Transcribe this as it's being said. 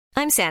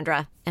I'm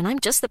Sandra, and I'm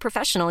just the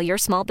professional your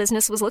small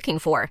business was looking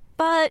for.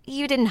 But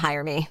you didn't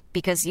hire me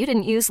because you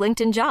didn't use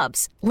LinkedIn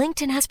Jobs.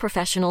 LinkedIn has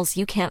professionals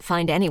you can't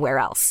find anywhere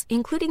else,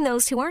 including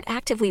those who aren't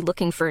actively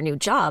looking for a new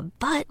job,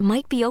 but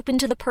might be open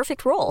to the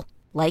perfect role,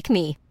 like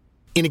me.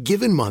 In a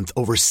given month,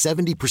 over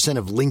 70%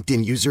 of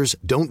LinkedIn users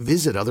don't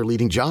visit other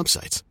leading job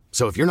sites.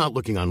 So if you're not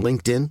looking on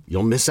LinkedIn,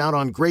 you'll miss out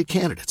on great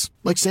candidates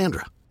like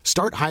Sandra.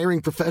 Start hiring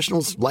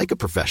professionals like a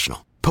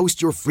professional.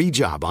 Post your free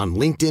job on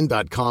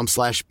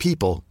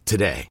linkedin.com/people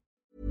today.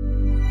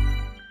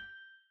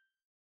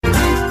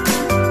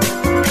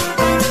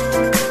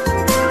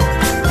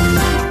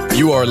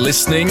 You are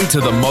listening to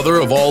the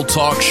Mother of All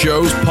Talk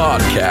Shows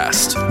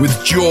podcast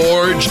with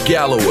George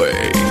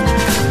Galloway.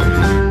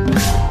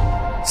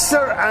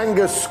 Sir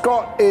Angus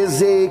Scott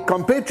is a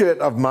compatriot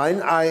of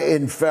mine, I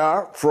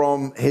infer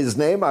from his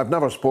name. I've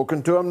never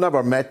spoken to him,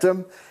 never met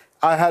him.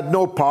 I had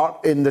no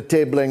part in the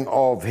tabling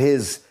of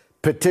his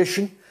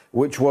petition,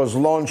 which was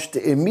launched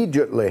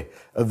immediately,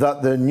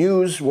 that the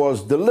news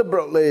was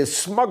deliberately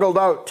smuggled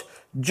out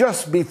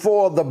just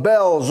before the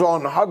bells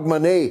on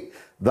Hogmanay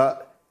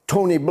that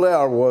Tony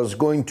Blair was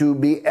going to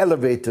be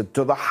elevated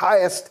to the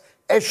highest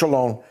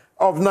echelon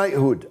of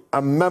knighthood,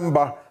 a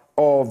member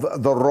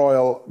of the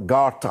Royal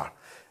Garter.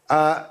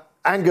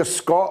 Angus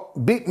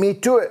Scott beat me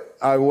to it.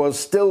 I was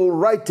still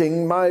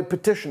writing my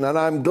petition, and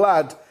I'm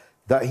glad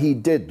that he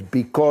did,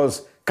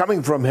 because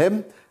coming from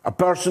him, a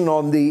person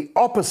on the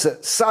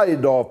opposite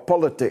side of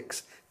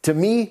politics, to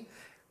me,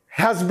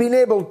 has been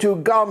able to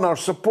garner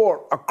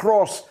support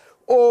across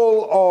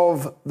all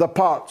of the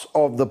parts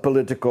of the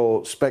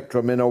political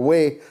spectrum in a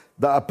way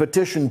that a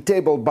petition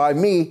tabled by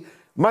me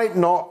might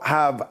not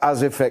have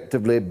as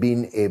effectively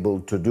been able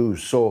to do.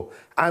 So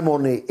I'm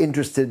only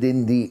interested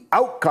in the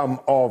outcome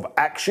of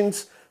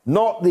actions,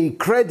 not the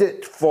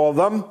credit for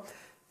them.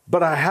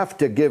 But I have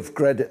to give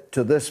credit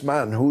to this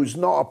man who's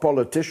not a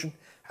politician,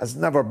 has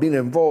never been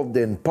involved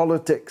in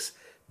politics,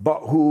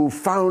 but who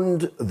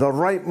found the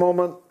right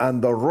moment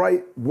and the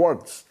right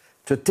words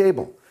to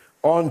table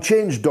on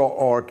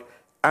change.org,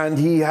 and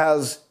he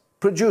has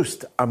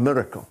produced a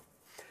miracle.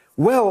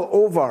 Well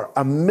over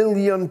 1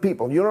 million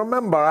people. You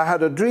remember I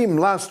had a dream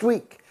last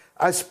week.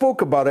 I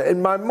spoke about it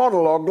in my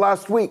monologue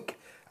last week,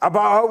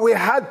 about how we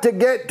had to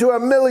get to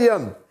 1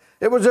 million.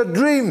 It was a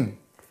dream.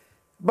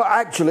 But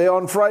actually,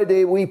 on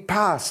Friday, we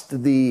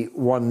passed the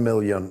 1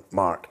 million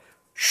mark.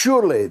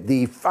 Surely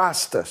the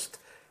fastest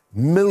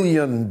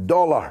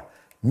 $1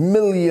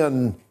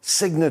 million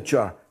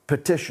signature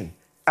petition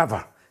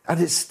ever. And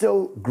it's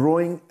still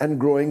growing and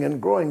growing and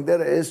growing.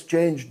 There it is,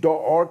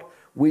 change.org.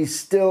 We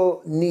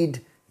still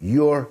need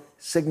your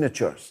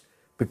signatures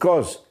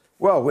because,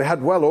 well, we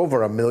had well over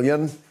 1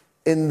 million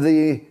in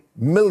the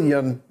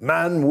Million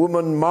Man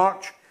Woman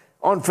March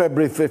on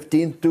February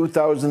 15,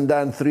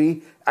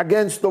 2003,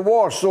 against the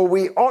war. So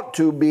we ought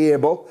to be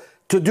able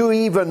to do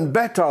even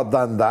better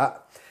than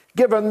that,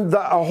 given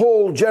that a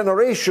whole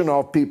generation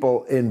of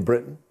people in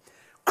Britain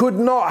could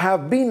not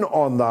have been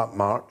on that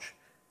march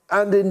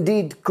and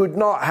indeed could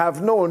not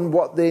have known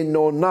what they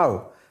know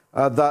now,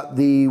 that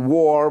the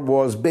war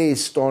was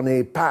based on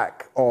a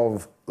pack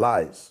of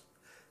lies.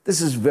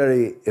 This is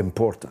very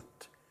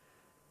important.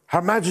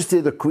 Her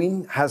Majesty the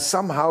Queen has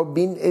somehow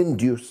been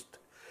induced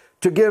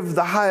to give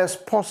the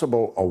highest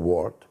possible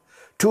award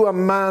to a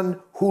man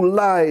who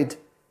lied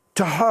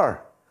to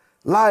her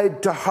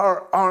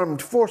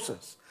armed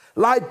forces,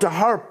 lied to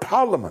her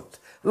parliament,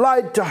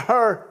 lied to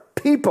her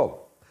people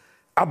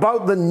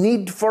about the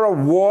need for a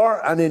war,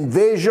 an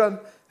invasion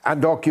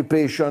and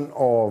occupation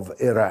of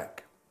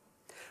Iraq.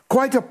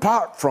 Quite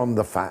apart from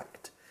the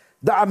fact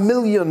that 1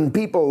 million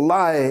people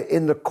lie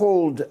in the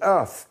cold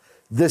earth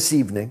this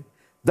evening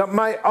that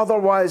might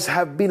otherwise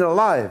have been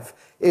alive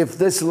if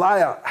this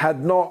liar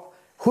had not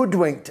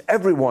hoodwinked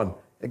everyone,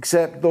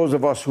 except those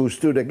of us who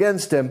stood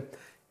against him,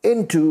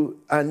 into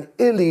an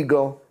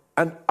illegal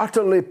and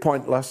utterly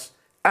pointless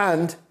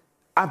and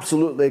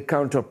absolutely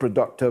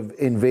counterproductive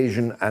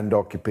invasion and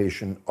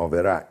occupation of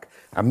Iraq.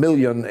 1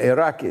 million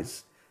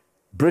Iraqis,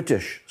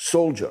 British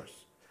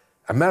soldiers,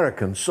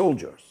 American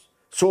soldiers,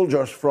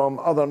 soldiers from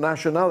other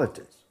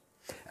nationalities.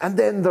 And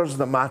then there's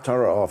the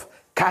matter of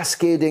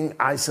cascading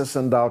ISIS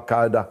and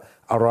Al-Qaeda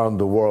around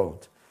the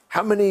world.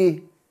 How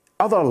many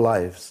other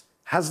lives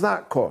has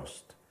that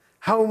cost?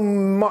 How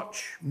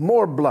much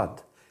more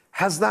blood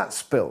has that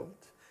spilled?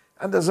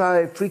 And as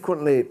I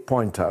frequently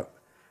point out,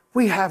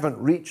 we haven't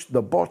reached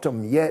the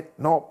bottom yet,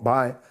 not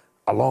by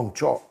a long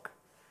chalk.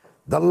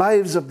 The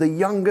lives of the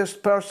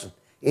youngest person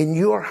in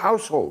your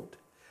household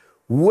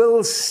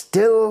will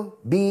still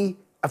be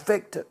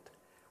affected,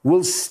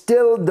 will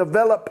still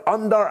develop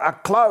under a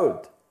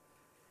cloud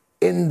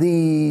in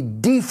the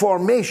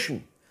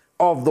deformation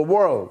of the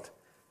world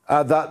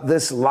that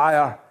this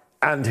liar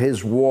and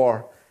his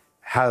war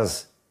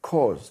has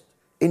caused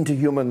into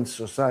human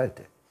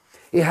society.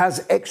 It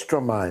has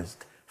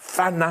extremized,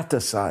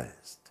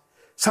 fanaticized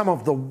some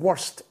of the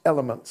worst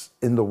elements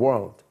in the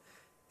world.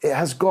 It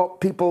has got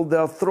people,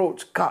 their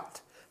throats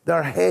cut,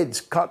 their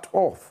heads cut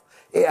off.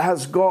 It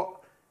has got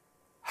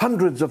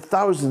hundreds of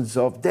thousands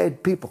of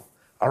dead people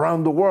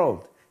around the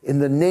world in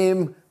the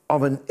name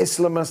of an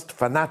Islamist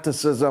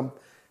fanaticism,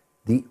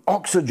 the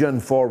oxygen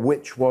for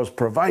which was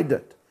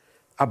provided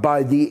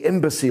by the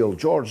imbecile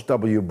George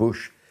W.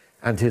 Bush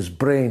and his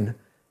brain,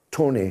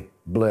 Tony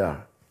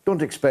Blair.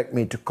 Don't expect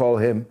me to call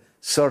him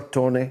Sir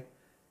Tony,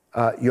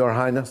 Your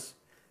Highness.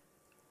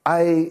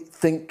 I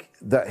think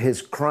that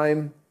his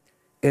crime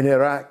in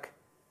Iraq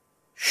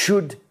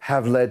should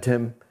have led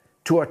him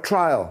to a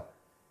trial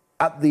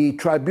at the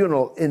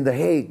tribunal in The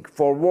Hague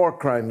for war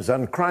crimes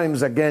and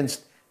crimes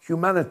against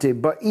humanity.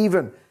 But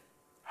even,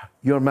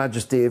 Your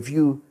Majesty, if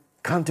you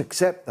can't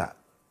accept that,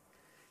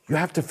 you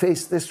have to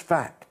face this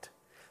fact.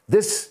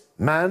 This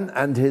man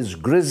and his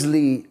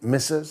grisly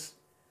missus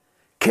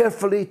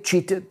carefully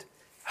cheated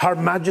Her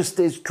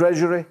Majesty's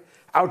Treasury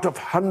out of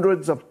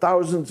hundreds of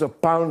thousands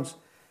of pounds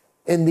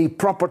in the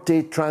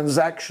property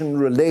transaction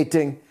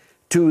relating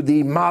to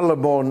the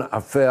Marylebone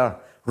affair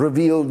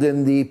revealed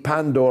in the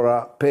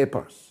Pandora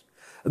Papers.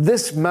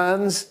 This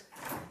man's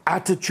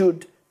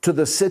attitude to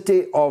the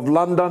City of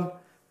London,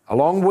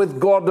 along with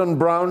Gordon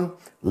Brown,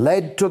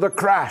 led to the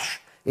crash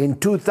in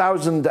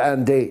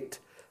 2008,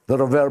 the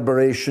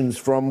reverberations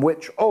from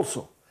which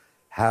also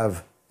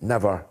have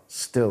never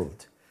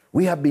stilled.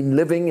 We have been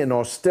living in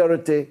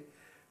austerity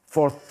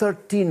for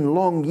 13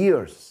 long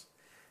years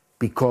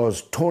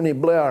because Tony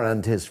Blair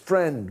and his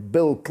friend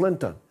Bill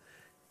Clinton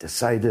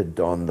decided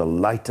on the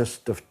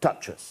lightest of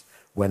touches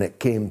when it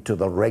came to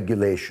the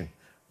regulation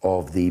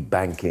of the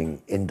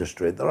banking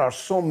industry. There are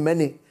so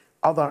many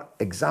other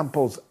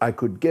examples I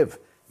could give,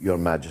 Your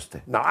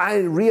Majesty. Now, I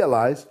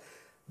realize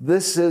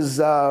this is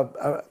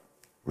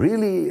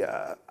really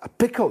a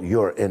pickle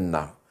you're in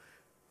now.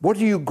 What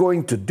are you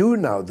going to do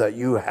now that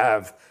you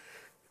have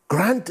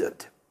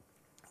granted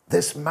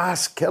this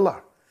mass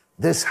killer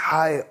this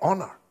high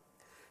honor?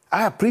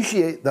 I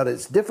appreciate that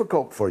it's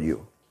difficult for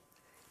you,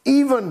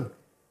 even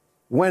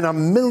when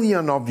 1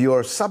 million of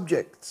your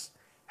subjects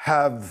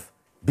have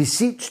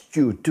beseeched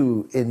you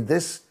to in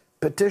this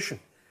petition,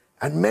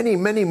 and many,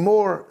 many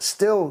more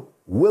still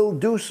will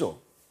do so.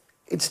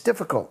 It's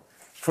difficult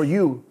for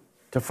you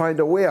to find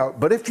a way out.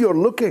 But if you're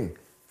looking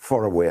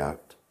for a way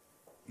out,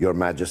 Your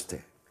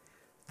Majesty,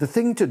 the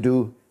thing to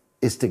do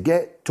is to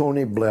get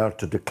Tony Blair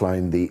to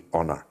decline the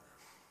honor.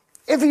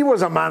 If he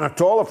was a man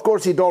at all, of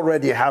course, he'd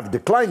already have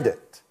declined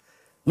it.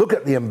 Look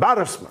at the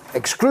embarrassment,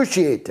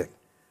 excruciating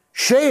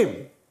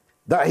shame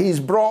that he's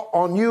brought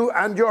on you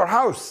and your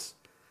house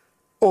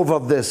over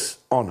this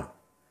honor.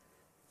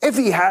 If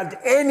he had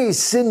any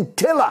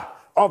scintilla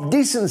of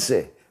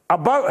decency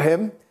about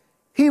him,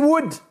 he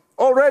would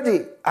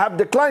already have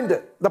declined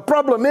it. The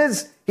problem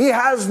is he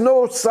has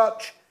no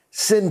such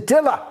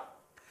scintilla.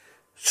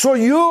 So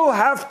you'll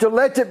have to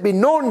let it be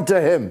known to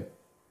him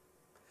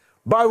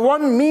by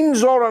one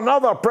means or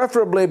another,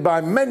 preferably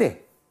by many,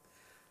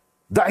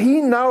 that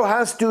he now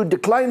has to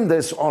decline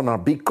this honor,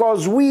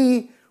 because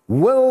we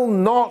will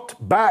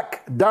not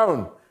back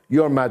down,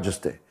 Your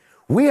Majesty.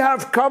 We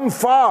have come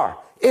far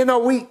in a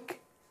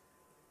week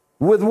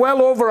with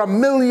well over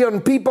 1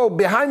 million people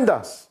behind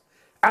us,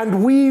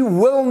 and we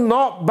will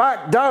not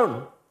back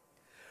down.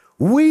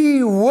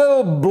 We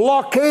will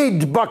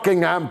blockade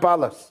Buckingham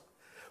Palace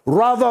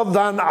rather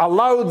than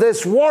allow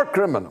this war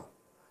criminal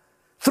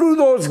through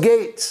those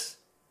gates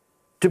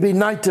to be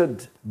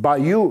knighted by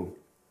you.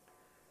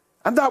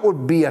 And that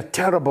would be a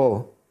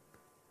terrible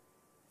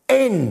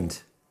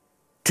end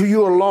to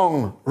your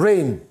long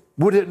reign,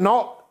 would it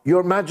not,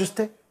 Your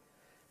Majesty?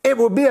 It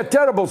would be a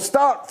terrible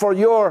start for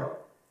your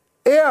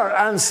heir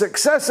and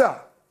successor,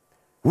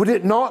 would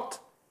it not,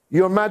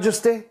 Your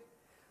Majesty?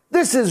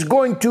 This is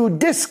going to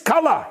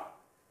discolour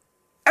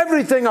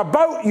everything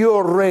about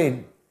your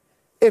reign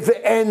if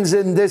it ends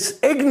in this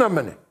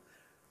ignominy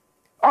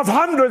of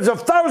hundreds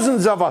of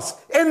thousands of us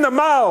in the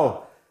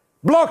Mall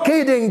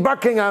blockading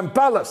Buckingham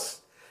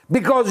Palace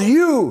because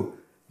you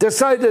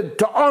decided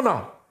to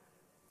honour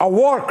a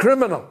war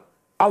criminal,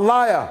 a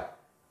liar,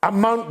 a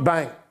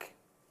mountebank.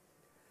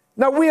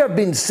 Now, we have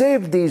been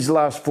saved these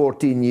last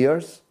 14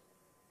 years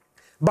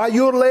by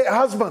your late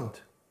husband.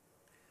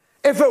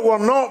 If it were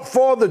not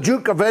for the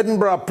Duke of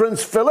Edinburgh,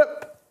 Prince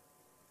Philip,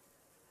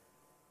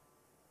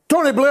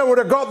 Tony Blair would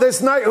have got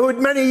this knighthood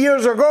many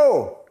years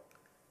ago.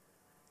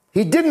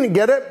 He didn't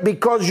get it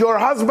because your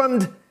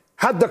husband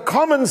had the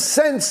common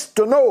sense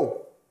to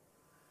know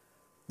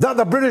that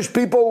the British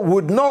people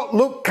would not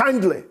look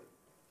kindly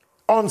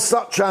on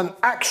such an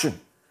action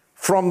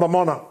from the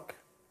monarch.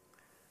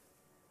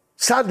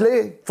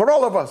 Sadly, for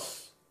all of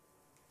us,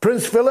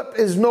 Prince Philip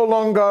is no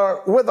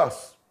longer with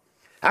us.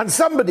 And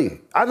somebody,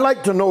 I'd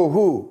like to know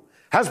who,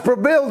 has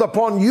prevailed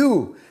upon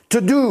you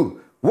to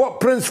do what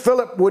Prince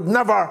Philip would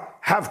never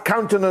have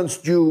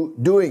countenanced you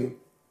doing.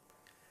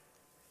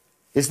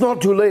 It's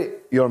not too late,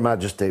 Your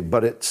Majesty,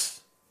 but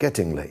it's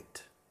getting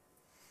late.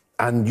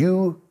 And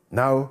you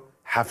now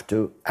have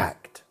to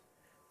act.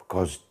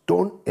 Because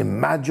don't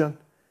imagine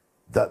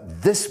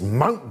that this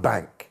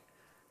mountebank,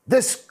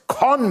 this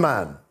con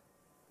man,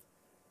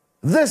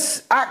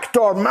 this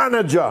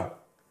actor-manager,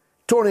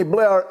 Tony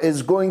Blair,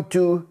 is going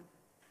to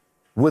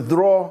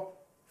withdraw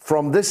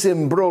from this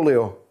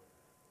imbroglio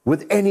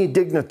with any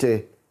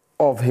dignity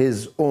of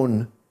his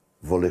own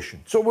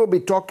volition. So we'll be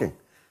talking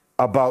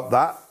about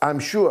that, I'm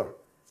sure,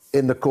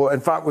 in the court. In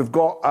fact, we've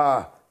got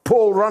a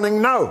poll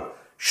running now.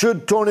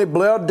 Should Tony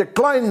Blair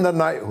decline the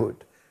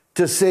knighthood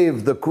to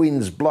save the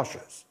Queen's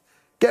blushes?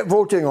 Get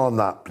voting on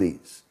that,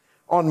 please,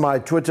 on my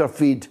Twitter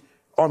feed,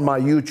 on my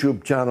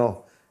YouTube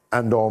channel,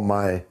 and on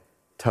my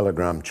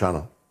Telegram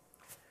channel.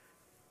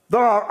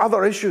 There are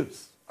other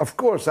issues. Of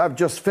course, I've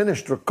just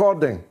finished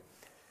recording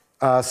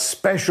a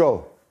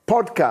special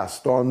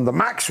podcast on the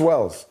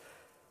Maxwells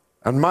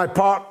and my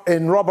part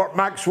in Robert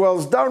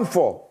Maxwell's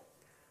downfall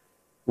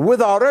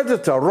with our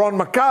editor, Ron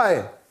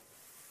Mackay,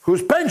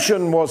 whose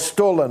pension was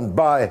stolen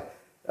by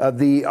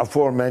the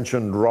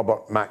aforementioned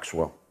Robert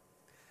Maxwell.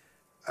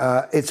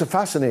 It's a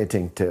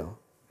fascinating tale.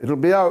 It'll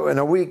be out in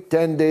a week,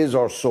 10 days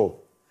or so.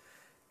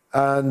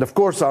 And of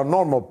course, our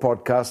normal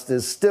podcast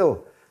is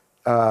still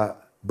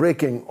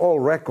breaking all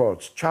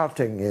records,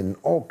 charting in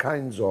all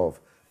kinds of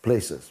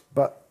places.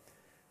 But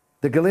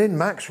the Ghislaine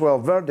Maxwell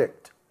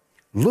verdict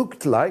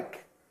looked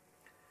like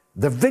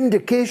the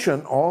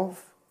vindication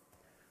of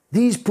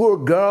these poor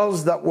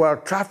girls that were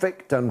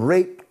trafficked and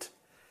raped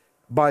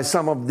by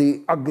some of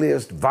the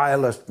ugliest,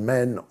 vilest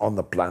men on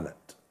the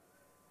planet.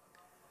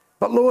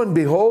 But lo and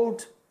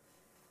behold,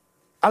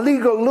 a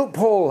legal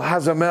loophole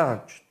has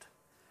emerged,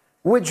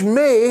 which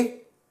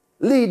may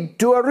lead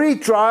to a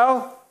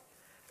retrial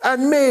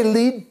and may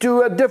lead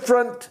to a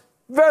different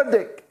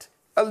verdict.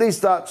 At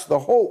least that's the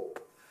hope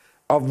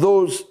of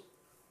those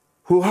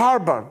who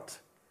harbored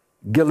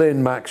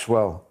Ghislaine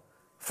Maxwell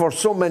for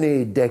so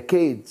many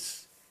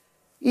decades,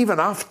 even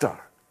after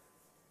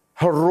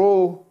her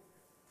role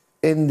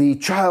in the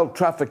child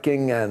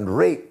trafficking and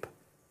rape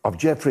of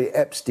Jeffrey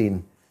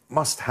Epstein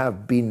must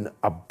have been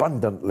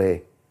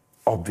abundantly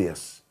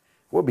obvious.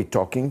 We'll be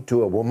talking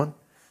to a woman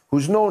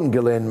who's known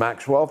Ghislaine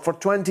Maxwell for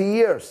 20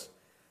 years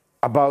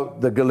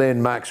about the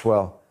Ghislaine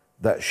Maxwell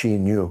that she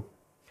knew.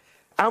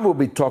 And we'll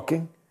be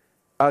talking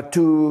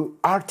to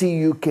RT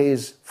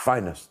UK's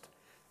finest.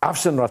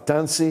 Afshin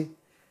Rattansi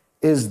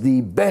is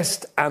the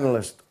best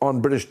analyst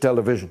on British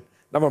television,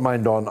 never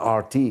mind on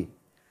RT.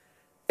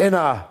 In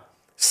a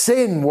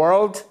sane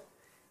world,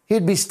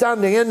 he'd be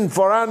standing in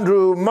for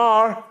Andrew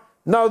Marr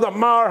now that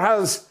Marr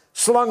has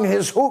slung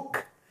his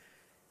hook.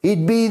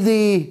 He'd be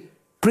the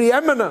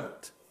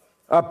preeminent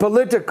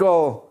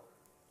political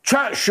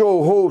chat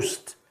show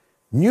host,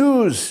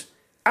 news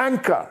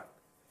anchor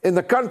in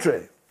the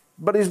country,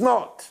 but he's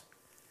not.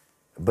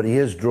 But he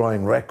is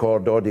drawing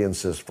record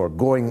audiences for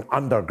Going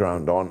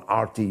Underground on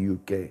RT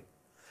UK.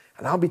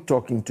 And I'll be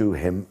talking to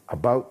him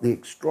about the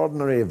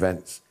extraordinary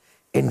events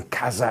in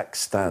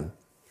Kazakhstan,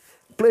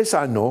 a place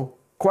I know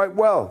quite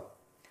well.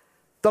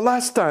 The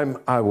last time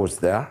I was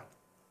there,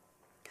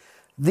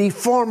 the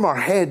former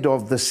head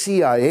of the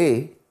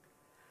CIA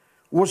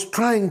was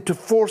trying to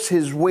force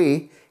his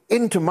way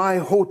into my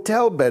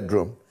hotel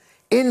bedroom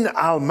in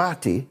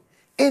Almaty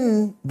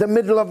in the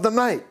middle of the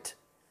night,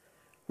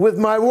 with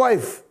my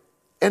wife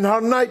in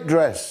her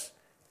nightdress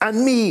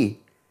and me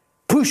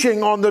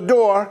pushing on the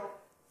door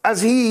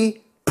as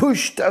he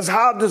pushed as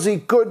hard as he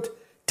could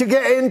to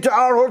get into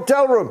our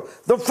hotel room.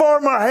 The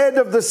former head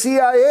of the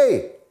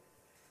CIA.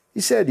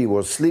 He said he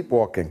was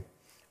sleepwalking.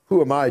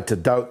 Who am I to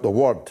doubt the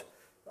word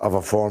of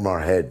a former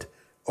head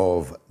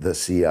of the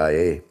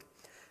CIA?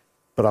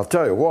 But I'll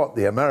tell you what,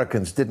 the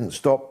Americans didn't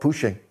stop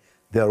pushing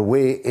their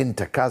way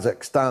into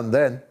Kazakhstan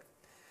then.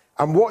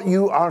 And what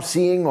you are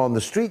seeing on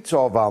the streets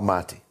of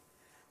Almaty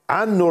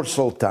and Nur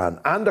Sultan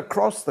and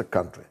across the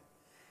country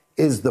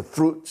is the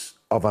fruits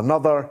of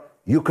another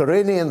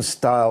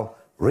Ukrainian-style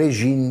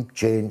regime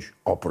change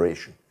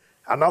operation,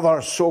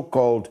 another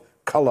so-called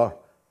colour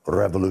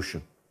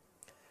revolution.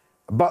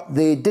 But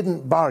they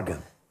didn't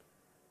bargain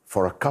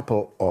for a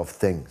couple of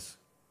things.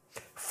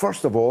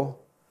 First of all,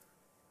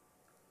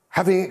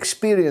 having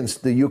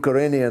experienced the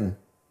Ukrainian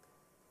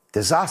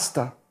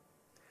disaster,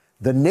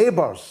 the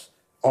neighbours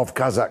of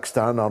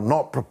Kazakhstan are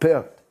not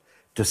prepared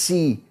to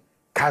see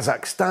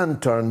Kazakhstan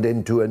turned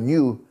into a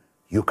new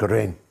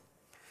Ukraine.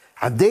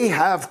 And they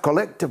have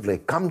collectively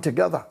come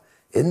together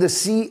in the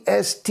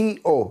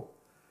CSTO,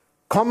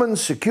 Common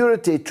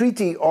Security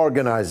Treaty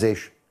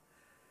Organization.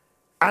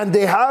 And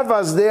they have,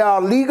 as they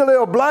are legally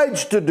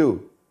obliged to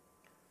do,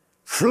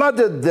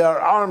 flooded their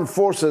armed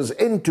forces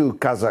into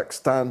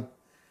Kazakhstan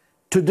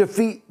to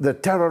defeat the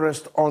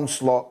terrorist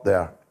onslaught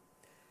there.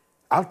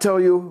 I'll tell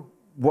you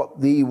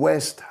what the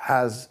West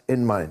has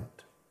in mind.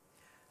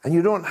 And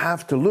you don't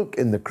have to look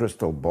in the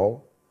crystal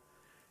ball.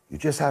 You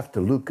just have to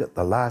look at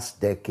the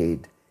last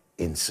decade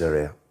in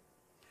Syria.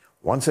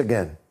 Once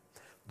again,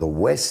 the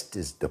West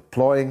is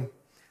deploying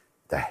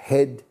the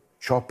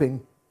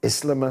head-chopping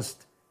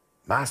Islamist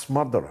mass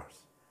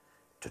murderers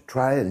to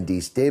try and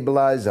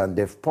destabilize and,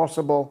 if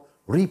possible,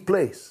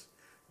 replace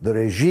the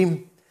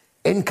regime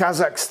in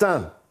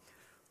Kazakhstan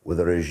with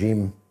a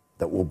regime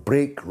that will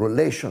break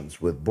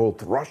relations with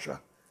both Russia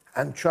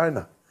and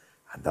China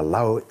and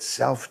allow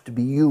itself to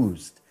be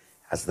used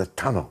as the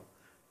tunnel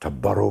to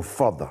burrow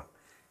further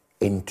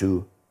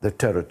into the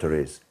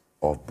territories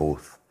of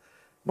both.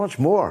 Much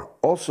more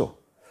also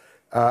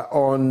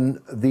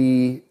on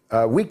the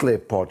weekly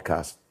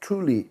podcast,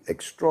 Truly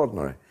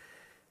Extraordinary.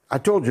 I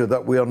told you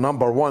that we are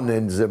number one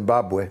in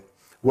Zimbabwe.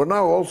 We're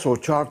now also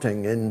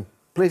charting in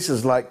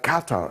places like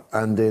Qatar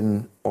and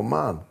in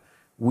Oman.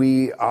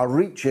 We are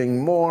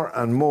reaching more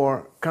and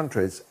more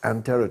countries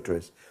and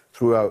territories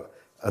throughout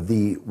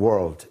the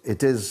world.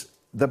 It is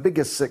the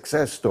biggest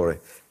success story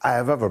I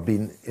have ever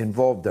been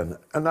involved in,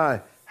 and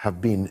I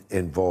have been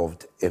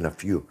involved in a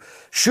few.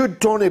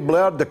 Should Tony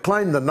Blair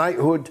decline the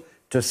knighthood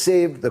to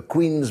save the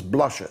Queen's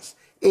blushes?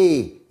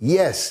 A,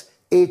 yes,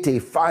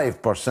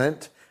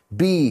 85%.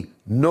 B,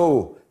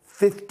 no,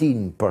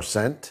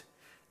 15%.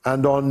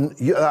 And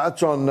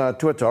that's on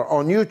Twitter.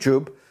 On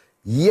YouTube,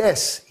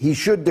 yes, he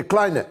should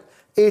decline it.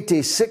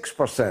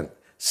 86%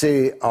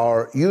 say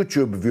our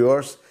YouTube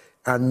viewers,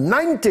 and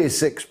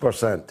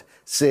 96%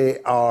 say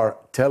our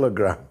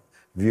Telegram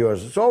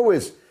viewers. It's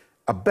always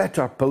a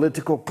better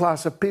political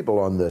class of people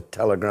on the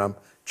Telegram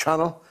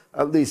channel.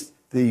 At least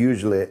they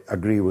usually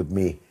agree with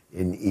me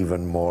in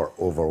even more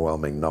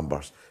overwhelming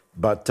numbers.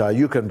 But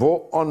you can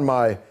vote on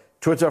my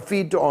Twitter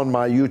feed, on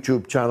my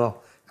YouTube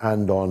channel,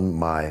 and on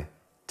my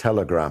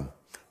Telegram.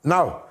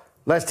 Now,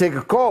 let's take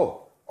a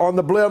call on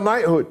the Blair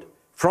Knighthood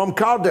from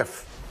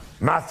Cardiff.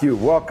 Matthew,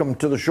 welcome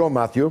to the show,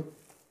 Matthew.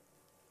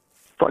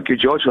 Thank you,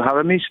 George, for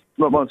having me. It's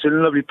a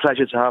lovely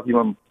pleasure to have you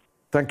on.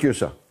 Thank you,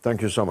 sir.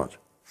 Thank you so much.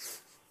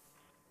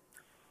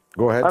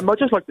 Go ahead. I'd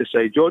just like to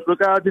say, George,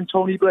 regarding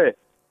Tony Blair,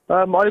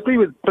 I agree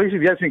with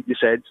basically everything you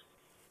said.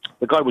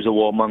 The guy was a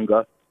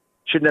warmonger,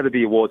 should never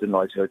be awarded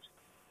knighthood.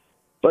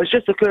 But it's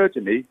just occurred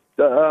to me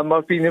that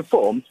I've been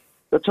informed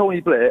that Tony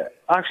Blair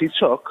actually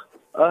took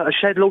a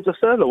shed load of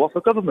furlough off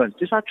the government.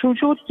 Is that true,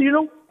 George? Do you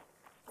know?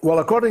 Well,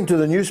 according to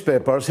the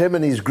newspapers, him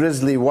and his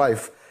grisly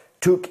wife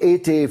took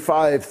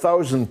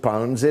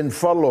 £85,000 in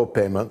furlough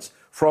payments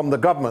from the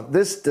government.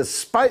 This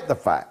despite the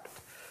fact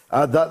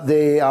that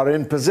they are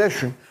in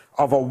possession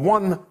of a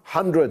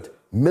 £100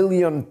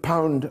 million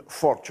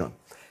fortune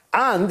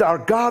and are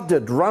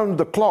guarded round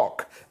the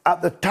clock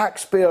at the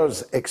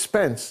taxpayers'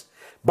 expense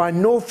by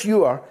no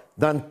fewer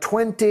than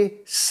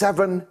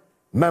 27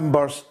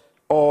 members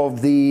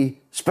of the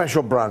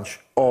special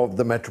branch of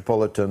the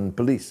Metropolitan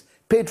Police,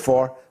 paid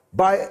for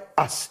by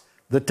us,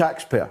 the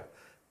taxpayer.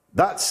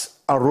 That's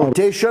a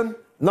rotation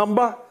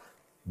number,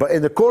 but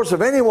in the course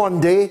of any one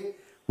day,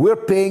 we're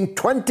paying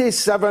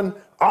 27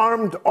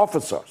 armed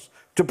officers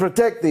to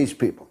protect these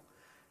people.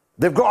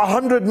 They've got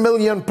 £100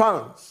 million.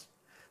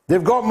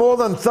 They've got more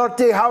than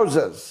 30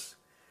 houses.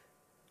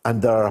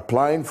 And they're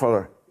applying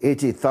for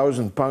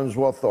 £80,000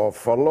 worth of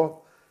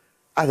furlough.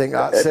 I think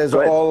that says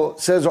it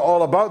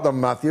all about them,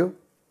 Matthew.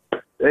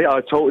 Yeah,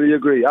 I totally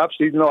agree.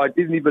 Absolutely. No, I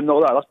didn't even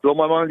know that. That's blown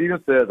my mind even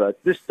further.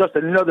 This is just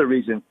another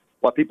reason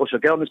why people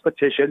should get on this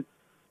petition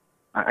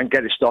and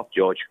get it stopped,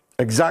 George.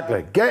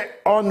 Exactly. Get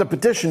on the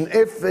petition.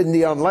 If in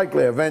the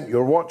unlikely event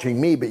you're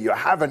watching me, but you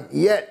haven't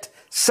yet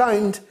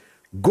signed,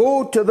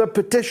 go to the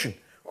petition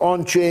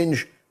on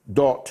change.org.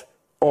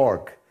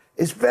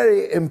 It's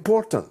very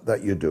important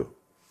that you do.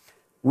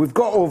 We've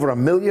got over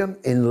 1 million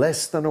in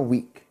less than a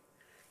week.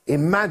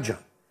 Imagine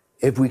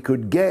if we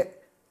could get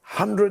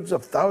hundreds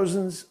of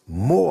thousands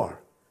more,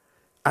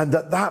 and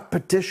that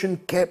petition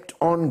kept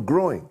on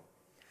growing.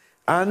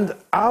 And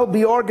I'll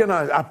be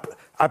organized.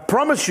 I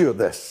promise you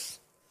this.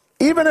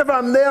 Even if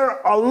I'm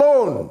there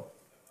alone,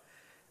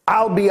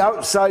 I'll be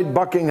outside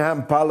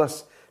Buckingham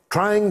Palace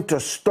trying to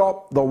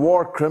stop the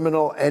war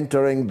criminal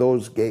entering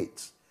those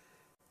gates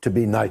to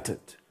be knighted.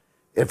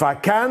 If I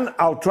can,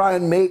 I'll try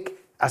and make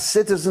a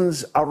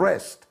citizen's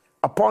arrest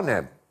upon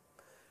him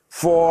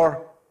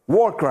for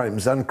war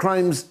crimes and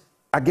crimes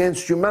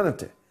against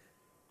humanity.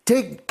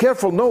 Take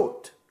careful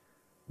note.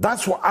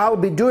 That's what I'll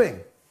be doing.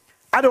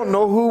 I don't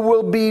know who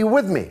will be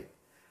with me.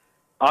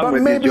 But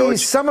maybe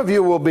some of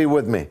you will be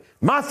with me.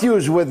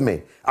 Matthew's with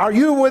me. Are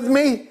you with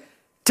me?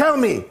 Tell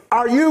me,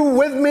 are you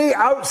with me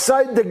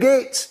outside the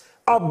gates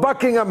of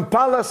Buckingham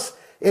Palace?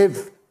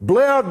 If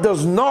Blair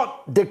does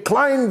not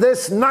decline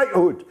this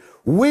knighthood,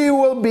 we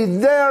will be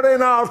there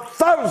in our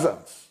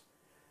thousands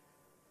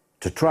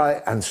to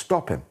try and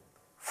stop him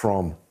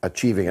from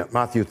achieving it.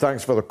 Matthew,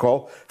 thanks for the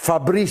call.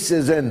 Fabrice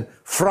is in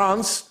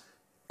France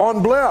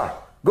on Blair.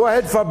 Go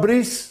ahead,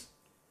 Fabrice.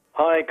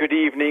 Hi, good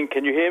evening.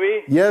 Can you hear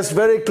me? Yes,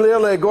 very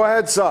clearly. Go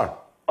ahead, sir.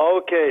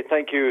 Okay,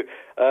 thank you.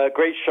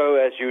 Great show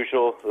as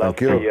usual. Love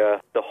the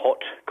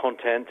hot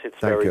content. It's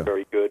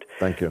very good.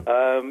 Thank you.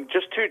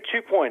 Just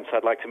two points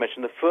I'd like to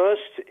mention. The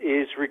first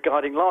is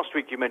regarding last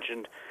week you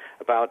mentioned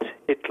about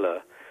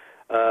Hitler.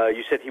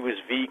 You said he was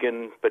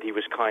vegan, but he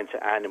was kind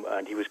to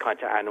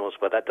animals,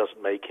 but that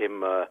doesn't make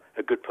him a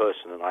good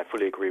person, and I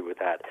fully agree with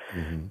that.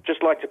 Mm-hmm.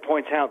 Just like to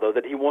point out, though,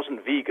 that he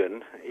wasn't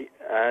vegan,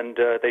 and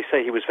they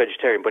say he was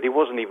vegetarian, but he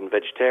wasn't even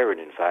vegetarian,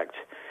 in fact,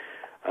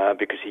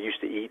 because he used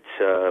to eat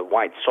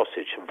white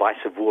sausage,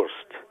 Weiße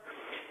Wurst,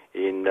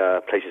 in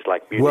places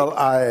like Munich. Well,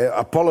 I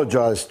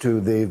apologize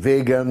to the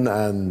vegan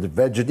and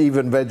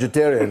even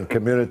vegetarian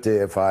community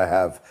if I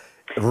have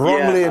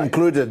wrongly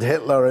included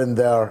Hitler in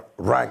their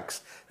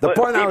ranks. The But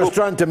point I was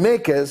people- trying to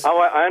make is,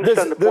 I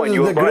understand the point. This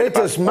You is the were right about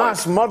greatest the point.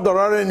 mass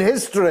murderer in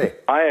history.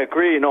 I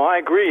agree. No, I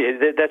agree.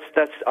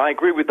 I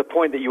agree with the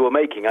point that you were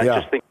making. I Yeah.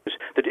 just think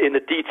that in the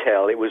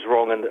detail it was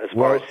wrong. And as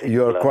far Well, as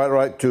you're quite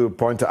right to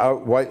point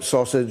out white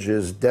sausage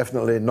is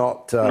definitely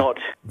not Not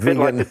a bit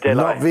like vegan, the Dalai.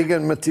 not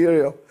vegan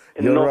material.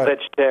 You're not right.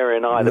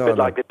 vegetarian either, No, but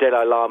no. like the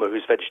Dalai Lama,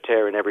 who's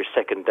vegetarian every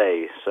second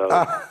day. So,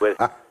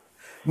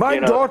 My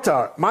you know.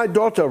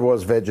 daughter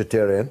was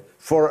vegetarian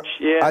for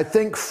Yeah. I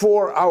think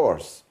 4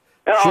 hours.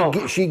 Oh.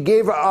 She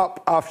gave it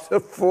up after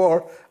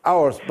 4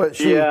 hours, but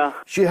Yeah.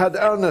 she had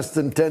earnest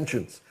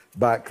intentions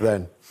back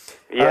then.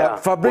 Yeah.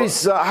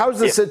 Fabrice, how's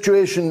the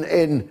situation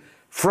in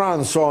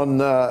France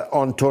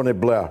on Tony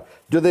Blair?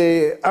 Do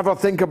they ever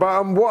think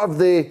about him? What have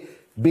they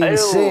been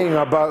saying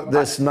about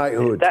this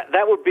knighthood?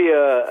 That would be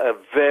a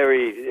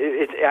very...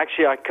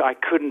 Actually, I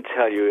couldn't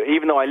tell you.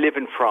 Even though I live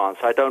in France,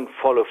 I don't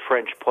follow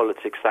French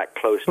politics that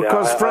closely.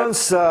 Because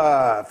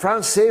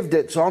France saved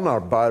its honor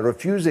by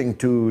refusing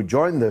to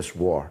join this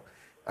war.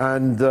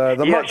 And the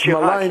Yeah, much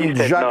Chirac, maligned he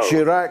said Jacques no.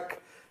 Chirac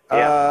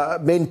Yeah.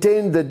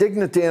 maintained the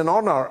dignity and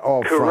honor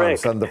of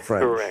France and the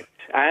French Correct.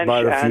 And,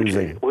 by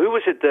refusing. And who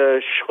was it?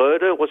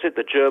 Schröder? Was it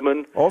the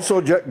German?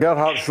 Also,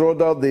 Gerhard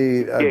Schröder,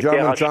 the German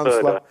Gerhard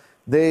Chancellor, Schröder.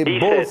 they He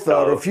both said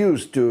no.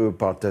 refused to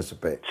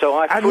participate. So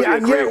I fully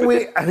agree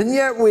with it. And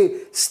yet we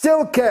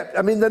still kept,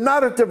 I mean, the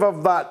narrative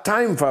of that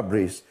time,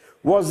 Fabrice,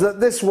 was that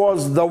this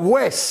was the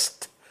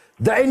West,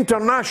 the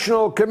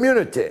international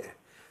community,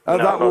 No,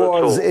 that not at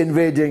was all.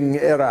 invading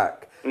Iraq.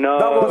 No,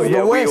 that was yeah,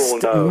 the we all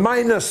West know.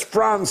 minus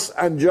France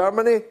and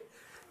Germany.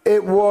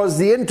 It was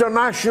the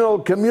international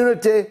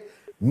community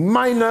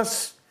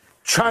minus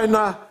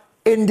China,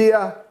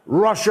 India,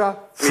 Russia,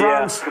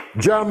 France,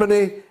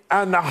 Germany,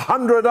 and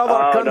 100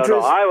 other countries.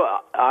 No.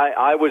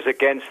 I was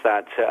against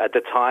that at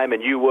the time,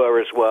 and you were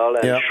as well,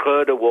 and Yeah.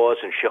 Schröder was,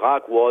 and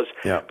Chirac was,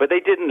 Yeah. but they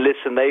didn't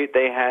listen.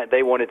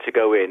 They wanted to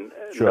go in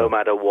Sure. no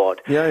matter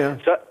what. Yeah.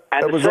 So,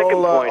 and It the was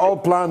second point, all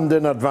planned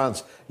in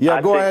advance. Yeah,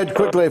 I go think ahead so.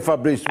 quickly,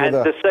 Fabrice. And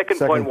with the second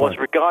point was point.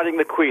 regarding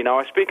the Queen. I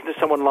was speaking to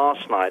someone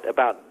last night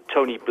about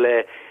Tony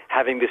Blair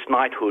having this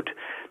knighthood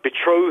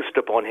betrothed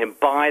upon him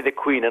by the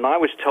Queen, and I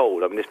was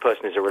told, I mean, this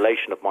person is a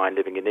relation of mine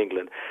living in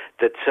England,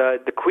 that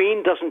the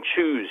Queen doesn't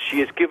choose.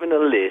 She is given a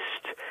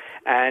list,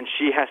 and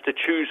she has to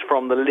choose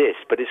from the list,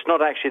 but it's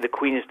not actually the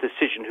Queen's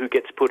decision who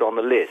gets put on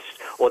the list,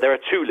 or there are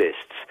two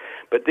lists.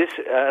 But this,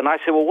 and I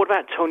said, well, what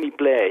about Tony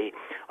Blair?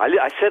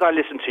 I said I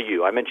listened to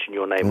you. I mentioned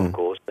your name, of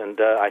course, and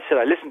I said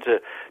I listened to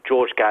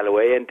George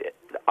Galloway, and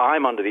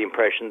I'm under the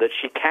impression that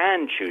she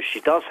can choose. She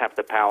does have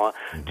the power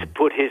to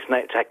put his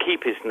name, to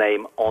keep his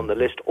name on the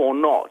list or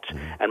not.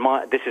 And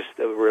this is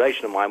a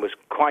relation of mine was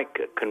quite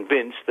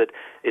convinced that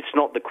it's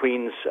not the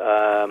Queen's.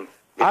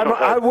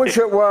 I wish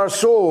it were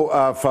so,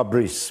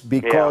 Fabrice,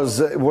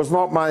 because it was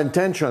not my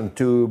intention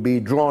to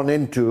be drawn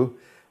into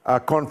a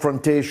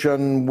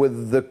confrontation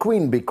with the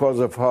Queen because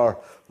of her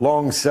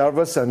long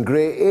service and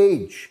grey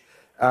age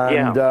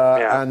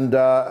and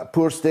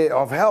poor state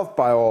of health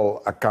by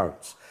all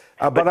accounts.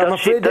 But I'm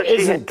afraid it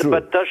isn't true.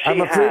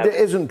 I'm afraid it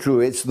isn't true.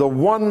 It's the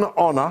one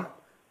honour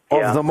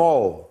of them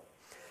all.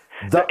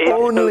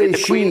 Only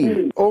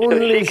she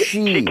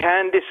She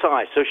can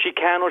decide. So she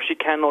can or she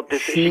cannot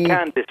decide. She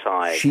can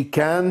decide. She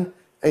can.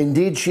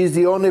 Indeed, she's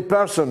the only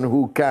person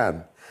who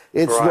can.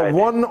 It's the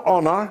one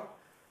honour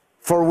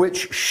for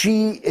which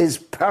she is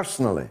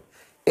personally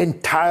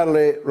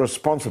entirely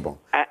responsible.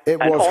 It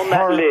was on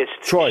her that list,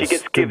 choice she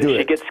gets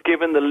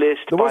given the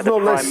list by the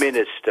Prime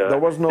Minister. There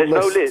was no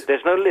list. list.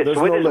 There's no list.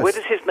 Where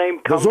does his name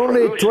come from?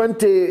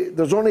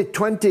 There's only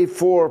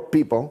 24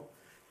 people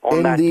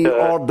in the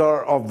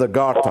Order of the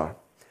Garter.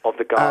 Of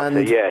the Garter,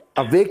 and yes.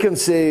 a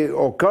vacancy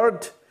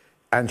occurred,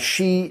 and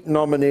she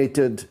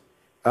nominated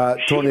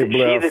Tony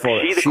Blair for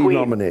it. She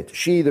nominated.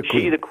 She the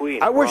Queen. She the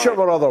Queen. I wish it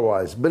were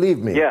otherwise. Believe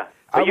me. Yeah.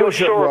 I you're wish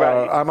sure it were.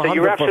 about it. I'm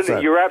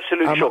 100%. You're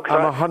absolutely sure.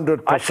 I'm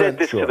 100% I said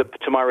this sure.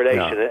 to my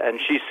relation, and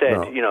she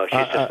said,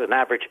 she's just an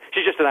average.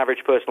 She's just an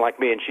average person like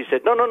me, and she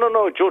said,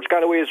 no. George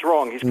Galloway is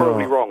wrong. He's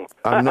probably wrong.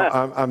 I'm not.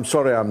 I'm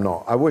sorry. I'm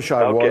not. I wish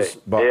I was,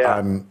 but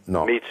I'm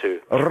not. Me too.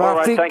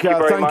 Rafik, thank you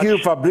very much. you,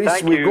 Fabrice.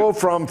 Thank we you. go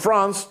from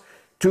France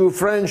to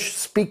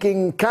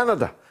French-speaking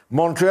Canada,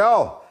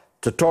 Montreal,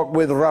 to talk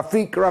with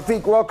Rafik.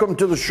 Rafik, welcome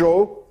to the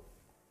show.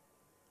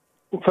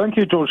 Well, thank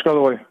you, George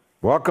Galloway.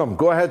 Welcome.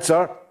 Go ahead,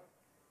 sir.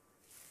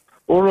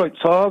 All right,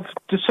 so I have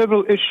just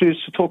several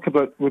issues to talk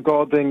about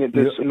regarding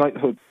this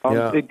knighthood.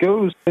 It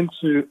goes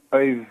into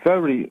a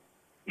very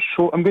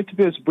short... I'm going to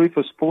be as brief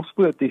as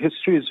possible, that the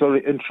history is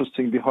very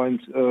interesting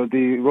behind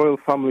the royal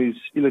family's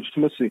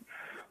illegitimacy.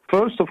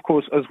 First, of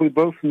course, as we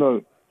both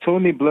know,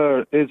 Tony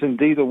Blair is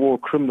indeed a war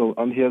criminal,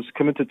 and he has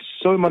committed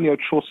so many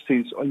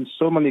atrocities in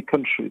so many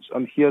countries,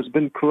 and he has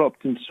been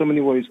corrupt in so many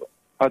ways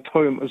at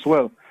home as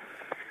well.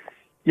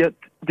 Yet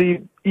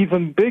the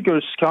even bigger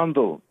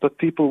scandal that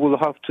people will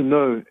have to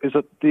know is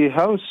that the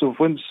House of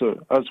Windsor,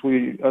 as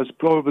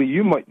probably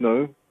you might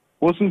know,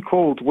 wasn't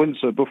called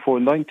Windsor before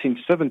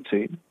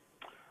 1917,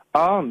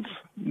 And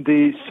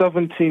the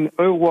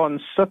 1701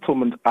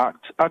 Settlement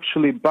Act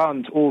actually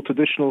banned all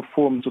traditional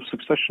forms of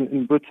succession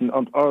in Britain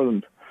and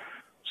Ireland.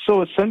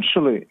 So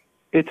essentially,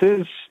 it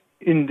is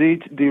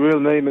indeed, the real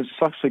name is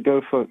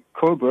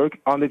Saxe-Gotha-Coburg,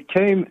 and it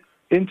came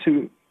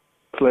into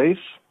place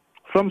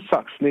from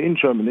Saxony in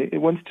Germany. It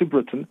went to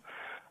Britain,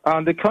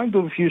 and it kind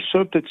of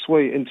usurped its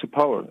way into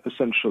power,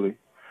 essentially.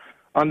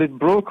 And it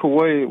broke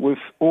away with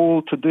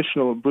all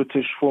traditional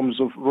British forms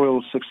of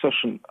royal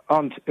succession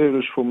and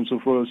Irish forms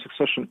of royal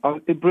succession.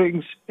 And it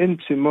brings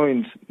into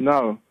mind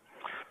now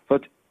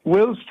that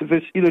whilst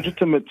this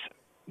illegitimate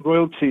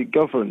royalty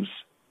governs,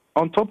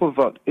 on top of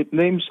that, it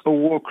names a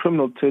war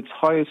criminal to its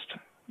highest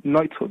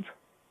knighthood.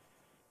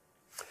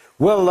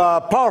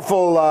 Well,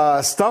 powerful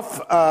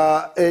stuff.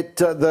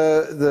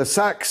 The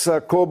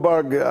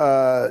Saxe-Coburg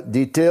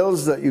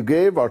details that you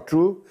gave are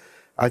true.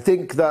 I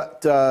think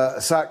that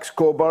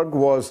Saxe-Coburg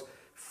was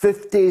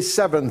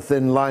 57th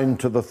in line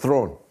to the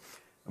throne.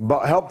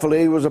 But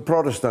helpfully, he was a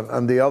Protestant,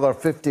 and the other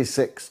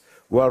 56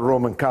 were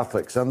Roman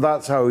Catholics. And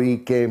that's how he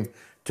came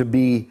to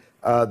be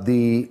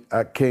the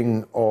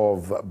King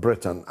of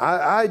Britain.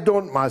 I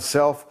don't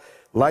myself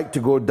like to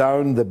go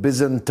down the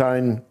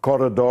Byzantine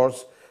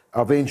corridors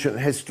of ancient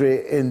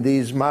history in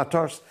these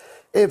matters.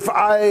 If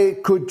I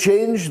could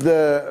change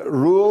the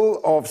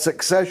rule of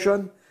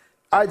succession,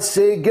 I'd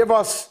say give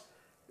us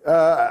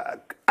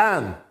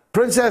Anne.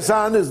 Princess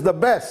Anne is the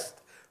best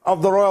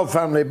of the royal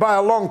family by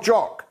a long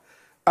chalk.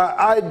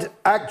 I'd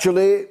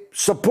actually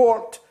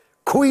support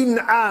Queen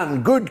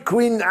Anne, good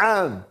Queen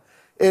Anne,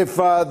 if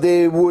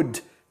they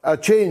would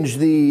change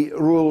the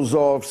rules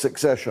of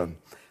succession.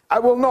 I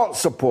will not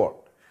support,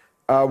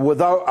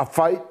 without a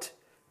fight,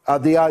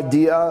 the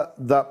idea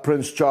that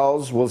Prince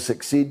Charles will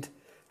succeed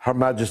Her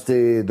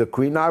Majesty the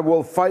Queen. I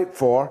will fight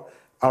for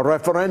a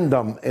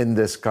referendum in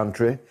this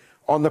country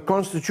on the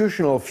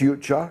constitutional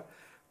future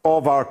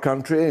of our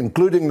country,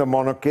 including the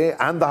monarchy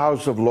and the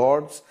House of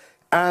Lords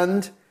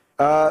and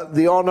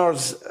the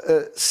honours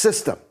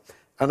system.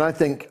 And I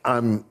think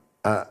I'm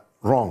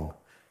wrong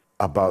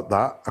about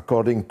that,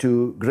 according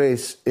to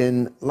Grace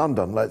in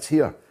London. Let's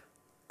hear.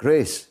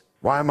 Grace,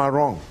 why am I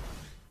wrong?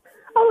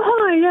 Oh,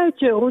 hi, yeah,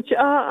 George.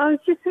 I was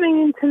just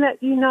ringing to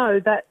let you know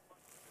that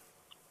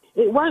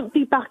it won't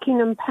be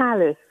Buckingham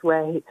Palace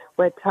where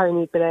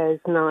Tony Blair's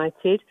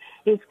knighted.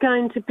 It's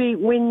going to be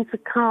Windsor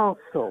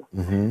Castle,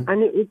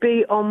 and it will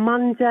be on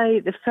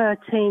Monday, the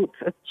 13th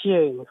of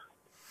June.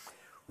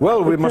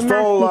 Well, we must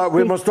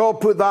all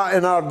put that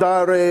in our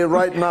diary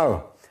right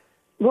now.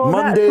 Well,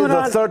 Monday, the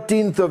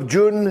 13th of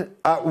June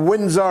at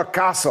Windsor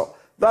Castle.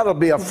 That'll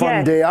be a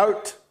fun day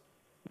out.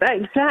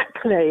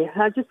 Exactly.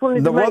 I just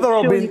wanted to make sure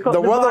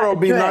the weather will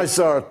be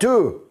nicer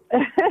too.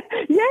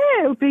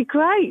 Yeah, it'll be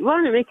great,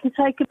 won't it? We can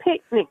take a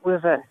picnic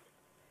with us.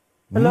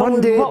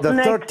 Monday, the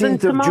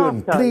 13th of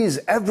June. Please,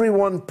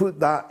 everyone put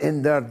that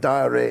in their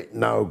diary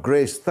now.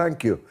 Grace,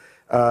 thank you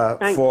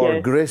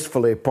for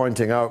gracefully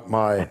pointing out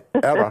my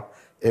error.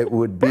 It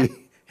would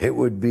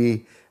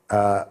be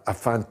a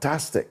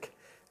fantastic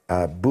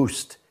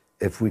boost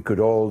if we could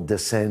all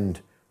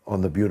descend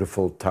on the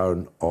beautiful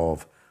town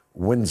of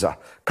Windsor.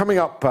 Coming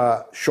up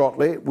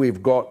shortly,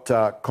 we've got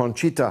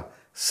Conchita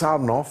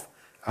Sarnoff.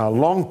 A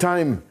long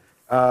time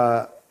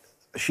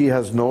she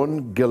has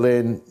known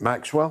Ghislaine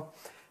Maxwell,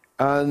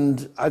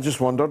 and I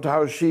just wondered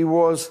how she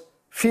was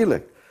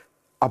feeling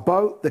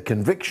about the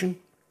conviction,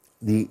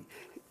 the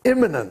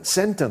imminent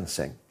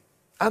sentencing,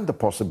 and the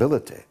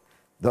possibility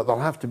that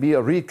there'll have to be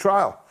a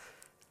retrial.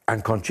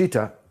 And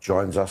Conchita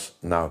joins us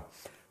now.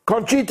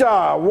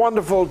 Conchita,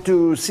 wonderful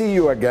to see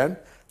you again.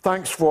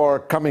 Thanks for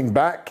coming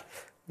back.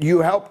 You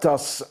helped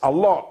us a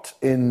lot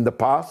in the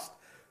past,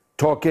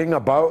 talking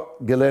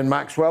about Ghislaine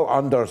Maxwell,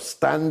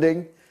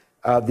 understanding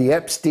the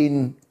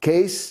Epstein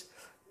case.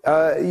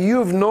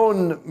 You've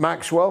known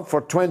Maxwell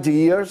for 20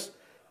 years.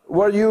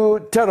 Were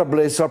you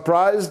terribly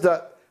surprised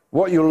at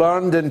what you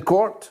learned in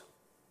court?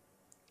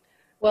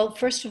 Well,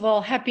 first of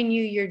all, Happy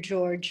New Year,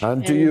 George.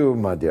 And to you,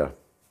 my dear.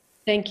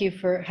 Thank you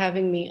for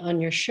having me on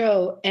your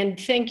show. And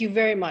thank you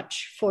very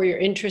much for your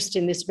interest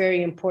in this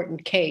very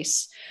important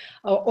case,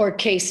 or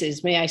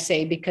cases, may I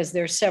say, because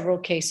there are several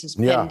cases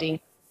pending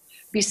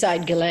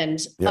beside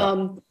Ghislaine's.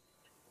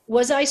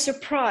 Was I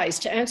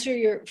surprised? To answer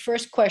your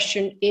first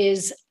question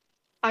is,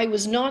 I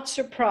was not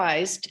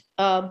surprised,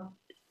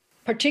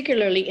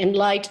 particularly in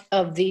light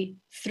of the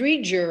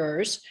 3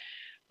 jurors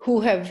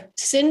who have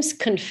since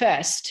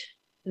confessed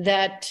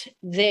that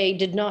they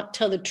did not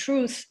tell the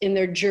truth in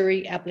their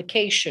jury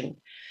application,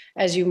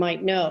 as you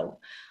might know.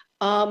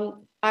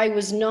 I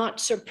was not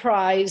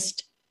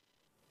surprised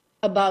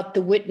about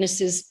the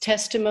witnesses'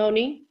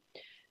 testimony,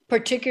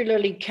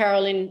 particularly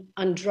Carolyn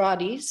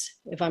Andrades,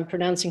 if I'm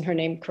pronouncing her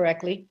name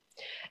correctly.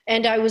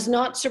 And I was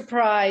not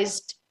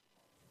surprised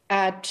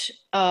at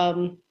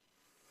the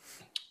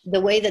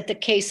way that the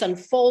case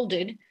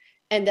unfolded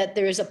and that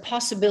there is a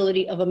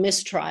possibility of a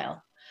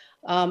mistrial.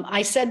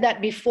 I said that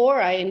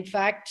before. I, in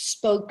fact,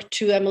 spoke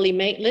to Emily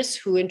Maitlis,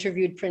 who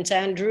interviewed Prince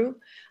Andrew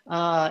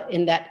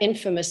in that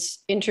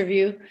infamous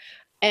interview.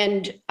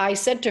 And I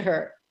said to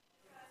her,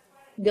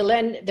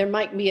 Ghislaine, there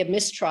might be a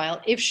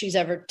mistrial if she's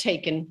ever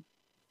taken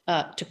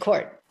to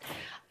court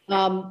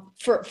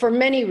for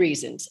many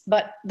reasons.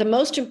 But the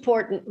most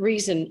important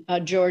reason,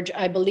 George,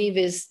 I believe,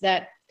 is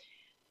that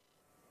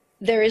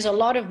there is a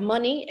lot of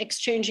money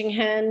exchanging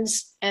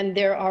hands, and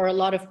there are a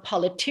lot of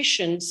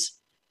politicians,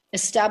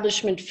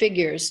 establishment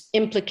figures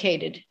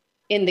implicated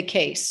in the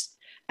case.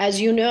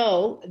 As you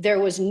know, there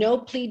was no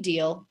plea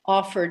deal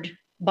offered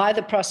by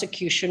the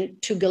prosecution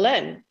to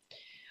Ghislaine,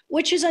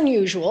 which is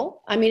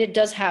unusual. I mean, it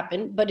does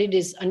happen, but it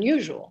is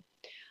unusual.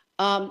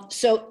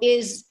 So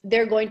is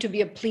there going to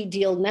be a plea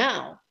deal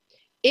now?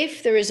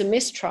 If there is a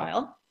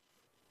mistrial,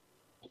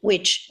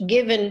 which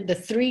given the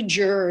 3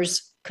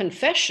 jurors'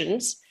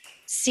 confessions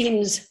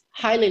seems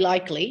highly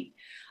likely,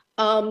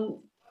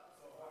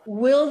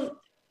 will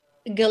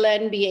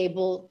Ghislaine be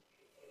able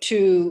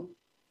to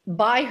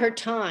buy her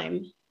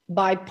time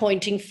by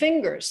pointing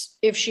fingers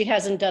if she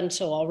hasn't done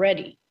so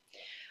already?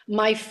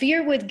 My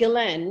fear with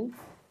Ghislaine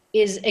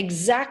is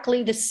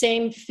exactly the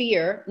same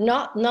fear,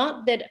 not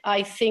that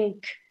I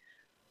think,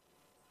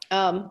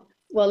 well,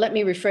 let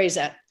me rephrase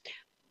that.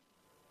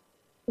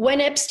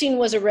 When Epstein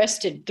was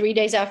arrested, 3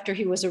 days after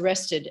he was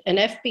arrested, an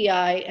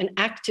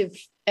active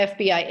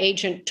FBI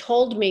agent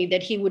told me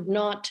that he would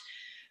not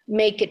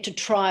make it to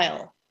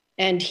trial.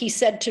 And he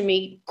said to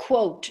me,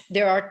 quote,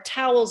 "There are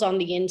towels on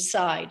the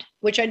inside,"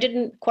 which I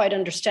didn't quite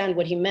understand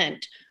what he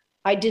meant.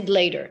 I did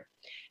later.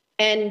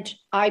 And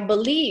I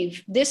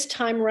believe this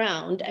time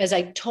round, as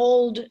I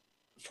told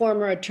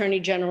former Attorney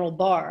General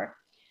Barr,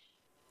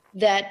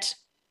 that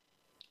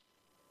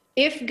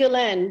if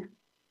Ghislaine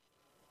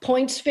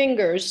points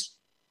fingers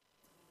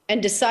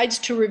and decides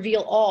to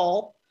reveal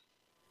all,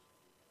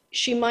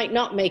 she might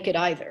not make it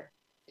either.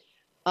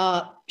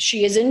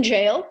 She is in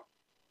jail.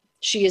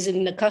 She is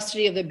in the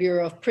custody of the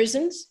Bureau of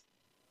Prisons.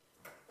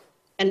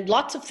 And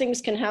lots of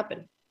things can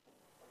happen.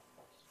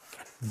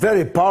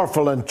 Very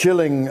powerful and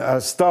chilling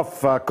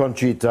stuff,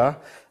 Conchita.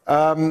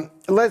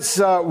 Let's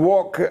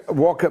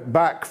walk it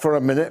back for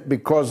a minute,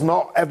 because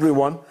not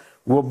everyone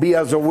will be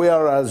as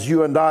aware as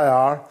you and I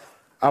are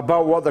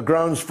about what the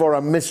grounds for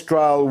a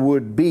mistrial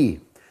would be.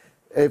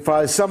 If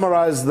I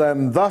summarize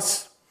them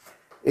thus,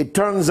 it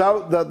turns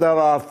out that there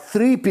are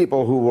 3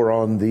 people who were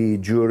on the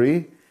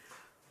jury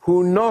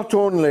who not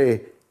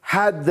only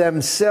had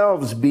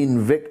themselves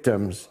been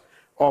victims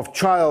of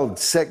child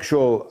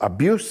sexual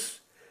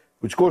abuse,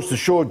 which goes to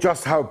show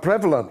just how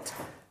prevalent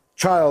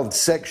child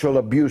sexual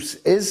abuse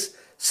is,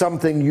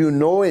 something you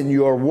know in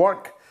your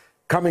work,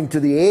 coming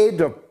to the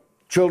aid of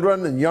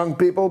children and young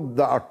people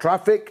that are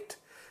trafficked.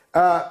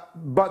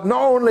 But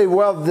not only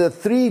were the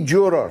 3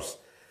 jurors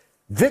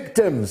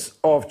victims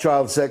of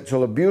child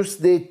sexual abuse,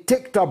 they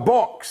ticked a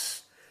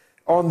box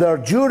on their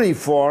jury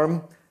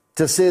form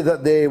to say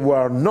that they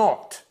were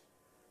not,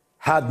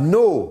 had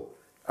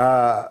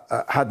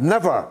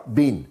never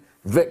been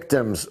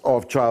victims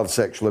of child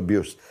sexual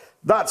abuse.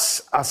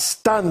 That's a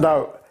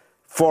standout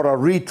for a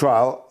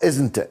retrial,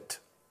 isn't it?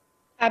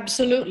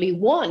 Absolutely.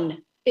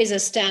 1 is a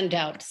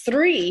standout.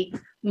 3,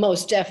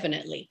 most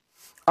definitely.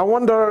 I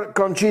wonder,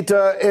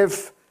 Conchita,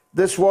 if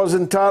this was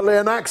entirely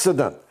an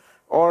accident,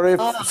 or if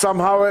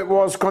somehow it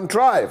was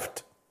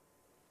contrived.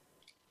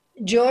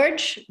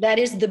 George, that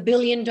is the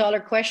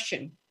billion-dollar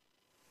question.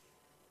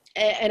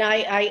 And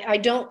I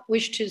don't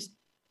wish to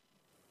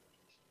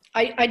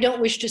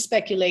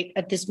speculate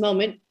at this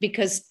moment,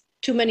 because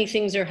too many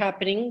things are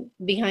happening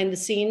behind the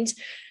scenes.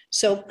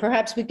 So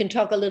perhaps we can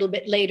talk a little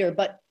bit later.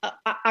 But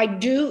I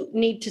do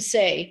need to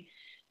say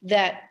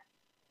that,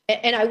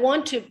 and I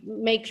want to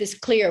make this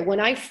clear, when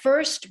I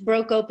first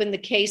broke open the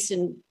case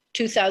in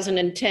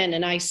 2010,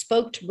 and I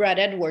spoke to Brad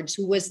Edwards,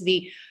 who was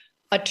the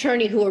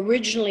attorney who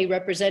originally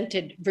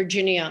represented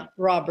Virginia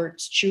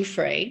Roberts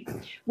Giuffre,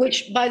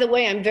 which, by the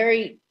way, I'm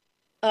very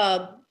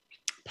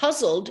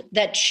puzzled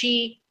that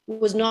she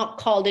was not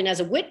called in as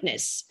a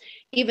witness,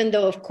 even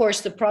though, of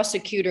course, the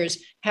prosecutors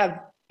have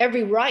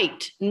every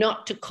right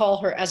not to call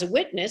her as a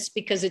witness,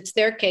 because it's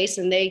their case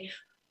and they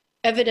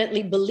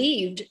evidently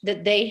believed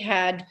that they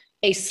had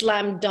a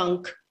slam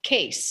dunk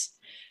case.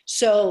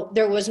 So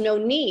there was no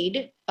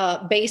need,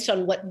 based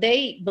on what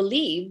they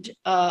believed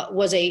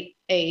was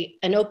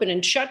an open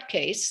and shut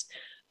case,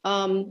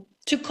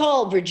 to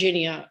call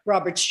Virginia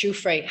Roberts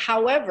Giuffre.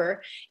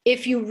 However,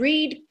 if you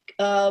read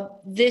one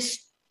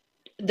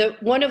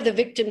of the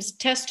victims'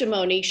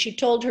 testimony, she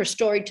told her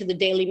story to the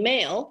Daily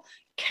Mail,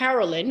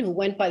 Carolyn, who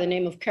went by the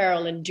name of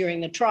Carolyn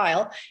during the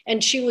trial,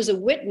 and she was a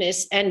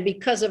witness. And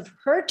because of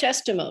her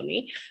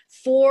testimony,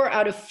 4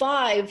 out of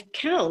 5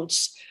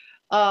 counts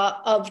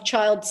of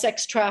child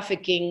sex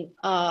trafficking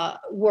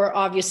were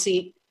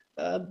obviously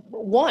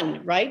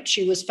won, right?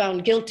 She was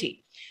found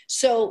guilty.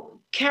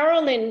 So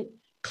Carolyn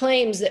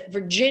claims that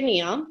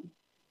Virginia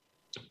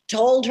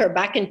told her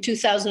back in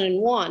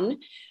 2001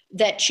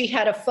 that she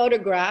had a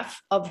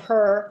photograph of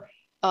her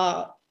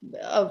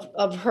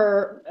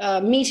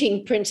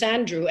meeting Prince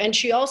Andrew. And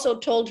she also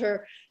told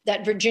her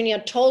that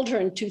Virginia told her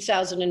in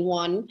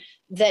 2001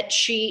 that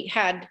she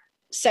had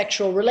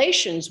sexual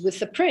relations with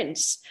the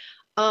prince.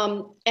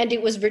 And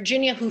it was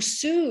Virginia who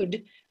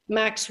sued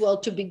Maxwell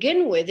to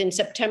begin with in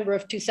September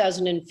of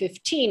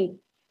 2015,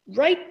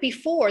 right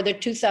before the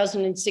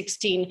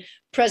 2016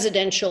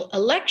 presidential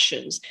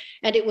elections.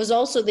 And it was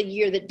also the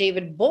year that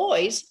David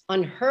Boies,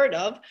 unheard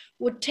of,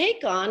 would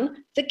take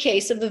on the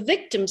case of a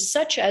victim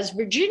such as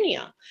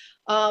Virginia.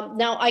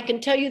 Now, I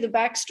can tell you the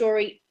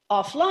backstory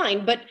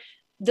offline, but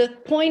the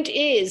point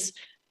is,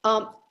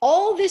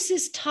 all this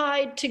is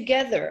tied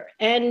together.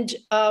 And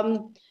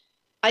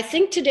I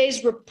think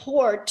today's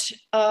report,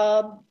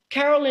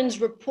 Carolyn's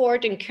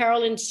report and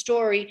Carolyn's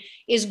story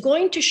is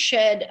going to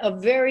shed a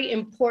very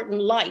important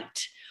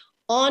light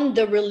on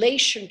the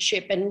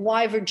relationship and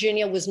why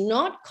Virginia was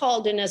not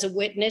called in as a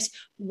witness,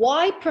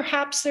 why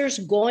perhaps there's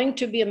going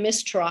to be a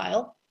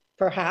mistrial,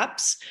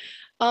 perhaps,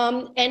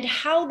 and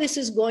how this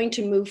is going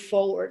to move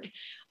forward.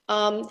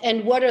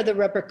 And what are the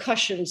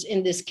repercussions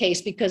in this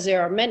case? Because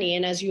there are many.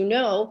 And as you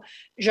know,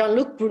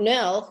 Jean-Luc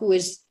Brunel, who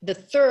was the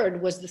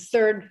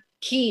third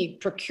key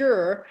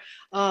procurer,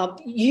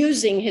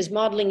 using his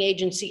modeling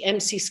agency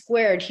MC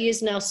Squared, he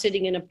is now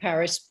sitting in a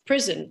Paris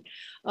prison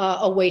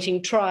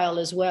awaiting trial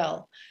as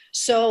well.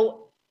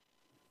 So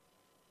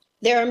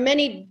there are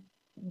many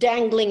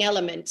dangling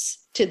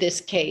elements to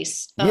this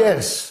case.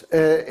 Yes,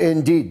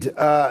 indeed.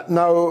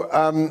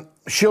 Now,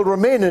 she'll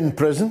remain in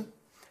prison.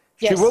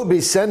 Yes. She will be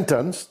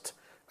sentenced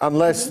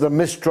unless the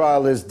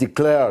mistrial is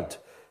declared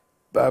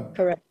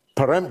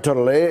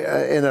peremptorily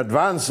in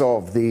advance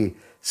of the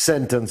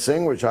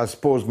sentencing, which I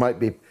suppose might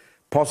be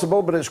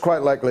possible, but it's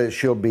quite likely that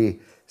she'll be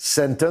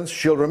sentenced.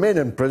 She'll remain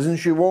in prison.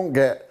 She won't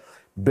get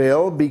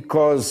bail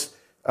because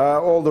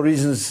all the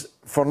reasons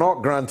for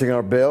not granting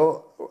her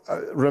bail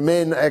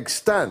remain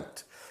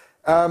extant.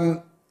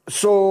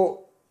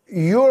 So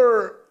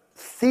your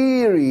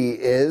theory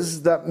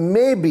is that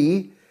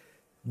maybe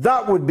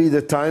that would be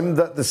the time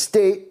that the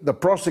state, the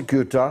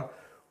prosecutor,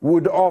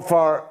 would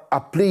offer a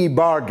plea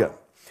bargain.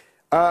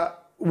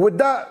 For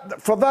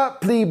that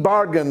plea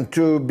bargain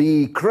to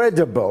be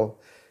credible,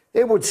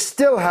 it would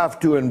still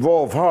have to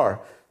involve her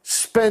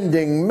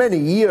spending many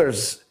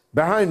years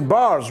behind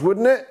bars,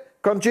 wouldn't it,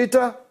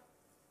 Conchita?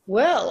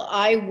 Well,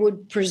 I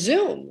would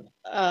presume,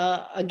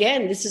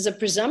 again, this is a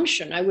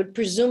presumption, I would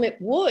presume it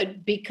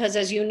would, because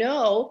as you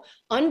know,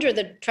 under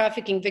the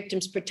Trafficking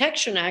Victims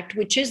Protection Act,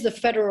 which is the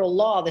federal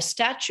law, the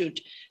statute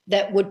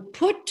that would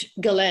put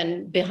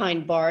Ghislaine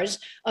behind bars,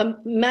 a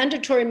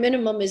mandatory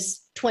minimum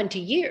is 20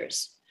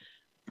 years.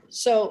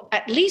 So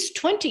at least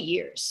 20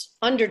 years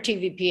under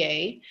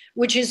TVPA,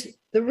 which is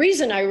the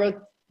reason I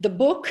wrote the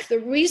book, the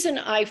reason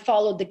I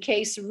followed the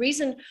case, the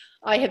reason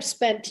I have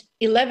spent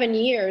 11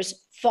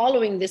 years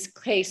following this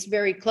case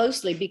very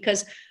closely,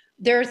 because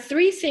there are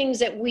three things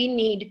that we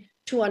need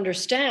to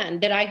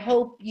understand that I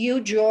hope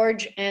you,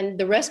 George, and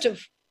the rest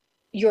of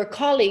your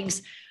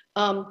colleagues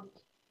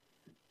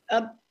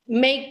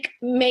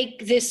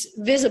make this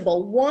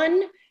visible.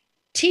 One,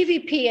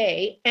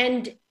 TVPA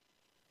and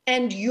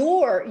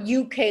your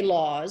UK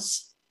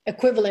laws,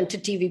 equivalent to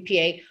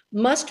TVPA,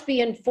 must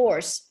be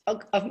enforced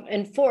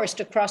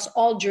across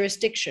all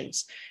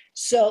jurisdictions.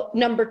 So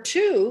number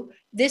two,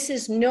 this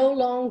is no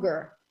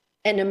longer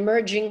an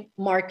emerging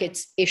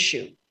markets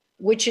issue,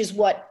 which is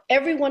what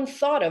everyone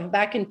thought of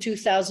back in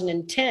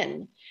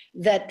 2010,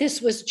 that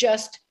this was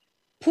just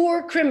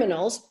poor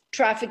criminals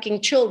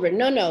trafficking children.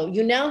 No,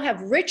 you now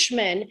have rich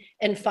men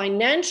and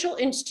financial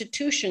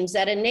institutions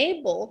that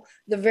enable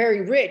the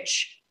very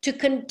rich to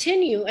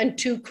continue and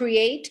to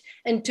create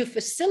and to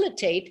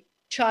facilitate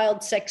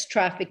child sex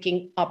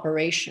trafficking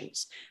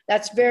operations.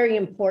 That's very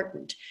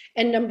important.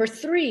 And number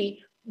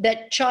three,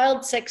 that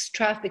child sex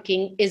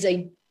trafficking is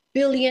a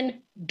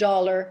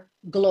billion-dollar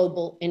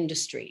global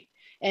industry.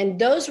 And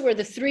those were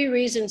the three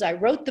reasons I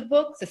wrote the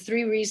book, the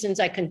three reasons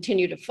I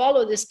continue to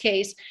follow this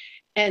case,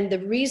 and the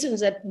reasons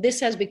that this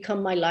has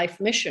become my life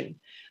mission,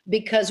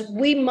 because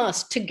we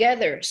must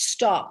together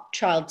stop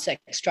child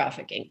sex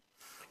trafficking.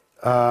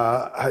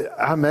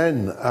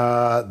 Amen.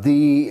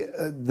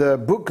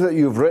 The book that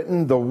you've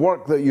written, the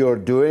work that you're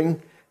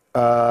doing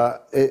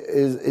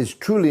is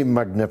truly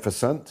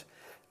magnificent.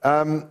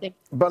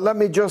 But let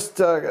me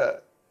just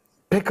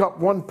pick up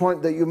one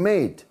point that you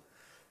made.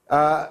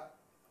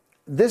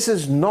 This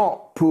is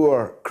not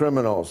poor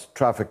criminals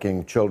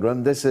trafficking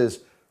children. This is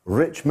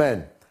rich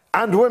men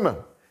and women,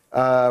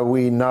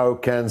 we now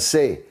can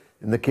say,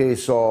 in the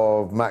case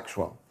of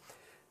Maxwell.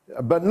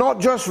 But not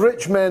just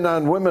rich men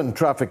and women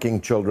trafficking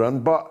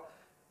children, but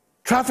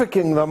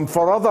trafficking them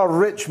for other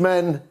rich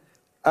men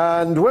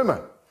and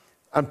women,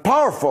 and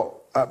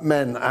powerful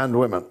men and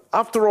women.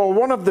 After all,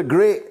 one of the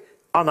great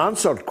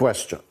unanswered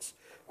questions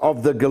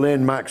of the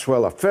Ghislaine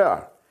Maxwell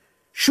affair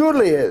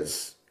surely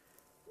is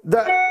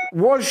that,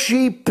 was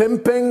she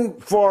pimping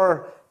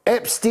for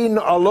Epstein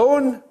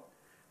alone?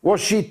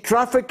 Was she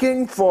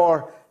trafficking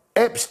for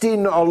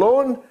Epstein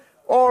alone?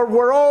 Or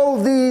were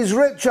all these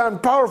rich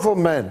and powerful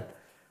men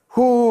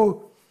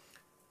who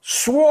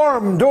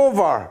swarmed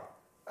over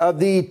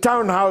the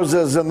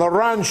townhouses and the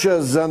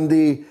ranches and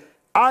the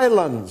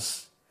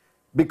islands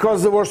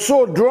because they were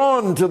so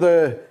drawn to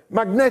the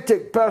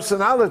magnetic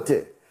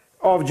personality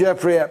of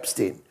Jeffrey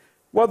Epstein?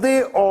 Were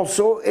they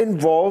also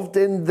involved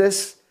in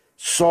this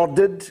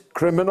sordid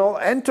criminal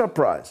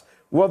enterprise?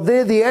 Were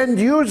they the end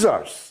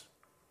users?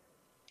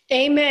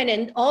 Amen.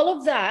 And all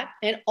of that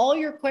and all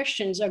your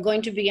questions are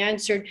going to be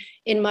answered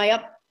in my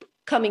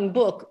upcoming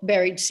book,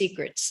 Buried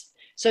Secrets.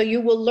 So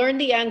you will learn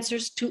the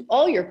answers to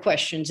all your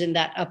questions in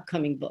that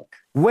upcoming book.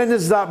 When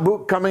is that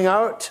book coming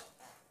out?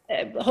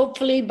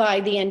 Hopefully by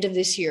the end of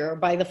this year or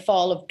by the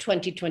fall of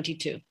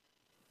 2022.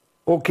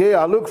 Okay,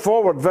 I look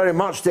forward very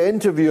much to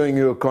interviewing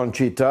you,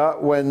 Conchita,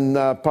 when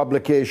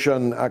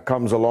publication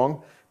comes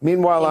along.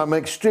 Meanwhile, I'm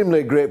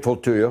extremely grateful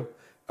to you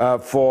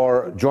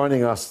for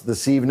joining us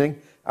this evening,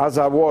 as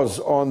I was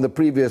on the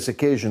previous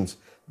occasions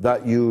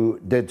that you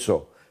did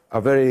so.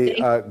 A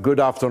very good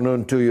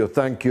afternoon to you.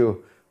 Thank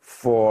you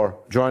for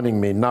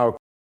joining me. Now,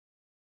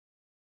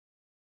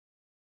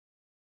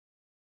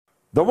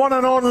 the one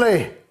and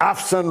only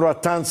Afsan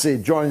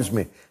Rattansi joins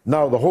me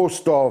now, the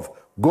host of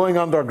Going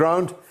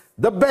Underground,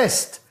 the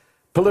best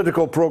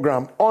political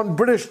program on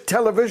British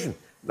television,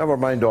 never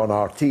mind on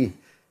RT.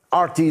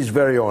 RT's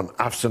very own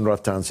Afsan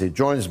Rattansi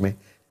joins me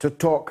to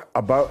talk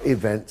about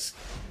events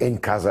in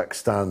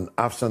Kazakhstan.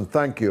 Afsan,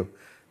 thank you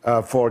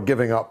for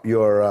giving up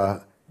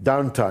your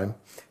downtime.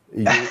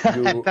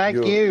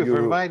 Thank you for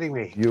inviting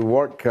me. You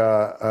work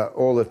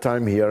all the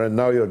time here, and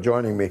now you're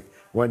joining me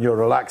when you're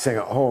relaxing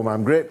at home.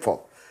 I'm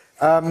grateful.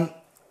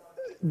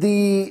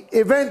 The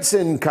events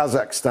in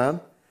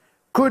Kazakhstan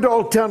could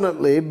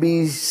alternately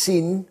be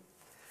seen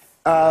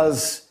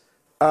as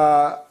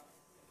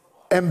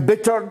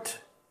embittered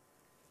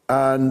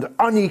and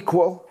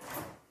unequal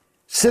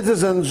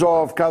citizens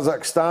of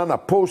Kazakhstan, a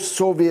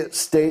post-Soviet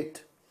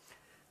state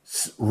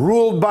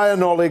ruled by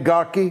an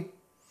oligarchy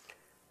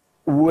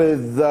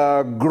with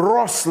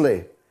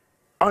grossly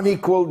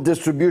unequal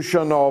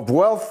distribution of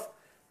wealth,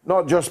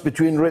 not just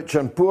between rich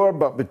and poor,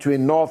 but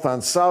between north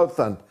and south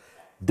and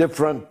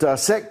different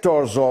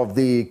sectors of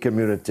the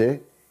community.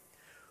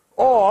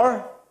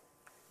 Or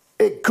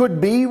it could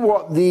be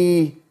what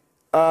the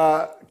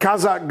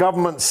Kazakh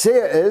government say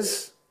it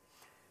is,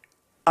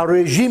 a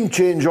regime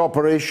change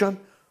operation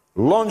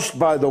launched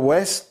by the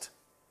West.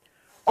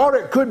 Or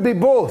it could be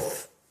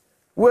both.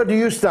 Where do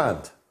you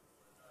stand?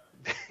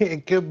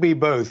 It could be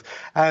both.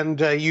 And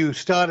you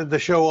started the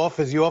show off,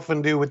 as you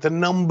often do, with the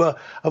number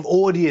of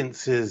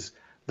audiences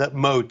that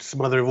Moat's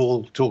Mother of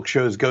All Talk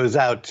Shows goes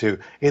out to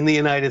in the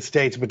United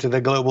States, but to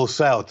the global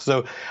south.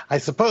 So I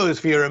suppose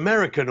for your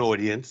American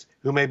audience,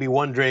 who may be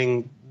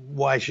wondering,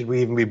 why should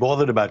we even be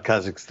bothered about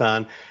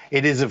Kazakhstan?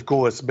 It is, of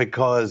course,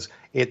 because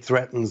it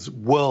threatens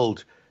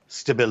world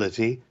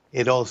stability.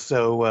 It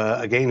also,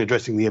 again,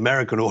 addressing the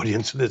American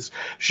audience of this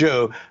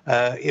show,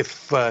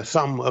 if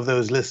some of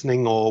those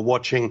listening or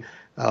watching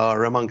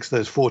are amongst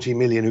those 40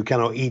 million who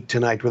cannot eat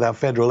tonight without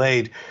federal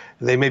aid,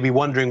 they may be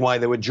wondering why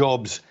there were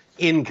jobs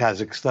in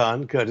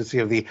Kazakhstan, courtesy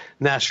of the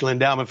National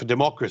Endowment for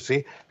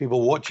Democracy.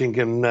 People watching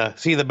can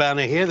see the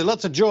banner here. There are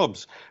lots of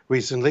jobs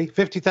recently.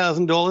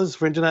 $50,000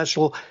 for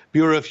International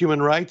Bureau of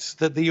Human Rights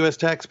that the U.S.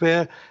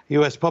 taxpayer,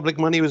 U.S. public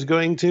money was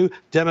going to,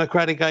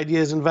 democratic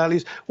ideas and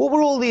values. What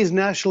were all these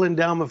National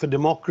Endowment for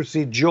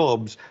Democracy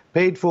jobs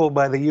paid for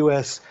by the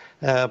U.S.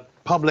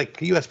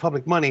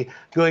 public money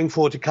going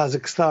for to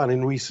Kazakhstan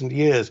in recent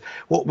years?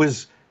 What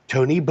was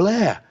Tony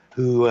Blair,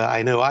 who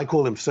I know I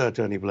call him Sir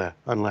Tony Blair,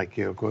 unlike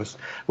you, of course,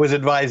 was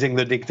advising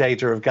the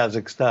dictator of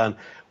Kazakhstan?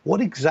 What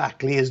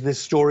exactly is this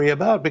story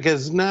about?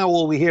 Because now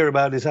all we hear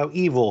about is how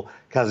evil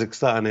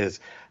Kazakhstan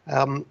is.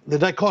 The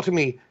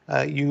dichotomy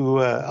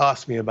you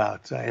asked me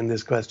about in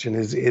this question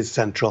is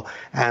central.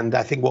 And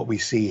I think what we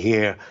see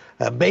here,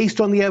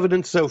 based on the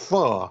evidence so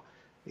far,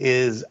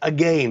 is,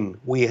 again,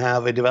 we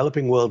have a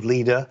developing world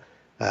leader,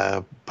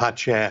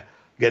 Pacha,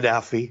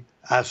 Gaddafi,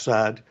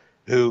 Assad,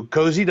 who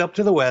cozied up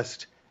to the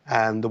West,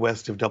 and the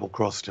West have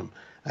double-crossed him.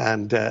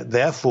 And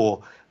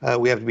therefore,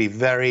 we have to be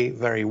very,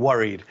 very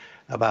worried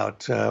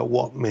about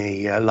what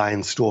may lie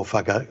in store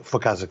for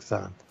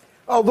Kazakhstan.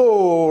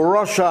 Although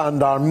Russia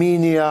and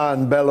Armenia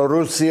and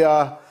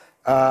Belarusia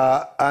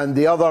and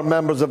the other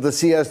members of the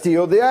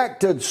CSTO, they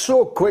acted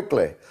so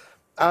quickly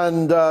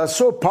and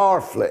so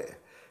powerfully.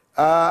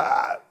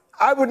 I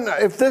wouldn't,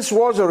 if this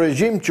was a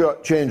regime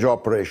change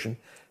operation,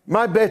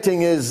 my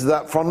betting is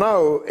that for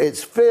now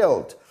it's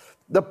failed.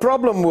 The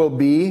problem will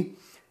be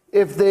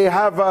if they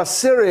have a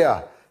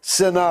Syria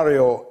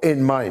scenario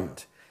in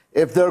mind,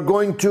 if they're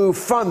going to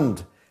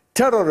fund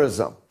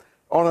terrorism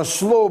on a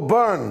slow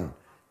burn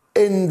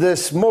in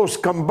this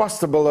most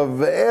combustible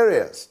of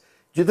areas.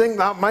 Do you think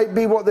that might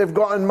be what they've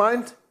got in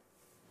mind?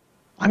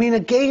 I mean,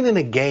 again and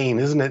again,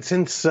 isn't it?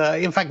 Since,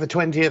 in fact, the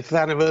 20th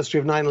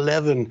anniversary of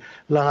 9/11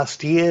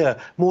 last year,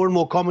 more and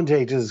more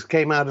commentators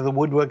came out of the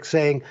woodwork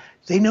saying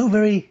they know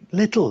very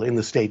little in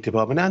the State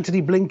Department.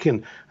 Antony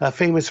Blinken,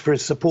 famous for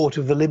his support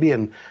of the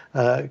Libyan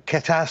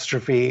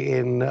catastrophe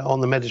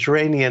on the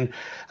Mediterranean,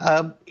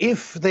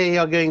 if they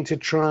are going to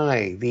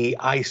try the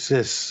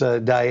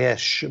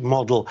ISIS-Daesh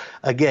model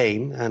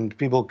again, and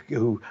people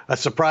who are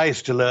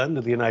surprised to learn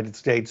that the United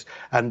States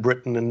and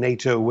Britain and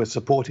NATO were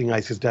supporting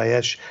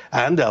ISIS-Daesh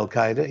and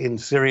al-Qaeda in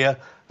Syria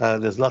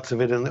There's lots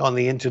of it on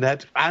the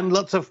internet, and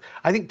lots of,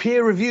 I think,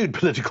 peer-reviewed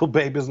political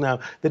papers now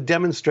that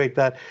demonstrate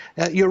that.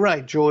 You're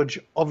right, George.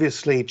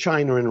 Obviously,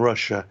 China and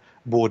Russia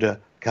border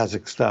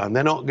Kazakhstan.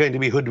 They're not going to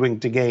be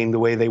hoodwinked again the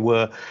way they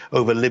were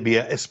over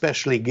Libya,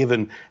 especially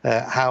given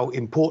how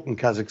important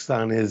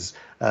Kazakhstan is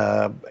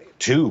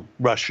to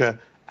Russia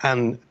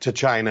and to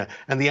China.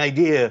 And the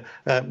idea,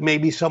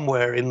 maybe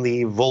somewhere in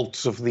the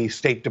vaults of the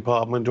State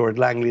Department or at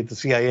Langley at the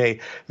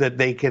CIA, that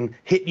they can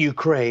hit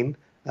Ukraine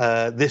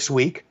this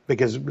week,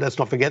 because let's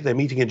not forget they're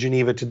meeting in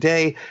Geneva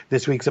today.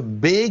 This week's a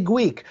big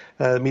week,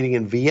 meeting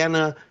in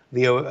Vienna,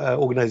 the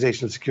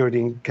Organization of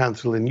Security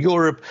Council in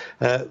Europe.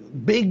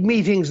 Big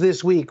meetings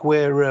this week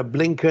where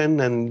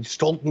Blinken and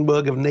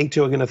Stoltenberg of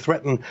NATO are going to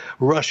threaten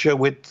Russia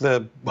with,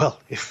 well,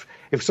 if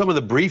some of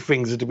the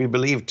briefings are to be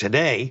believed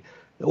today,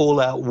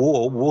 all-out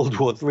war, World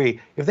War III,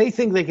 if they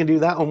think they can do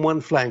that on one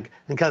flank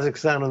and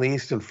Kazakhstan on the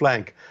eastern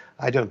flank,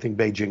 I don't think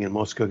Beijing and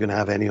Moscow are going to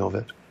have any of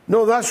it.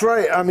 No, that's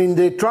right. I mean,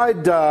 they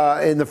tried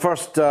in the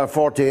first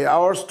 48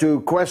 hours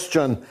to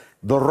question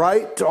the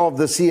right of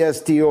the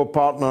CSTO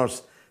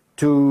partners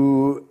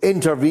to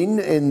intervene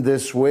in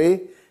this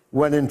way,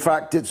 when in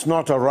fact it's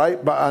not a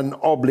right but an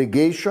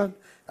obligation,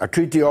 a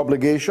treaty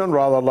obligation,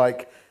 rather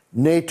like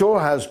NATO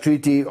has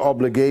treaty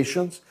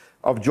obligations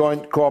of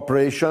joint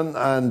cooperation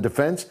and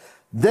defense.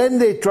 Then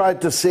they tried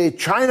to say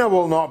China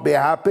will not be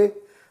happy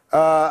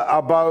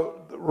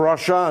about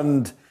Russia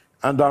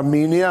and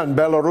Armenia and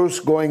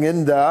Belarus going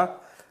in there,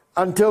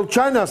 until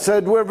China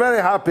said, we're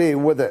very happy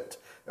with it.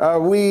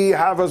 We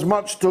have as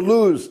much to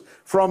lose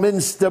from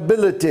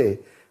instability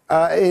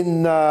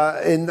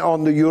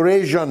on the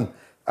Eurasian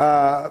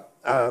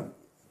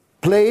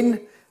plain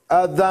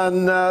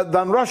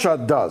than Russia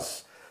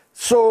does.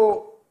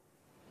 So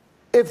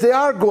if they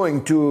are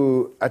going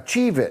to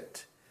achieve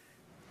it,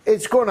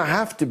 it's going to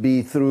have to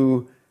be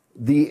through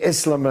the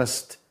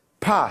Islamist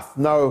path.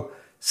 Now,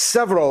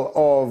 several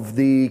of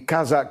the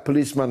Kazakh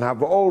policemen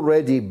have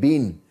already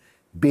been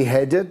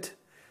beheaded.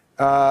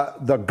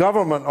 The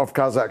government of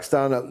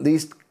Kazakhstan at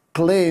least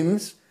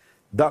claims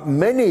that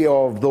many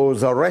of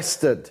those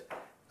arrested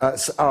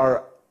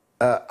are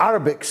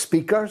Arabic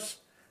speakers,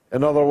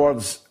 in other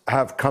words,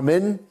 have come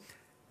in,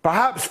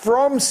 perhaps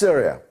from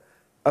Syria,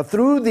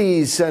 through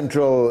the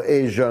Central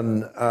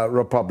Asian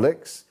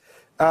republics,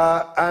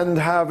 and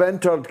have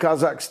entered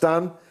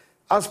Kazakhstan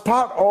as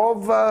part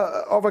of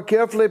a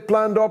carefully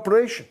planned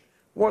operation.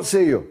 What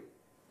say you?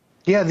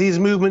 Yeah, these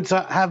movements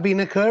have been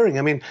occurring.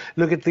 I mean,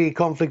 look at the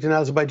conflict in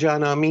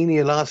Azerbaijan,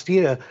 Armenia last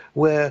year,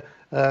 where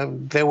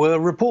there were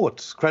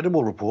reports,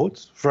 credible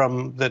reports,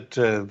 from that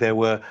there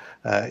were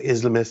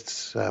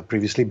Islamists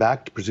previously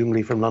backed,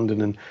 presumably from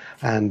London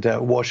and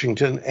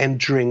Washington,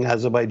 entering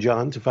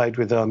Azerbaijan to fight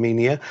with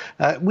Armenia.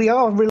 We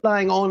are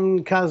relying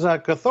on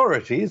Kazakh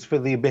authorities for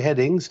the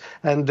beheadings,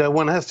 and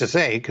one has to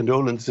say,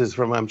 condolences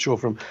from, I'm sure,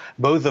 from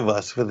both of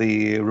us for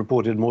the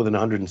reported more than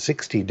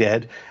 160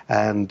 dead,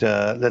 and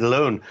let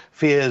alone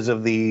fears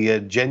of the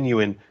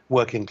genuine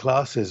working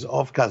classes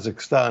of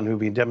Kazakhstan who've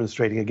been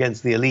demonstrating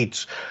against the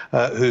elites,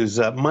 whose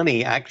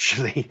money,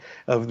 actually,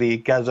 of the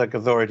Kazakh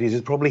authorities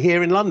is probably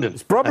here in London.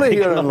 It's probably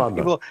here in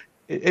London. People,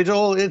 it's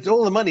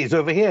all the money's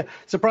over here.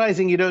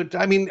 Surprising you don't.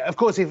 I mean, of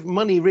course, if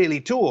money really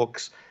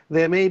talks,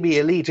 there may be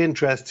elite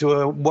interests who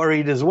are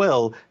worried as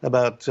well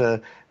about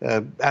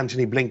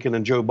Antony Blinken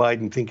and Joe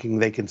Biden thinking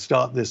they can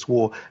start this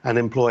war and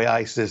employ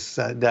ISIS,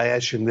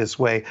 Daesh in this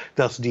way,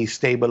 thus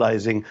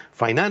destabilizing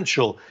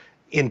financial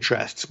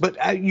interests. But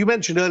you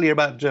mentioned earlier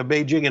about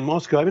Beijing and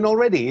Moscow. I mean,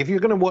 already, if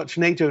you're going to watch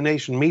NATO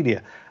nation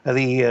media,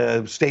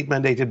 the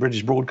state-mandated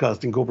British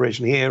Broadcasting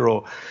Corporation here,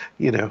 or,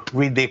 you know,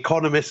 read The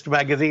Economist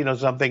magazine or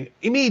something,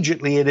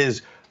 immediately it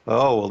is,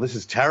 oh, well, this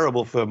is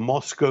terrible for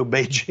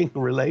Moscow-Beijing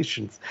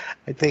relations.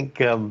 I think,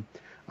 I'm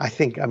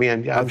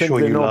sure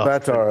you know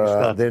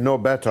better. They know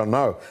better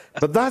now.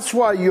 But that's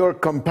why your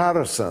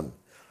comparison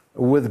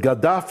with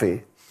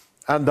Gaddafi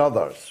and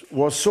others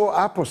was so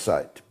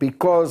apposite,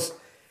 because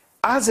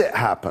as it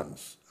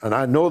happens, and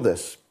I know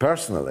this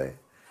personally,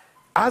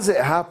 as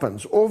it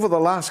happens, over the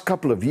last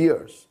couple of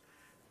years,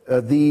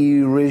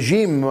 the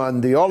regime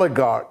and the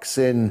oligarchs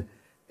in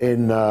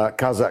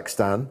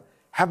Kazakhstan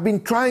have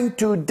been trying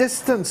to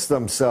distance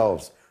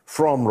themselves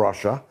from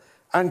Russia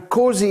and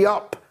cozy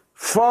up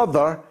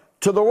further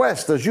to the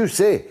West. As you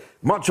say,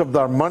 much of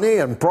their money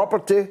and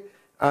property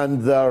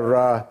and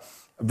their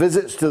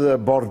visits to the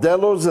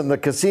bordellos and the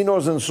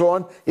casinos and so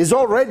on is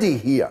already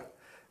here.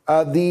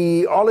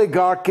 The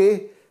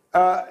oligarchy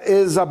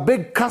is a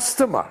big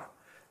customer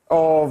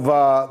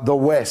of the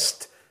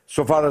West,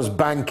 so far as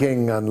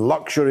banking and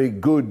luxury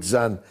goods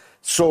and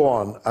so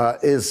on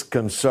is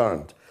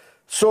concerned.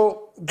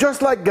 So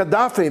just like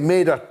Gaddafi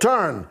made a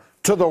turn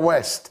to the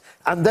West,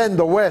 and then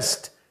the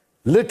West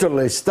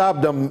literally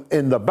stabbed him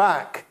in the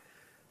back,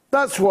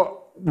 that's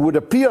what would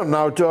appear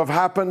now to have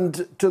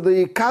happened to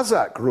the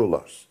Kazakh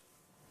rulers.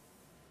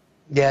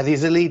 Yeah,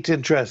 these elite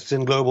interests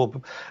in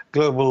global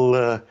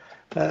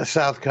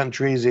South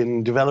countries,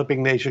 in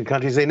developing nation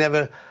countries, they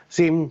never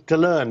seem to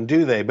learn,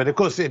 do they? But of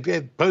course,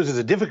 it poses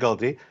a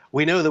difficulty.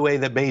 We know the way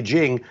that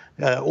Beijing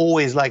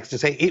always likes to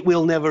say it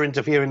will never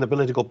interfere in the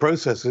political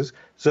processes.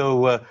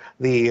 So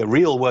the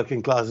real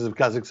working classes of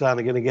Kazakhstan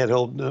are going to get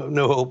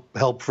no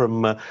help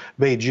from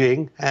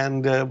Beijing.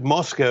 And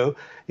Moscow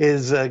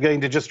is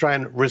going to just try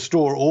and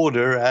restore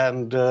order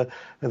and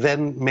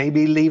then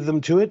maybe leave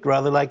them to it,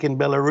 rather like in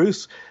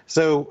Belarus.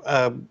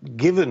 So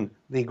given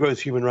the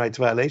gross human rights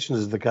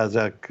violations of the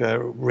Kazakh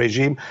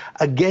regime,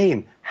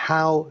 again,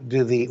 how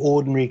do the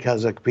ordinary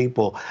Kazakh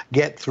people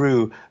get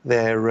through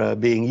their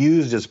being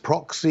used as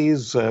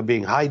proxies,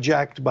 being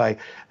hijacked by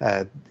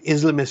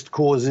Islamist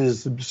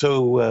causes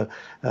so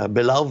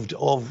beloved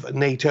of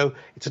NATO?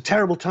 It's a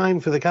terrible time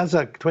for the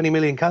Kazakh, 20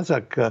 million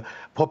Kazakh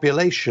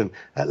population.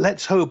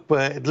 Let's hope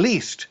at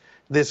least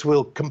this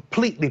will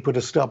completely put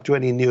a stop to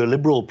any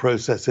neoliberal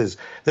processes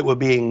that were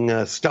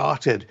being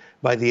started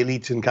by the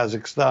elites in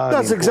Kazakhstan.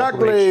 That's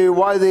exactly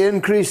why they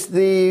increased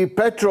the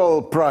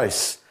petrol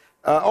price,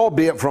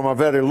 albeit from a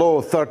very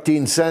low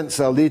 13 cents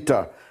a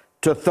litre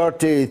to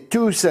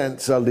 32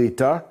 cents a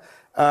litre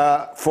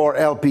for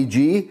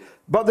LPG.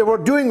 But they were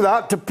doing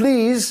that to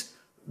please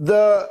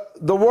the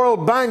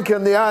World Bank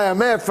and the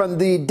IMF and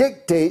the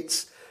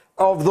dictates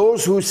of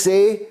those who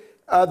say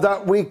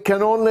that we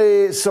can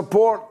only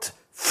support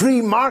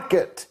free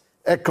market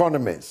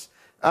economies.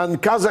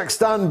 And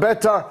Kazakhstan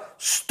better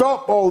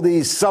stop all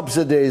these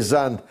subsidies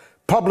and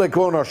public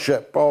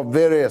ownership of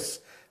various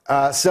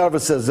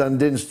services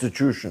and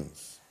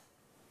institutions.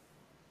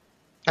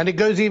 And it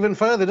goes even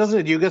further,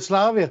 doesn't it?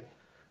 Yugoslavia.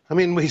 I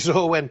mean, we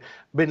saw when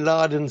bin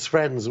Laden's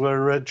friends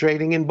were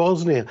trading in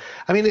Bosnia.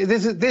 I mean,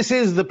 this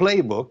is the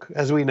playbook,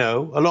 as we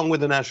know, along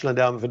with the National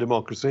Endowment for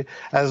Democracy.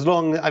 And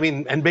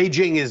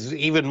Beijing is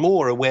even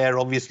more aware,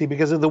 obviously,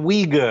 because of the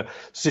Uyghur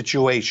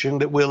situation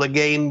that will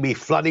again be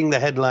flooding the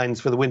headlines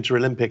for the Winter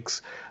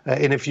Olympics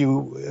in a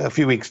few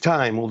weeks'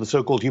 time, all the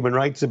so-called human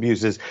rights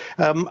abuses.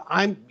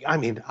 I'm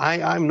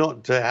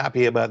not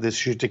happy about this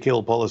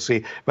shoot-to-kill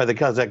policy by the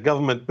Kazakh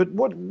government. But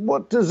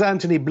what does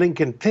Antony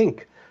Blinken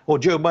think, or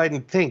Joe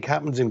Biden think,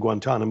 happens in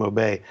Guantanamo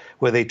Bay,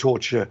 where they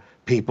torture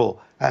people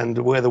and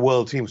where the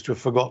world seems to have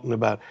forgotten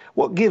about?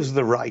 What gives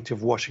the right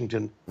of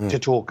Washington to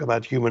talk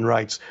about human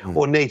rights,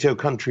 or NATO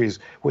countries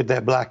with their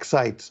black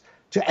sites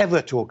to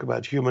ever talk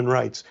about human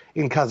rights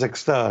in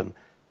Kazakhstan,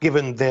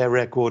 given their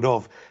record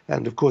of?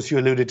 And of course, you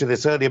alluded to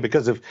this earlier,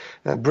 because of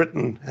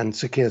Britain and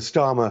Sir Keir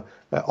Starmer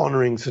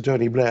honouring Sir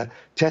Tony Blair,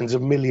 tens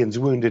of millions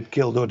wounded,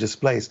 killed or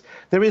displaced.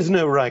 There is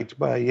no right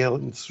by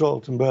Jens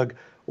Stoltenberg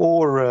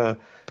or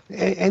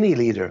any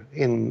leader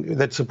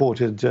that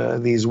supported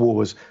these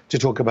wars to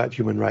talk about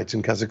human rights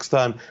in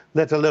Kazakhstan,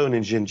 let alone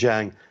in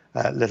Xinjiang,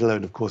 let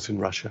alone, of course, in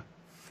Russia.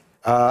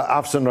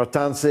 Afsan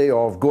Rattansi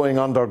of Going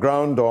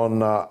Underground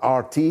on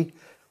RT.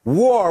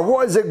 War,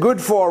 what is it good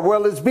for?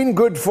 Well, it's been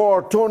good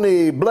for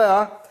Tony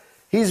Blair.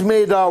 He's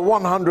made a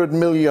 £100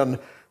 million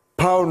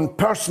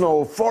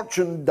personal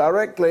fortune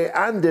directly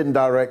and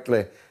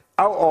indirectly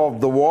out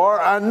of the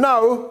war. And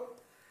now,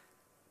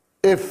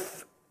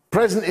 if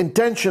present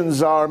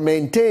intentions are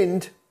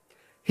maintained,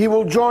 he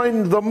will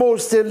join the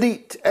most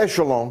elite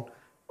echelon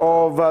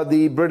of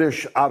the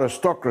British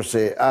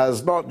aristocracy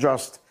as not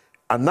just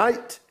a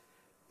knight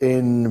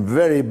in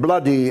very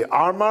bloody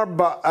armour,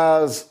 but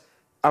as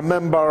a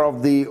member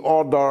of the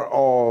Order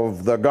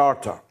of the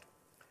Garter.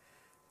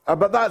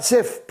 But that's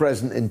if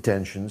present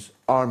intentions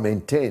are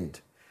maintained.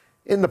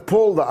 In the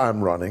poll that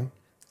I'm running,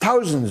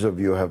 thousands of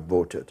you have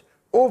voted,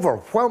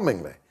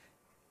 overwhelmingly.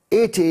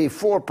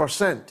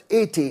 84%,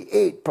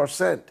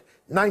 88%,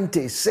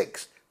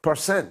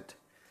 96%,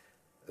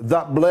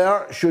 that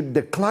Blair should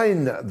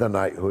decline the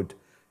knighthood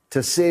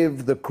to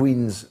save the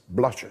Queen's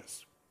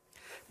blushes.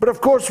 But of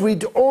course,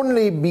 we'd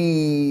only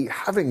be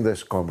having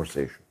this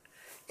conversation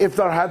if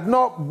there had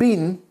not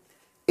been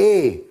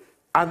an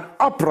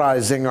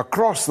uprising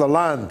across the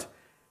land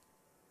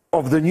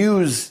over the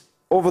news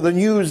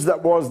that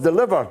was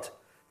delivered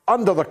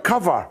under the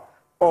cover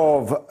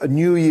of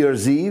New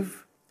Year's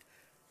Eve.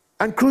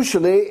 And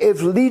crucially,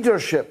 if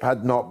leadership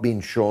had not been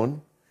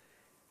shown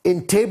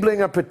in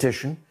tabling a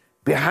petition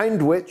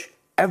behind which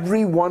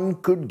everyone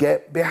could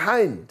get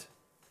behind.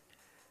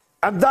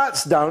 And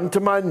that's down to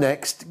my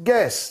next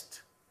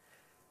guest.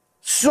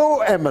 So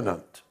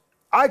eminent,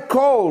 I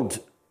called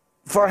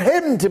for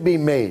him to be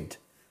made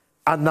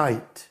a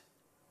knight.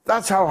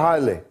 That's how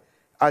highly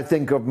I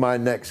think of my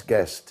next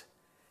guest.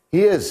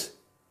 He is,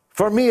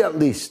 for me at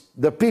least,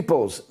 the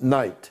people's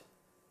knight,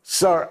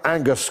 Sir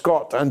Angus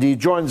Scott, and he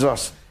joins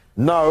us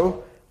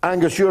now.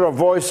 Angus, you're a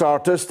voice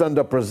artist and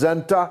a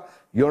presenter.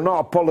 You're not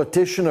a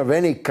politician of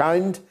any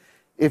kind.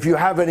 If you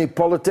have any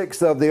politics,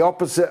 they're the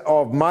opposite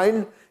of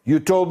mine, you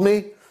told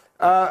me.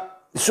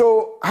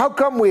 So how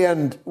come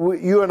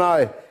you and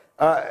I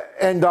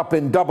end up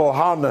in double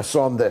harness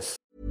on this?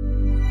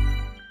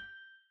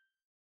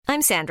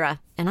 I'm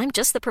Sandra, and I'm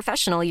just the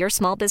professional your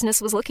small business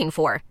was looking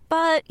for.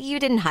 But you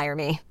didn't hire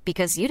me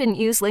because you didn't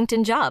use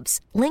LinkedIn Jobs.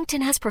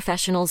 LinkedIn has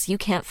professionals you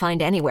can't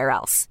find anywhere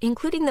else,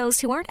 including those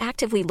who aren't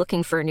actively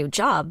looking for a new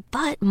job,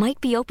 but might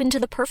be open to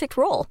the perfect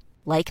role,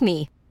 like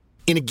me.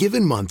 In a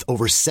given month,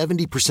 over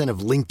 70% of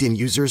LinkedIn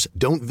users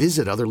don't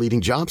visit other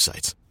leading job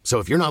sites. So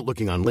if you're not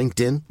looking on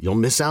LinkedIn, you'll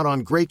miss out on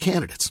great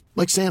candidates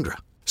like Sandra.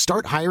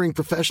 Start hiring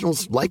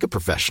professionals like a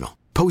professional.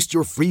 Post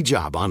your free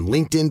job on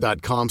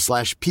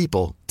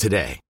linkedin.com/people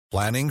today.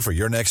 Planning for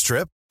your next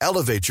trip?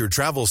 Elevate your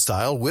travel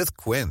style with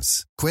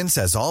Quince. Quince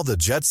has all the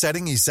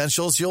jet-setting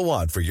essentials you'll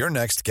want for your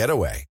next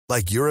getaway,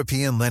 like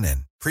European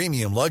linen,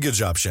 premium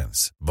luggage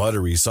options,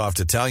 buttery soft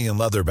Italian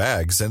leather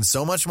bags, and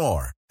so much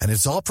more. And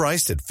it's all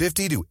priced at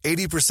 50 to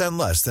 80%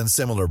 less than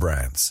similar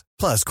brands.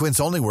 Plus, Quince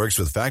only works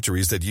with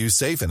factories that use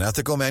safe and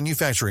ethical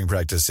manufacturing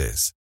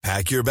practices.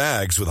 Pack your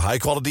bags with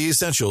high-quality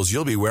essentials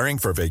you'll be wearing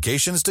for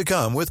vacations to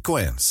come with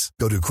Quince.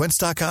 Go to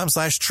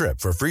quince.com/trip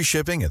for free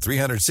shipping and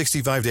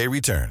 365-day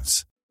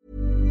returns.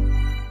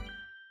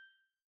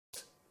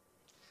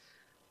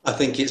 I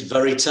think it's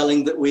very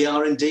telling that we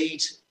are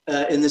indeed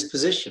in this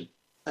position.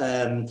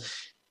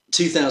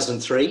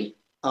 2003,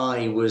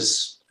 I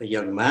was a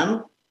young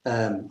man.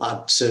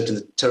 I served in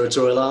the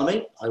Territorial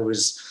Army. I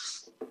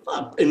was,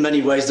 in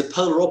many ways, the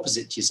polar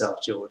opposite to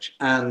yourself, George.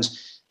 And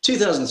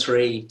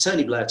 2003,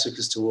 Tony Blair took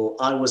us to war.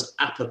 I was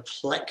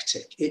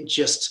apoplectic. It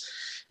just,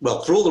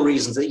 well, for all the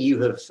reasons that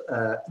you have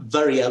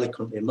very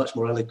eloquently, and much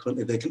more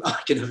eloquently than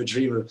I can ever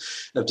dream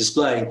of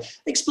displaying,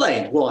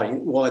 explained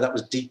why that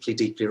was deeply,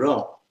 deeply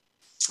wrong.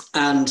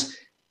 And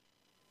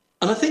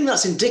I think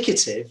that's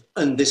indicative,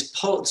 and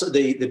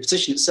the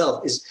petition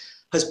itself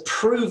has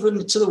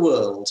proven to the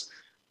world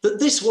that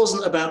this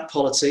wasn't about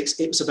politics.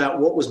 It was about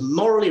what was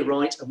morally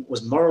right and what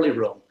was morally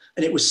wrong.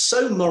 And it was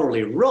so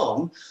morally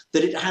wrong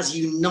that it has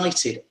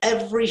united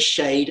every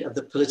shade of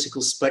the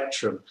political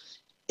spectrum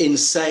in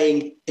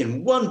saying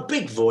in one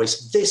big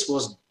voice, this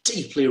was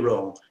deeply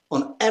wrong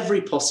on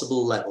every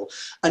possible level.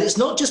 And it's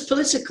not just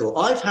political.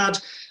 I've had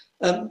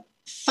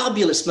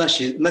fabulous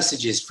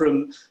messages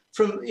from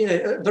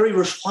very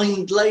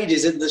refined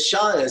ladies in the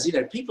shires,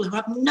 people who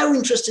have no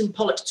interest in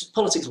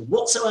politics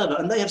whatsoever.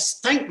 And they have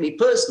thanked me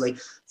personally.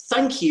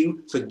 Thank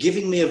you for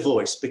giving me a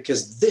voice,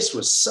 because this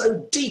was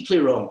so deeply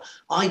wrong.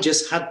 I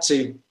just had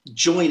to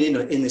join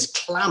in this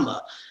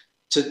clamour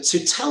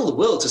to tell the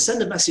world, to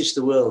send a message to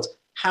the world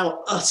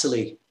how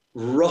utterly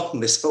wrong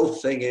this whole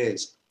thing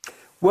is.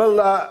 Well,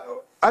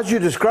 as you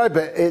describe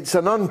it, it's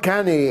an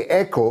uncanny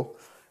echo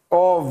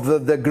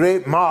of the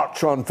Great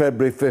March on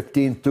February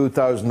 15,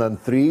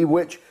 2003,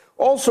 which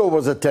also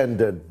was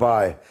attended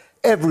by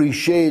every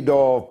shade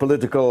of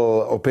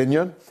political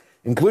opinion,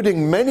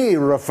 including many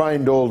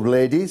refined old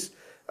ladies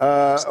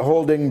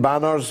holding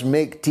banners,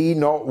 "Make tea,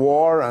 not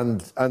war,"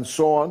 and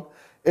so on.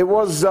 It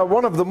was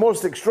one of the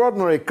most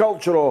extraordinary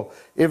cultural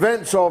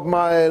events of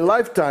my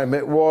lifetime.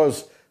 It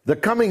was the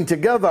coming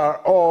together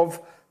of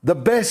the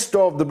best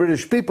of the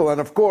British people. And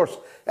of course,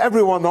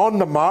 everyone on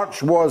the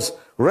march was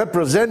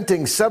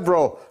representing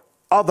several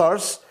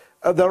others,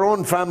 their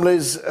own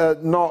families,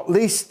 not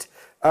least,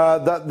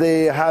 that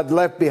they had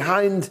left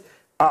behind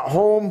at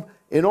home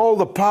in all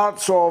the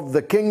parts of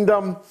the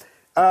kingdom.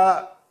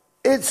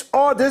 It's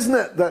odd, isn't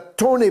it, that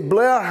Tony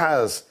Blair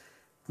has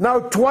now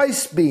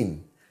twice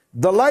been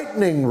the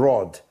lightning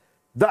rod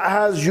that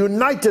has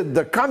united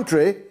the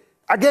country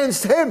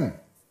against him.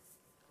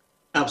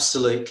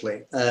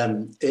 Absolutely.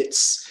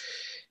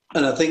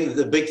 And I think that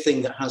the big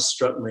thing that has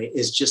struck me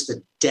is just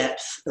the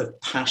depth of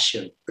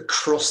passion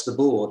across the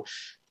board.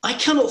 I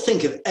cannot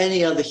think of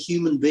any other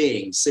human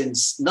being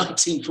since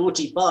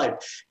 1945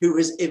 who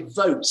has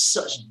evoked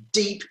such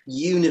deep,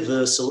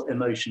 universal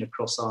emotion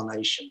across our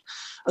nation.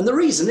 And the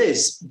reason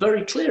is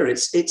very clear.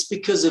 It's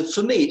because of,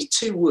 for me, it's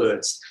two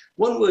words.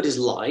 One word is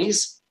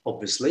lies,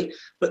 obviously,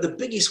 but the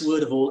biggest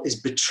word of all is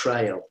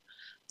betrayal.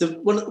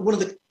 One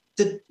of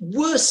the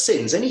worst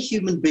sins any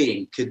human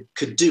being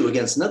could do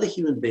against another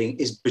human being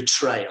is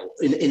betrayal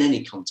in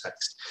any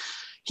context.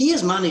 He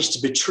has managed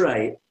to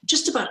betray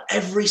just about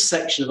every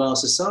section of our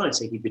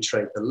society. He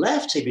betrayed the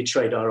left, he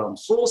betrayed our armed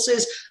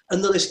forces,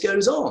 and the list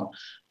goes on.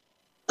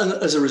 And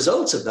as a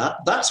result of that,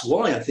 that's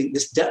why I think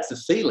this depth of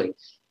feeling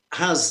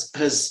has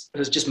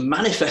just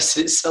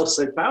manifested itself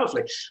so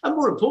powerfully. And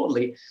more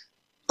importantly,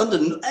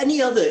 under any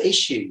other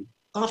issue,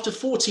 after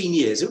 14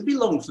 years, it would be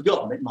long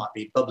forgotten. It might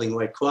be bubbling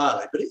away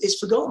quietly, but it's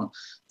forgotten.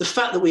 The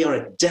fact that we are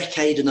a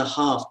decade and a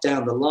half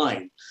down the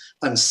line,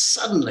 and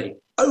suddenly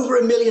over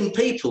 1 million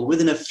people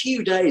within a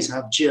few days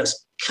have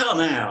just come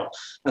out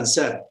and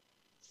said,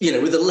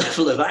 with a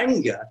level of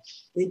anger,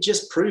 it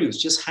just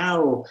proves just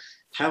how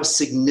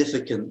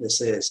significant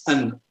this is.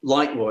 And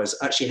likewise,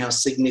 actually how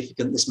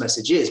significant this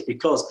message is,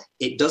 because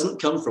it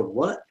doesn't come from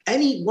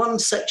any one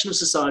section of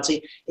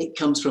society. It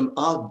comes from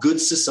our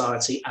good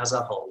society as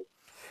a whole.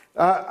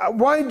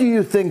 Why do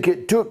you think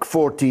it took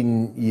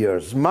 14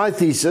 years? My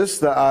thesis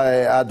that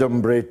I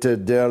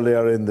adumbrated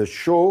earlier in the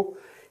show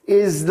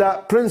is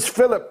that Prince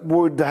Philip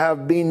would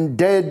have been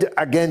dead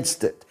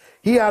against it.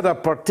 He had a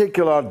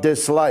particular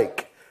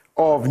dislike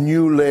of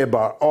New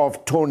Labour,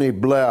 of Tony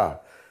Blair,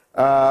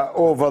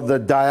 over the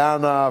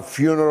Diana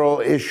funeral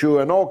issue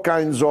and all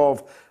kinds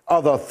of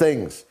other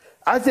things.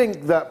 I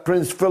think that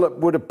Prince Philip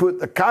would have put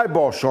the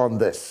kibosh on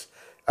this.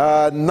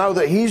 Now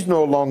that he's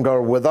no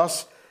longer with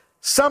us,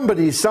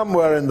 somebody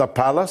somewhere in the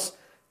palace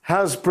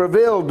has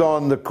prevailed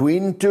on the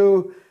Queen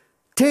to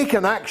take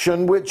an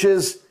action which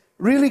is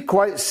really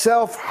quite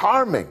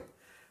self-harming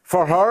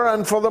for her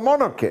and for the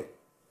monarchy.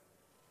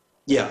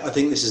 Yeah, I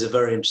think this is a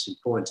very interesting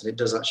point, and it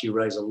does actually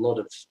raise a lot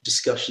of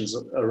discussions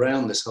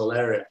around this whole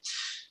area.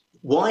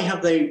 Why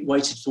have they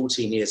waited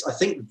 14 years? I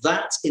think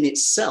that in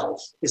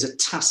itself is a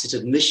tacit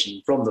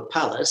admission from the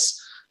palace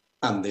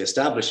and the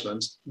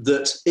establishment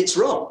that it's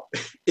wrong.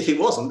 If it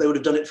wasn't, they would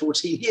have done it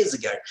 14 years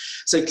ago.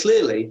 So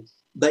clearly,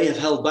 they have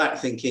held back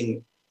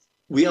thinking,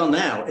 we are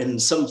now in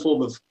some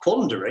form of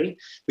quandary,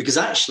 because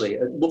actually,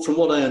 from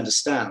what I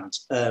understand,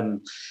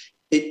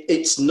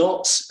 it's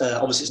not,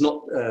 obviously it's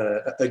not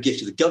a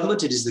gift of the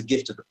government, it is the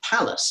gift of the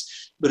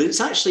palace, but it's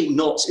actually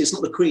not, it's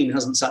not the Queen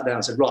hasn't sat down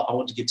and said, right, I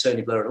want to give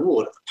Tony Blair an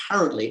award.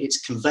 Apparently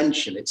it's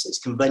convention, it's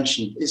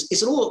convention,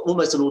 it's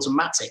almost an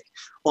automatic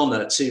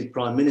honour to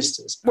prime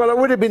ministers. Well, it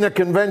would have been a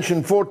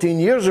convention 14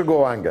 years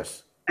ago,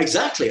 Angus.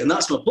 Exactly, and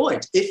that's my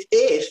point. If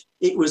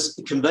it was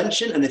a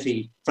convention and if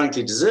he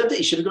frankly deserved it,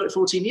 he should have got it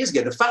 14 years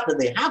ago. The fact that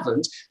they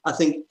haven't, I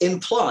think,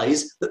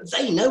 implies that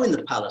they know in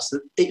the palace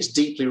that it's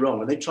deeply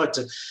wrong, and they tried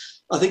to,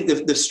 I think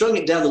they've strung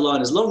it down the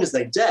line as long as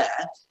they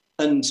dare.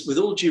 And with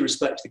all due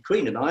respect to the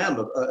Queen, and I am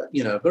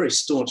a very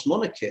staunch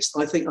monarchist,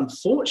 I think,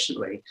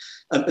 unfortunately,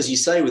 as you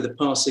say, with the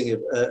passing of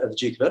the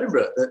Duke of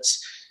Edinburgh,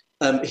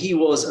 that he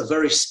was a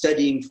very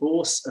steadying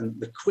force, and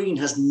the Queen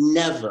has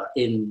never,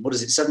 in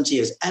 70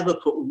 years, ever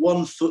put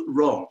one foot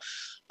wrong.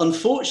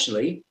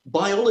 Unfortunately,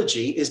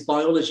 biology is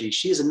biology.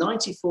 She is a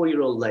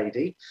 94-year-old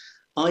lady.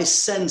 I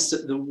sense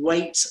that the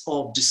weight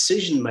of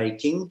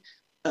decision-making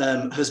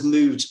has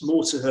moved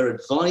more to her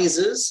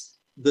advisors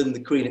than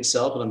the Queen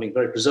itself, and I'm being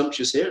very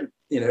presumptuous here,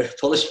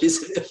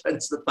 apologies if it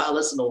offends the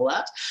palace and all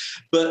that,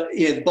 but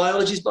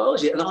biology is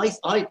biology,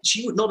 and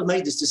she would not have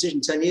made this decision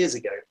 10 years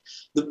ago.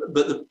 But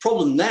the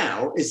problem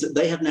now is that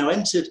they have now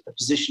entered a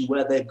position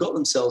where they've got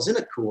themselves in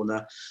a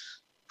corner.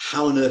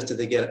 How on earth do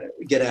they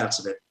get out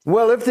of it?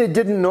 Well, if they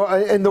didn't know,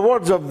 in the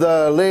words of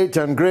the late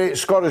and great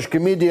Scottish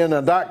comedian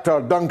and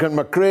actor Duncan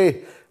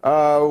McRae,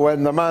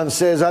 when the man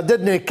says, I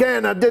didn't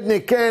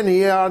ken,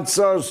 he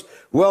answers,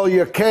 well,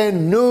 you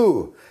ken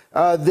noo.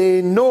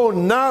 They know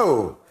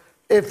now,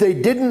 if they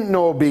didn't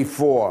know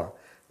before,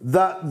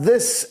 that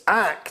this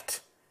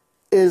act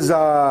is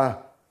a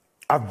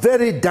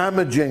very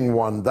damaging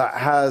one that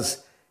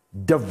has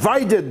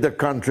divided the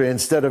country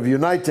instead of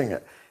uniting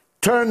it,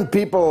 turned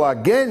people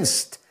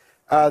against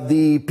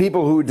the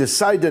people who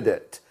decided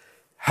it,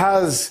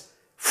 has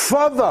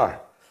further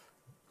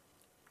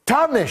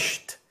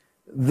tarnished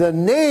the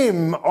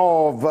name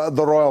of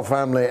the royal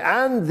family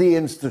and the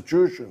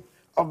institution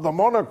of the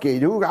monarchy.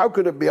 How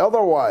could it be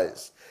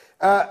otherwise?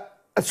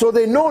 So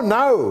they know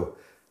now.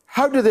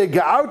 How do they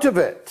get out of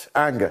it,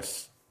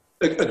 Angus?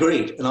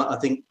 Agreed. And I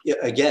think,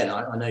 again,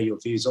 I know your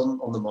views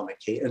on the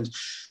monarchy. And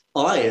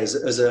I, as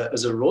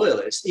a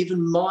royalist,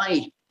 even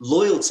my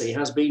loyalty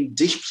has been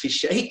deeply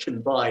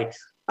shaken by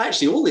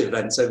actually all the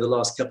events over the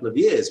last couple of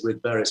years with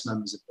various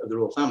members of the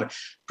royal family.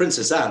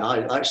 Princess Anne,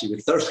 I actually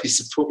would thoroughly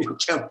support your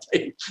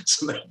campaign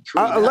to make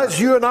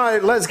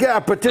let's get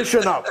a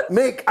petition up.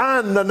 Make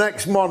Anne the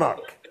next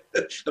monarch.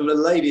 I'm a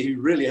lady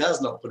who really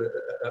has not put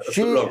a foot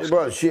wrong.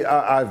 Well,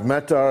 I've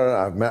met her.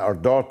 I've met her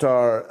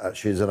daughter.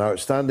 She's an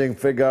outstanding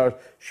figure.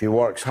 She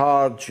works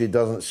hard. She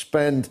doesn't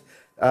spend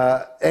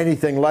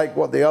anything like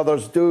what the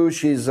others do.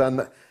 She's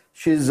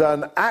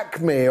an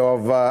acme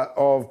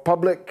of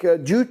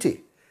public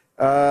duty.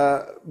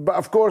 But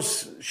of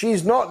course,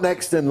 she's not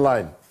next in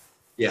line.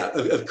 Yeah,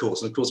 of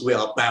course. And of course, we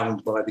are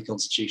bound by the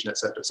Constitution, et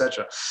cetera, et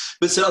cetera.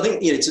 But so I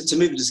think, to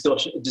move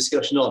the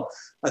discussion on,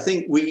 I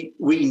think we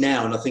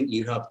now, and I think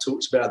you have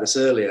talked about this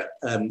earlier,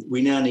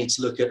 we now need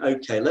to look at,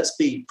 okay, let's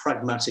be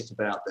pragmatic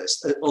about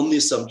this, on the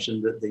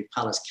assumption that the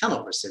palace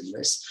cannot rescind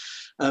this.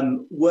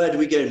 Where do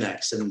we go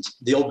next? And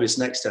the obvious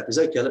next step is,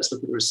 okay, let's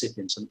look at the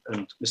recipient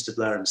and Mr.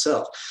 Blair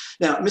himself.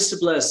 Now, Mr.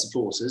 Blair's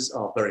supporters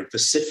are very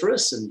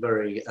vociferous and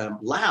very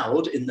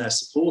loud in their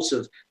support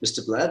of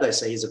Mr. Blair. They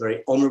say he's a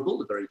very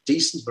honourable, a very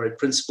decent, very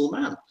principled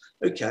man.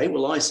 Okay,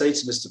 well, I say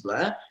to Mr.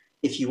 Blair,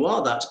 if you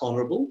are that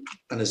honourable,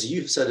 and as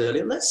you've said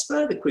earlier, let's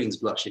spare the Queen's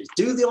blushes.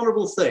 Do the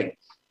honourable thing.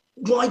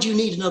 Why do you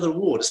need another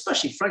award,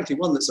 especially, frankly,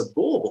 one that's a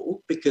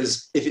bauble?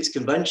 Because if it's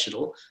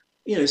conventional,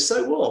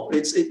 so what?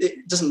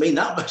 It doesn't mean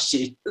that much.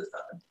 You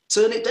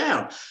turn it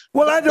down.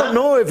 Well, I don't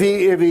know if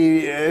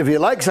he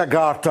likes a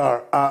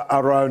garter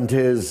around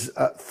his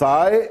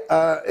thigh.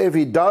 If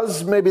he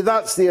does, maybe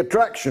that's the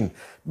attraction.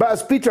 But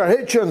as Peter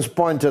Hitchens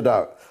pointed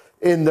out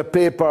in the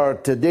paper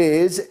today,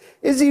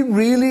 is he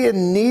really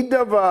in need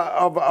of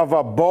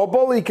a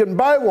bauble? He can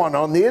buy one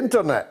on the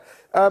internet.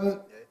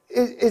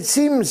 It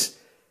seems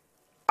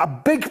a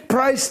big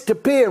price to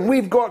pay, and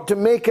we've got to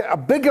make it a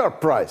bigger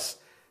price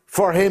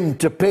for him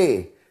to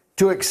pay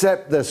to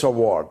accept this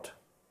award.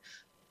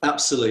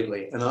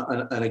 Absolutely.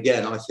 And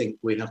again, I think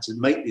we have to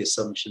make the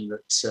assumption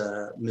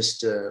that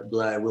Mr.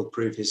 Blair will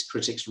prove his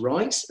critics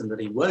right and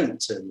that he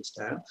won't turn this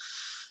down.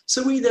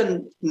 So we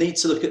then need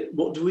to look at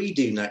what do we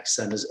do next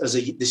then as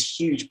this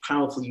huge,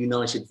 powerful,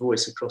 united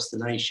voice across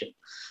the nation.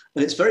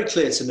 And it's very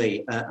clear to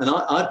me, and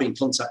I've been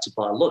contacted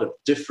by a lot of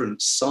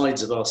different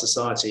sides of our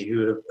society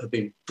who have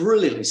been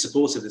brilliantly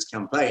supportive of this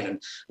campaign. And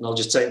I'll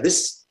just take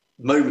this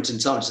moment in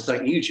time to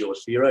thank you, George,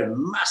 for your own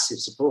massive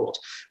support,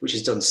 which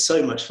has done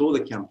so much for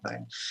the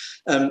campaign.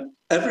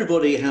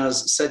 Everybody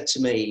has said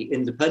to me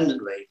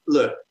independently,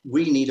 look,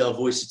 we need our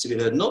voices to be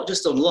heard, not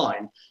just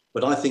online,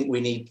 but I think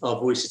we need our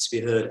voices to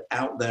be heard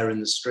out there in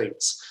the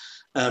streets.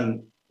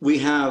 We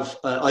have,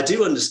 I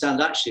do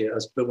understand actually,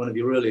 as per one of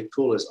your earlier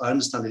callers, I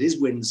understand it is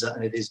Windsor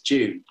and it is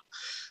June.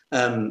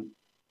 And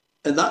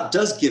that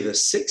does give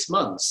us 6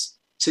 months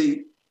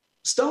to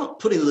start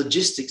putting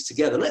logistics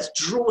together. Let's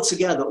draw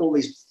together all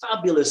these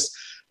fabulous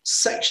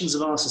sections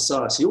of our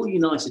society, all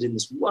united in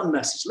this one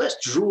message. Let's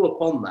draw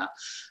upon that.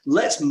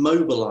 Let's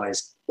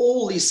mobilize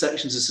all these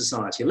sections of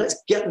society.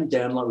 Let's get them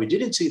down like we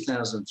did in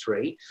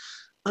 2003.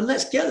 And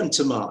let's get them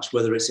to march,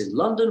 whether it's in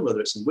London,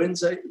 whether it's in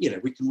Windsor,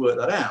 we can work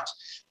that out.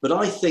 But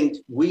I think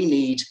we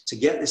need to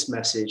get this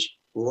message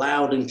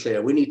loud and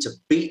clear. We need to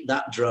beat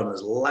that drum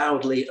as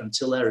loudly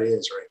until their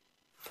ears ring.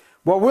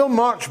 Well, we'll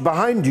march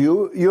behind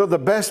you. You're the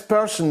best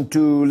person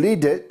to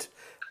lead it.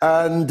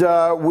 And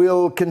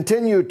we'll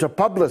continue to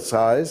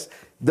publicize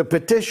the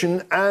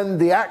petition and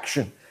the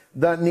action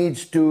that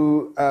needs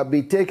to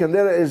be taken.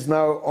 There it is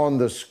now on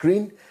the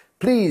screen.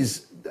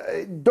 Please,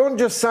 don't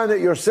just sign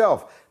it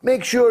yourself.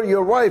 Make sure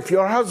your wife,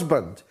 your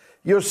husband,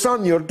 your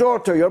son, your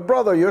daughter, your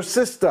brother, your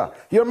sister,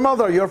 your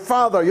mother, your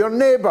father, your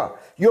neighbor,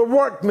 your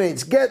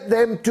workmates, get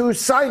them to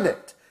sign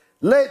it.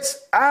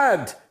 Let's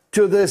add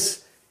to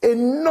this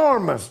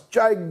enormous,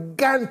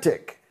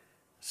 gigantic,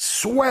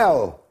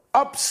 swell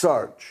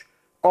upsurge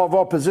of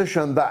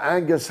opposition that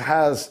Angus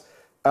has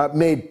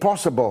made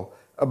possible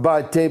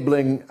by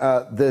tabling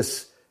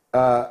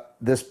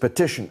this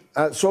petition.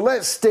 So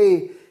let's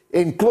stay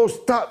in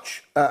close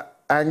touch,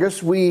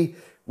 Angus. We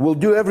will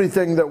do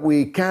everything that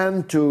we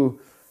can to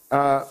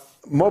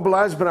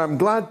mobilize, but I'm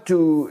glad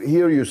to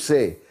hear you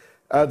say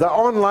that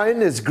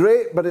online is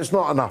great, but it's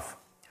not enough.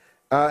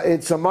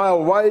 It's a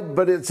mile wide,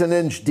 but it's an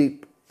inch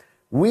deep.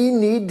 We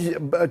need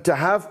to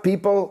have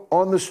people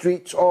on the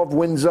streets of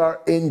Windsor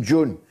in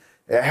June.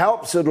 It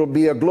helps. It'll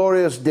be a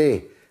glorious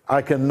day,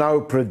 I can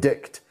now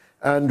predict.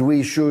 And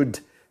we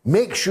should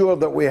make sure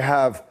that we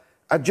have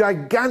a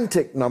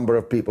gigantic number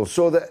of people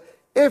so that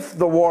if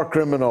the war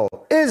criminal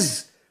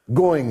is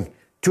going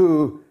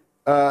to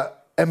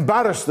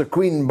embarrass the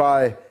Queen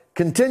by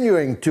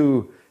continuing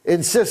to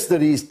insist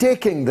that he's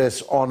taking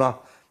this honour,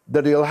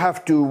 that he'll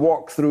have to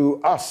walk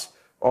through us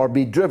or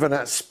be driven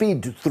at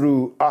speed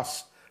through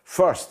us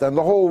first. And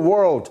the whole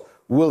world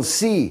will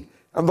see,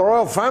 and the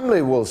royal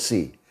family will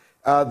see,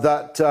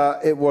 that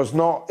it was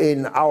not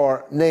in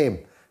our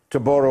name,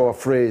 to borrow a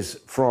phrase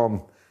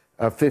from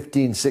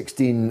 15,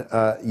 16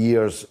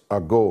 years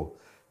ago.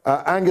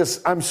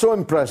 Angus, I'm so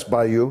impressed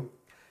by you.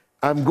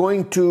 I'm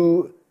going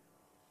to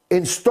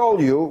install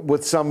you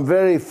with some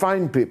very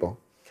fine people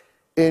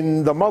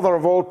in the Mother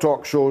of All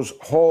Talk Shows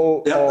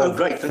Hall of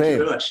great. Thank Fame. You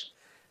very much.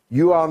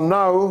 You are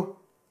now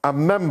a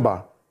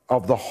member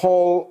of the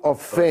Hall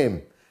of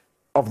Fame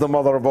of the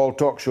Mother of All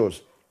Talk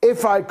Shows.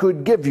 If I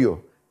could give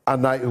you a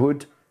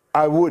knighthood,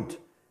 I would.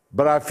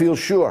 But I feel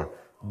sure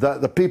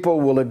that the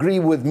people will agree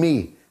with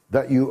me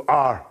that you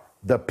are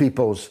the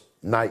people's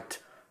knight.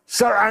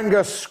 Sir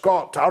Angus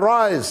Scott,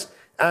 arise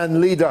and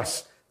lead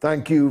us.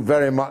 Thank you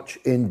very much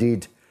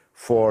indeed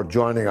for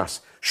joining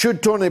us.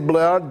 Should Tony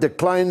Blair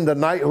decline the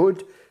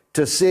knighthood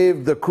to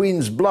save the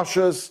Queen's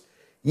blushes?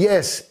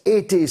 Yes,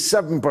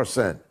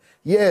 87%.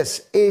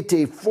 Yes,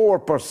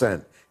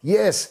 84%.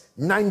 Yes,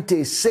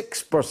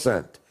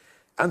 96%.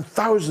 And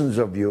thousands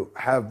of you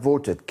have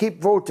voted.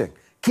 Keep voting.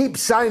 Keep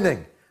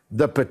signing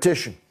the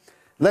petition.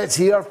 Let's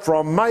hear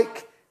from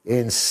Mike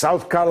in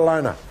South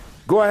Carolina.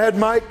 Go ahead,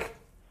 Mike.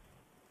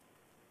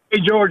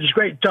 Hey, George. It's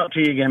great to talk to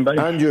you again, buddy.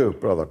 And you,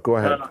 brother. Go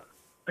ahead.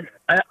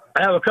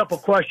 I have a couple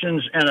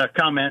questions and a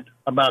comment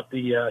about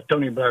the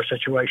Tony Blair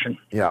situation.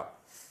 Yeah.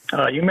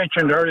 You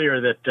mentioned earlier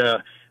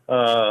that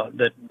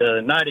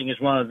knighting is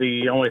one of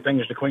the only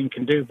things the Queen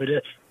can do, but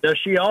does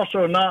she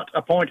also not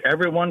appoint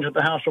everyone to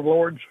the House of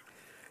Lords?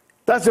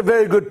 That's a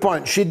very good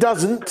point. She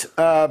doesn't,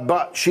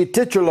 but she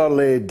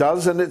titularly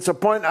does, and it's a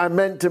point I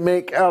meant to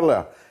make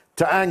earlier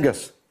to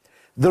Angus.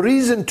 The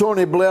reason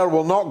Tony Blair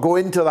will not go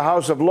into the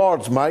House of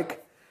Lords,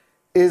 Mike,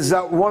 is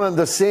that one and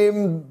the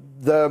same,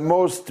 the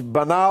most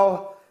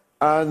banal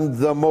and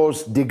the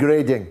most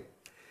degrading.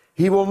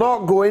 He will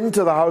not go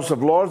into the House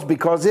of Lords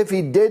because if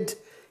he did,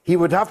 he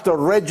would have to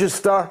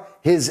register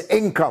his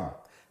income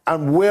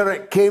and where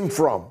it came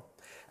from.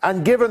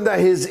 And given that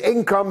his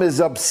income is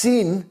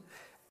obscene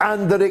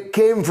and that it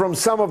came from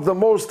some of the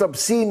most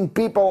obscene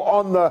people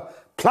on the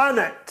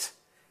planet,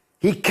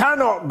 he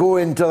cannot go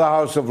into the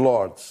House of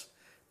Lords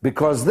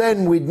because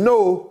then we'd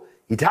know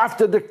he'd have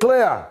to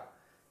declare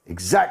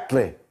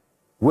exactly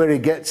where he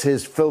gets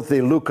his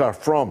filthy lucre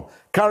from.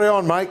 Carry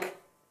on, Mike.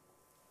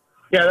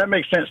 Yeah, that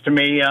makes sense to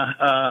me.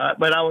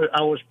 But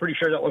I was pretty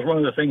sure that was one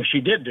of the things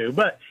she did do.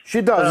 But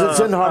she does. It's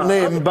in her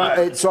name, but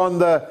it's on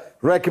the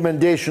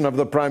recommendation of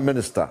the Prime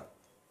Minister.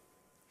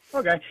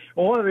 Okay.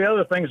 Well, one of the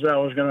other things that I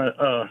was going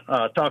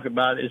to talk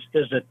about is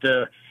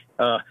that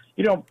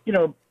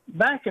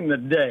back in the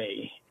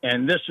day,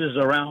 and this is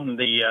around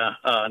the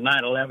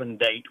 9/11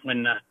 date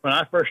when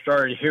I first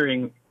started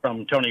hearing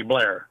from Tony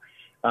Blair.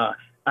 I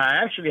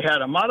actually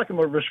had a modicum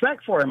of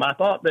respect for him. I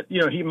thought that,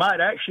 he might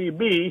actually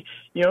be,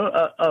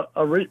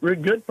 a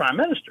good prime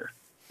minister.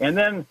 And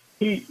then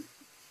he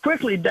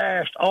quickly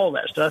dashed all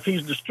that stuff.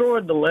 He's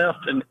destroyed the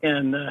left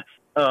and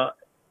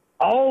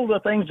all the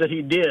things that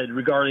he did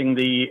regarding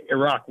the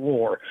Iraq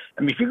War.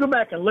 I mean, if you go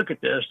back and look at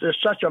this, there's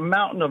such a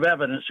mountain of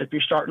evidence if you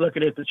start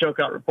looking at the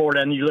Chilcot Report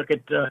and you look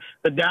at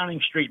the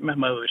Downing Street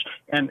memos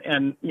and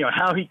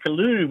how he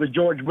colluded with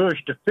George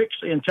Bush to fix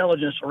the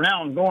intelligence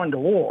around going to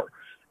war.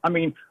 I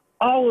mean,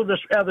 all of this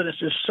evidence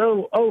is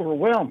so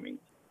overwhelming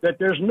that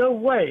there's no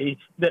way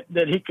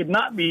that he could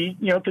not be,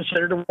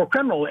 considered a war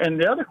criminal. And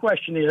the other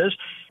question is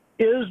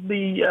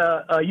the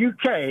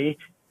UK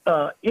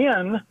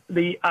in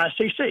the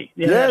ICC?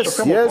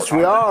 Yes,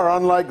 we are.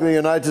 Unlike the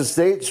United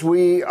States,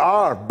 we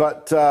are.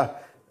 But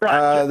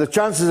the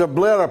chances of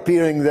Blair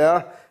appearing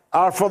there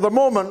are, for the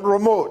moment,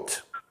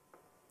 remote.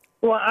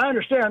 Well, I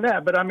understand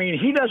that, but I mean,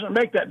 he doesn't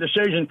make that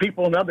decision.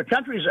 People in other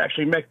countries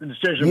actually make the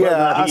decision whether or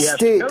not he has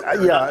to go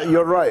there. Yeah,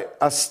 you're right.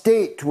 A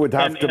state would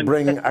have to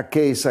bring a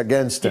case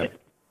against him.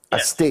 A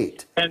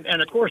state. And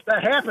of course,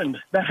 that happened.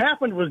 That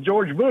happened with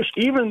George Bush,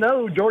 even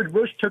though George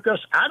Bush took us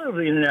out of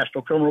the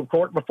International Criminal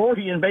Court before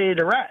he invaded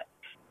Iraq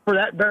for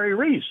that very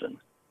reason.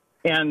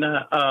 And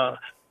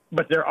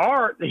but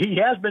he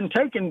has been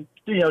taken,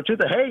 to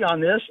The Hague on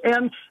this,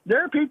 and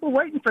there are people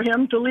waiting for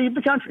him to leave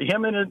the country,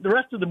 him and the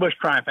rest of the Bush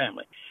crime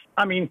family.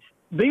 I mean,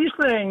 these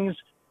things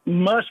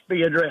must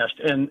be addressed,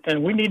 and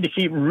we need to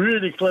keep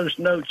really close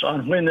notes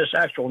on when this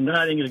actual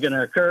knighting is going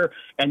to occur.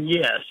 And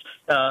yes,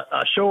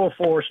 a show of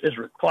force is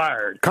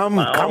required. Come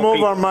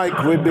over,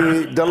 Mike. We'd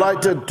be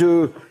delighted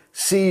to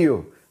see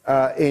you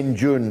in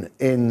June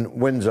in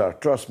Windsor.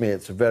 Trust me,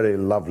 it's a very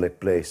lovely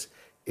place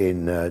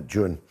in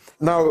June.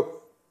 Now,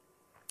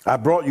 I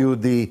brought you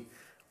the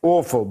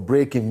awful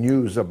breaking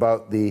news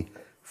about the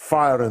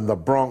fire in the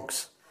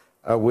Bronx,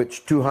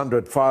 which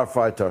 200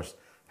 firefighters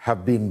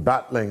have been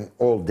battling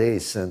all day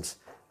since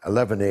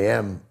 11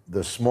 a.m.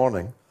 this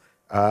morning,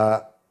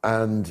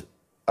 and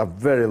a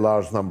very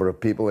large number of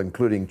people,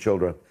 including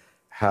children,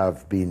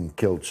 have been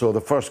killed. So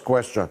the first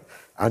question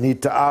I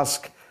need to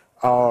ask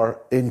our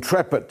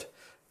intrepid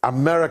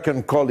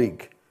American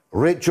colleague,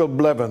 Rachel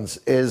Blevins,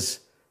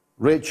 is,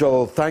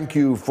 Rachel, thank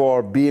you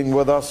for being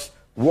with us.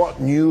 What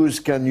news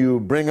can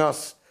you bring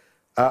us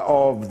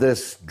of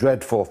this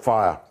dreadful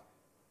fire?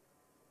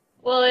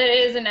 Well, it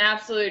is an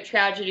absolute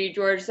tragedy,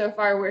 George. So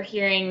far, we're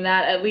hearing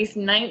that at least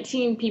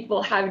 19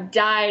 people have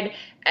died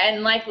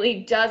and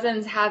likely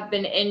dozens have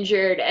been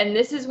injured. And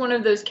this is one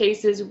of those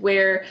cases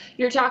where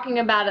you're talking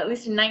about at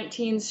least a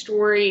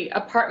 19-story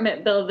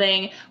apartment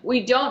building.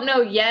 We don't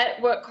know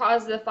yet what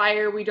caused the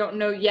fire. We don't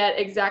know yet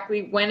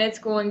exactly when it's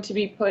going to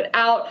be put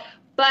out.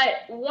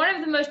 But one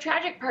of the most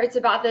tragic parts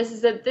about this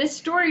is that this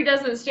story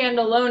doesn't stand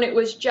alone. It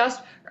was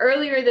just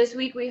earlier this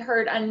week we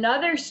heard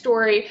another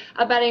story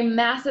about a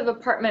massive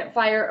apartment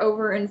fire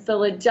over in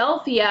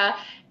Philadelphia,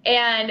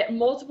 and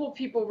multiple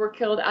people were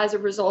killed as a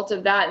result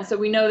of that. And so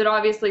we know that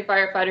obviously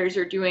firefighters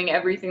are doing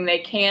everything they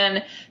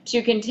can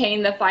to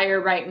contain the fire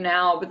right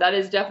now, but that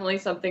is definitely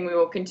something we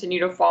will continue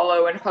to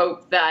follow and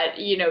hope that,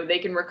 they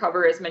can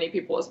recover as many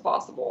people as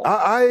possible.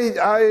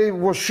 I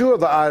was sure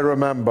that I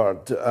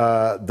remembered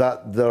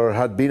that there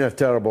had been a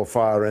terrible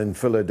fire in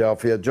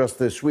Philadelphia just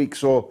this week,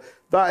 so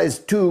that is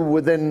two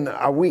within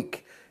a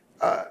week.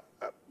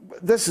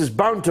 This is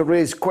bound to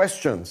raise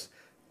questions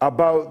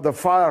about the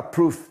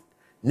fireproof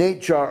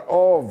nature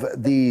of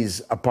these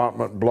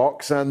apartment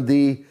blocks and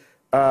the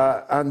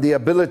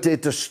ability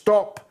to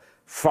stop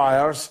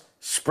fires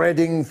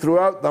spreading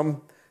throughout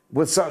them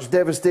with such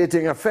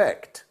devastating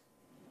effect.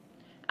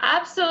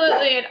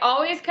 Absolutely. It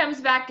always comes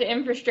back to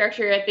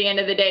infrastructure at the end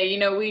of the day.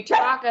 We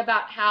talk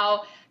about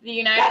how the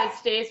United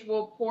States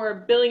will pour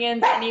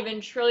billions and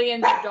even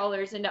trillions of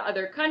dollars into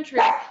other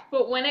countries,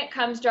 but when it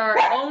comes to our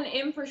own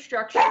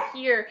infrastructure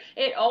here,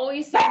 it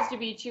always seems to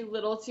be too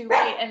little too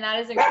late, and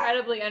that is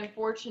incredibly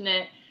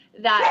unfortunate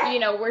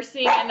that, we're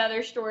seeing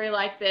another story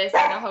like this,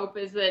 and the hope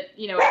is that,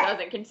 it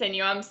doesn't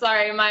continue. I'm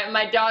sorry,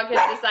 my dog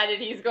has decided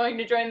he's going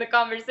to join the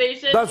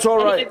conversation. That's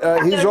all right.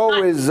 He's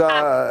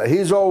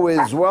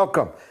always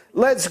welcome.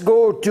 Let's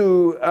go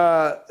to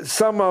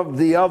some of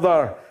the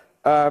other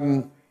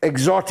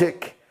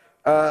exotic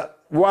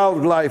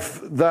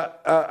wildlife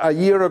that a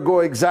year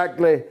ago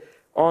exactly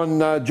on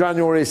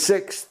January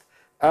 6th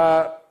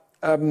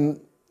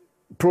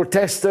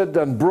protested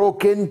and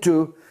broke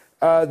into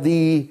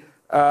the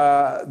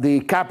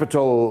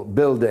Capitol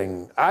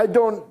building. I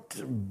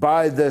don't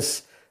buy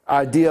this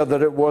idea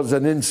that it was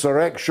an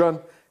insurrection.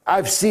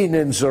 I've seen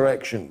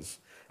insurrections.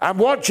 I'm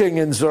watching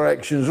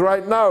insurrections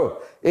right now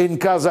in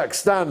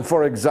Kazakhstan,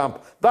 for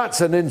example.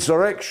 That's an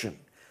insurrection.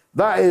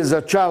 That is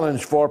a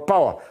challenge for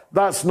power.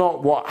 That's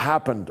not what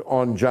happened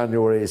on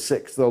January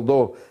 6th,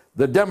 although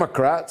the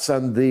Democrats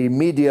and the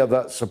media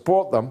that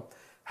support them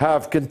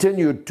have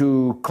continued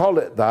to call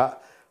it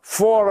that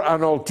for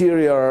an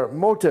ulterior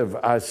motive,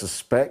 I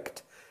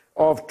suspect,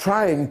 of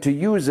trying to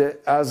use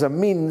it as a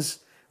means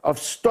of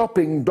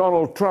stopping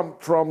Donald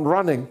Trump from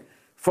running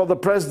for the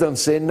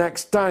presidency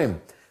next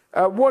time.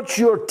 What's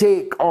your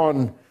take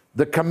on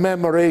the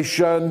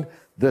commemoration,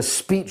 the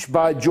speech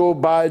by Joe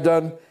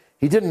Biden?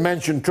 He didn't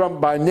mention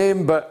Trump by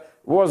name, but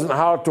it wasn't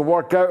hard to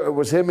work out it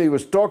was him he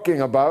was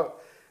talking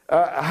about.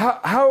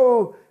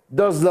 How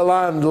does the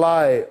land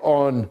lie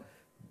on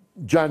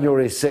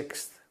January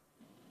 6th?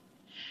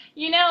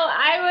 You know,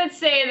 I would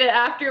say that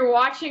after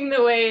watching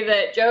the way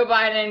that Joe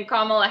Biden,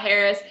 Kamala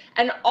Harris,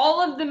 and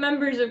all of the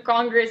members of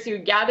Congress who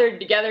gathered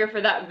together for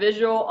that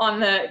visual on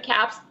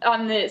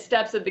the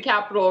steps of the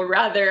Capitol,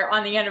 rather,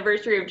 on the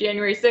anniversary of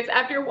January 6th,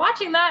 after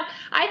watching that,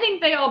 I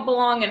think they all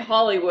belong in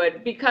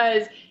Hollywood,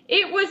 because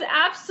it was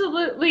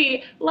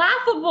absolutely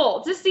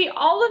laughable to see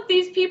all of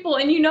these people.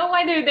 And you know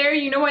why they're there?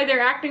 You know why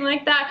they're acting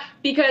like that?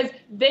 Because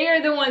they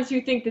are the ones who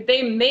think that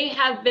they may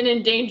have been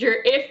in danger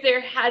if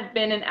there had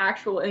been an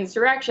actual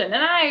insurrection.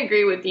 And I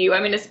agree with you. I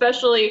mean,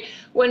 especially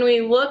when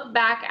we look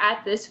back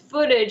at this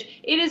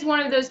footage, it is one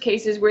of those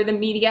cases where the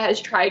media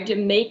has tried to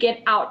make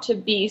it out to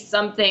be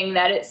something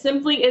that it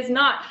simply is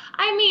not.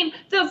 I mean,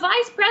 the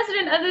vice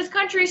president of this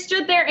country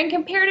stood there and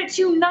compared it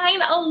to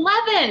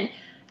 9/11.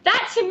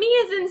 That to me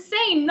is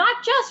insane,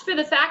 not just for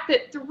the fact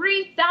that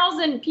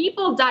 3,000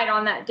 people died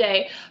on that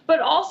day, but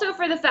also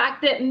for the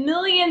fact that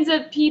millions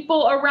of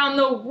people around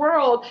the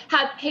world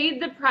have paid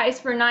the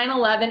price for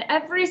 9/11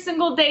 every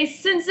single day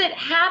since it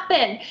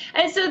happened.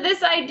 And so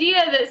this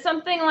idea that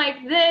something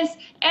like this,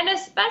 and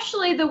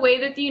especially the way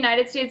that the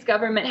United States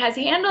government has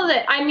handled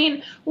it, I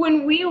mean,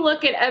 when we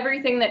look at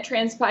everything that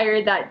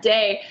transpired that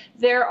day,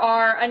 there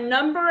are a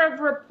number of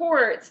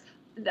reports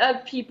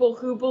of people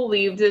who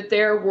believed that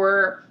there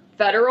were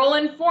federal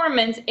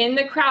informants in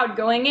the crowd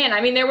going in. I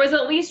mean, there was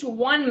at least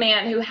one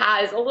man who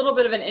has a little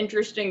bit of an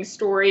interesting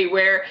story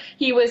where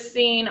he was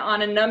seen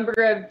on a number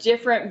of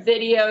different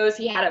videos.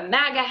 He had a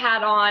MAGA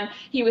hat on.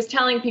 He was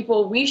telling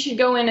people we should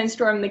go in and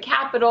storm the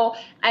Capitol.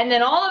 And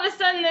then all of a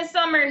sudden this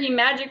summer, he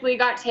magically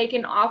got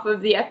taken off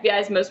of the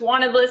FBI's most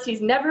wanted list.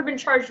 He's never been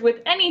charged with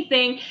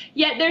anything.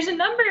 Yet there's a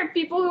number of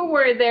people who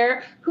were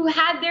there who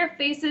had their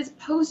faces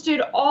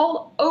posted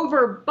all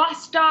over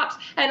bus stops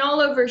and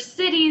all over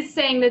cities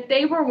saying that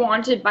they were wanted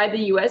by the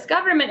U.S.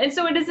 government. And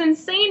so it is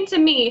insane to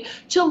me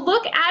to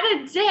look at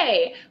a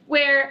day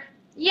where,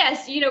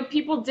 yes, you know,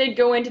 people did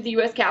go into the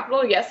U.S.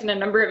 Capitol. Yes, in a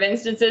number of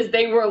instances,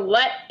 they were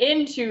let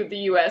into the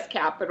U.S.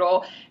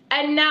 Capitol.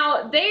 And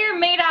now they are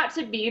made out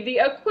to be the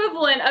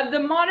equivalent of the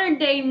modern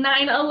day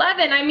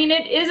 9/11. I mean,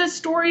 it is a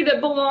story that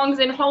belongs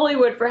in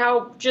Hollywood for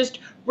how just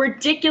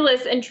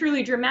ridiculous and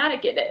truly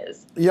dramatic it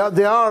is. Yeah,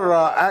 they are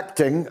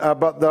acting,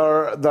 but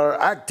they're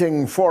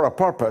acting for a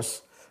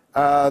purpose.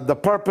 The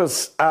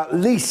purpose, at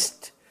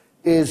least,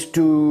 is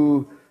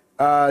to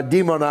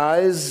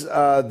demonize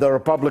the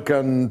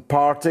Republican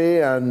Party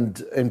and,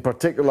 in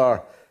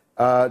particular,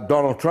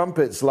 Donald Trump,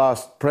 its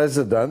last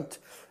president.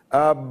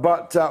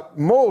 But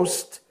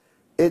most,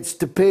 it's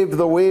to pave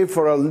the way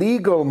for a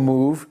legal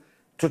move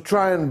to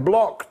try and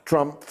block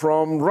Trump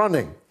from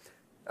running.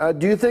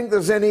 Do you think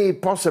there's any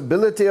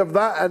possibility of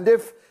that? And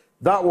if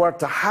that were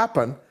to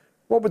happen,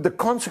 what would the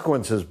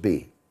consequences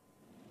be?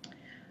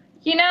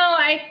 You know,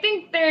 I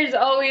think there's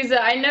always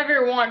I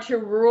never want to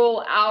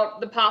rule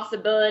out the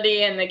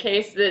possibility in the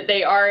case that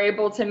they are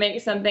able to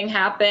make something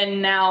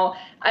happen. Now,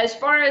 as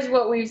far as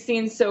what we've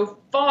seen so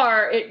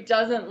far, it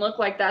doesn't look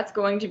like that's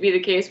going to be the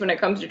case when it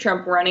comes to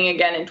Trump running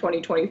again in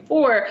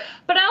 2024.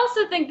 But I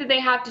also think that they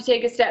have to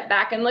take a step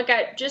back and look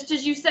at, just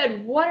as you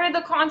said, what are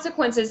the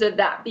consequences of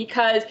that?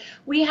 Because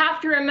we have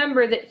to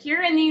remember that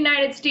here in the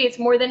United States,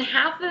 more than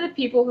half of the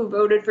people who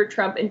voted for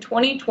Trump in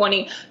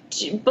 2020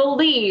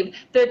 believe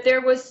that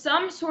there was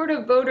some sort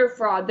of voter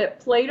fraud that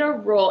played a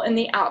role in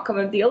the outcome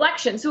of the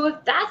election. So if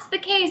that's the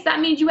case,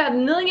 that means you have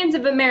millions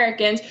of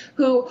Americans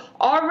who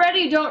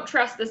already don't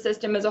trust the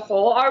system as a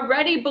whole,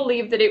 already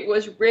believe that it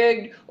was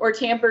rigged or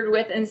tampered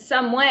with in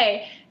some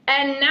way.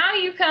 And now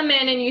you come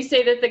in and you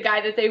say that the guy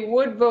that they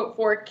would vote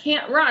for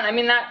can't run. I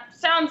mean, that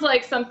sounds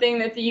like something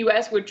that the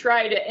U.S. would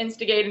try to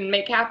instigate and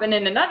make happen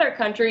in another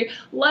country,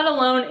 let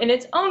alone in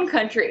its own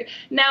country.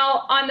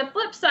 Now, on the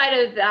flip side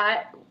of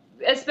that,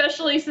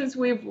 especially since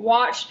we've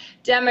watched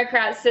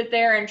Democrats sit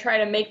there and try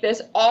to make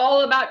this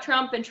all about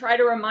Trump and try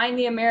to remind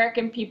the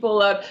American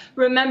people of,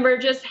 remember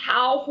just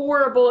how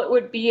horrible it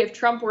would be if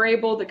Trump were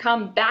able to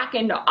come back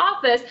into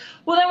office.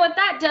 Well, then what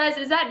that does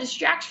is that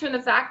distracts from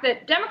the fact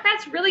that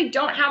Democrats really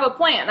don't have a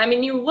plan. I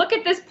mean, you look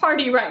at this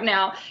party right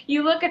now,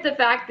 you look at the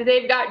fact that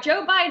they've got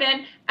Joe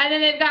Biden and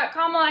then they've got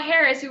Kamala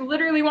Harris, who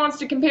literally wants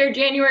to compare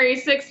January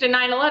 6th to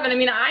 9/11. I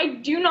mean, I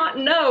do not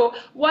know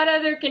what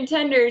other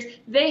contenders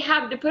they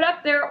have to put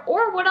up there,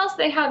 or what else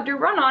they have to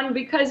run on,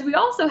 because we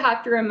also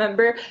have to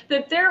remember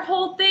that their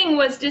whole thing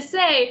was to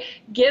say,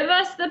 give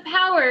us the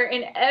power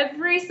in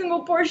every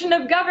single portion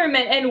of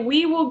government and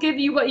we will give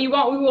you what you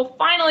want. We will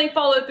finally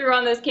follow through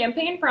on those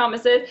campaign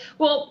promises.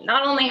 Well,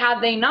 not only have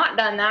they not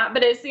done that,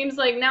 but it seems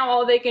like now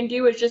all they can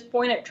do is just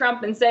point at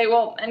Trump and say,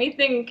 well,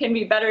 anything can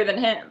be better than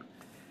him.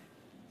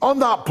 On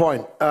that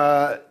point,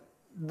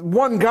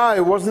 one guy,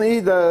 wasn't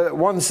he? The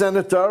one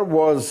senator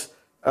was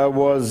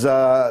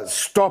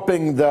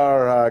stopping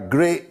their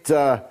great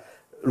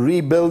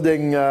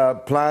rebuilding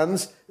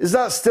plans. Is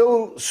that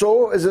still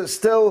so? Is it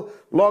still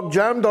log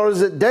jammed, or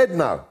is it dead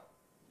now?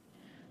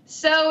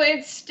 So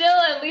it's still,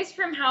 at least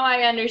from how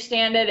I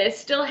understand it, it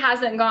still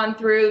hasn't gone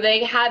through.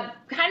 They had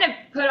kind of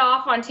put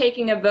off on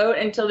taking a vote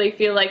until they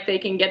feel like they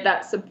can get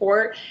that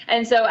support.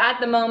 And so at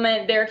the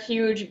moment, their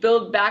huge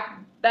Build Back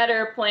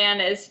Better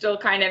plan is still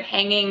kind of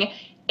hanging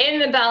in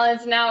the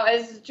balance. Now,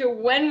 as to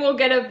when we'll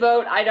get a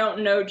vote, I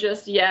don't know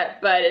just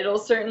yet, but it'll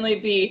certainly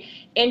be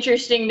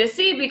interesting to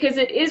see, because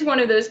it is one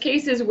of those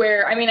cases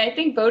where, I mean, I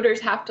think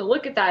voters have to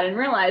look at that and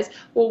realize,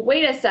 well,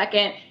 wait a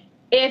second,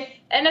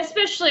 and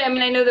especially, I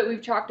mean, I know that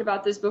we've talked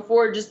about this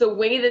before, just the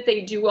way that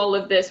they do all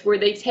of this, where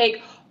they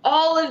take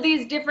all of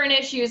these different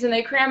issues and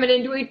they cram it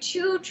into a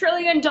 $2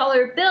 trillion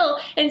bill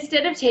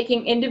instead of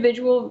taking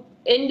individual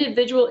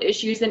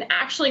issues and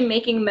actually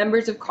making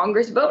members of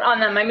Congress vote on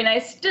them. I mean,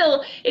 it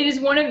is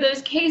one of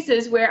those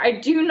cases where I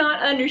do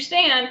not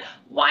understand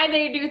why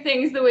they do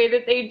things the way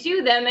that they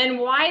do them and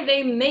why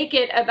they make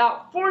it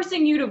about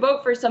forcing you to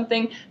vote for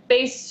something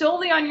based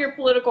solely on your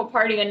political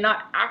party and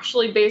not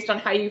actually based on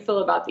how you feel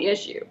about the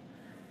issue.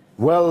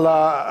 Well,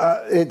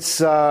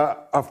 it's,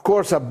 of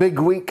course, a big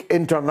week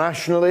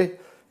internationally.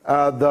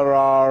 There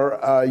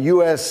are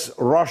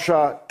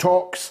US-Russia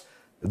talks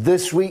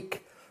this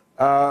week,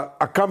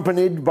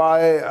 accompanied by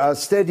a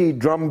steady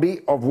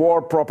drumbeat of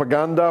war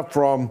propaganda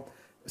from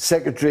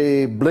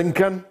Secretary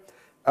Blinken,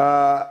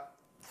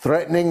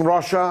 threatening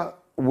Russia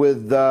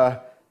with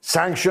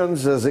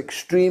sanctions as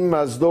extreme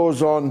as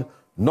those on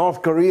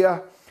North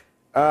Korea,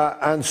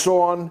 and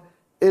so on.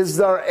 Is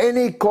there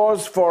any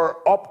cause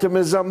for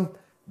optimism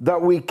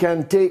that we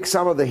can take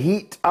some of the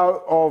heat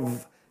out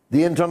of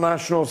the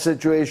international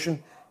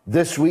situation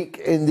this week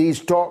in these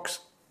talks?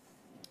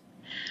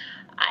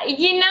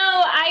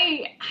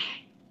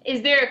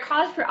 Is there a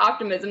cause for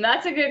optimism?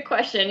 That's a good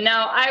question.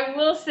 Now, I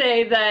will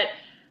say that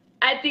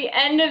at the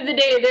end of the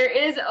day, there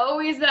is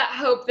always that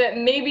hope that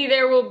maybe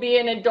there will be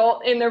an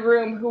adult in the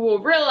room who will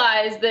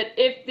realize that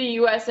if the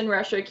US and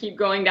Russia keep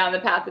going down the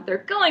path that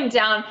they're going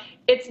down,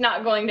 it's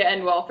not going to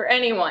end well for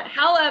anyone.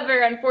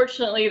 However,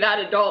 unfortunately, that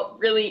adult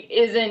really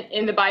isn't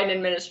in the Biden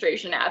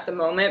administration at the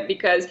moment,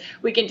 because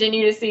we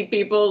continue to see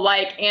people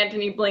like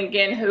Antony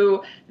Blinken,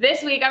 who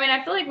this week, I mean,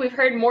 I feel like we've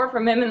heard more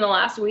from him in the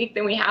last week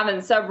than we have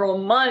in several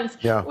months,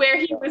 where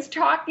he was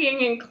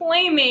talking and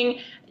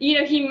claiming,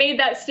 he made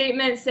that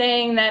statement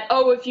saying that,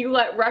 oh, if you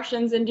let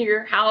Russians into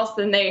your house,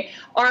 then they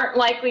aren't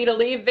likely to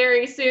leave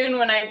very soon,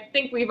 when I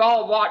think we've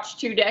all watched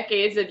 2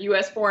 decades of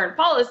U.S. foreign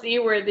policy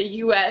where the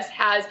U.S.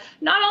 has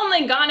not only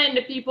gone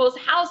into people's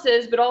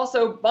houses, but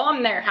also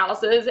bombed their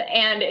houses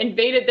and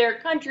invaded their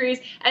countries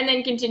and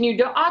then continued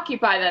to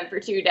occupy them for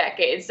 2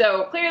 decades.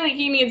 So clearly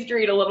he needs to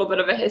read a little bit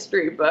of a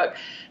history book.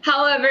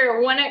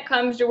 However, when it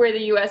comes to where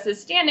the U.S. is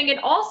standing, it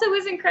also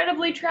is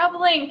incredibly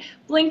troubling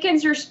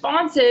Blinken's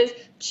responses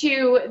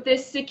to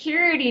this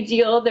security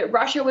deal that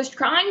Russia was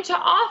trying to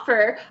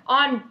offer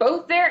on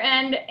both their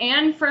end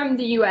and from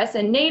the US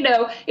and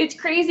NATO. It's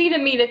crazy to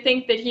me to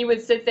think that he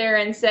would sit there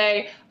and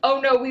say, oh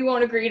no, we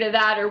won't agree to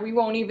that, or we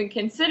won't even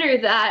consider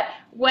that,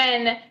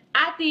 when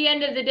at the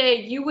end of the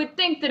day, you would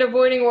think that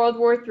avoiding World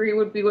War III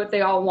would be what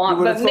they all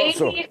want. But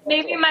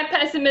maybe my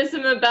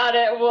pessimism about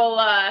it will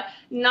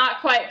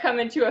not quite come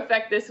into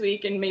effect this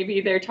week, and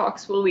maybe their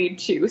talks will lead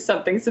to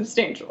something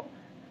substantial.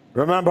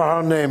 Remember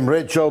her name,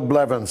 Rachel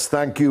Blevins.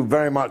 Thank you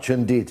very much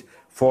indeed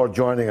for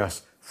joining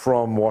us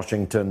from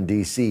Washington,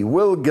 D.C.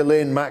 Will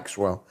Ghislaine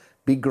Maxwell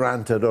be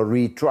granted a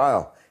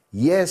retrial?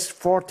 Yes,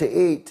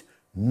 48,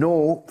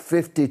 no,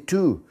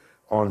 52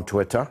 on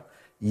Twitter.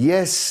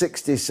 Yes,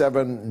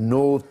 67,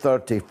 no,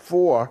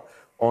 34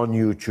 on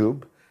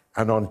YouTube.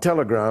 And on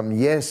Telegram,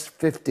 yes,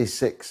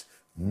 56,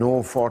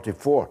 no,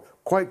 44.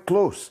 Quite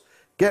close.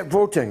 Get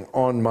voting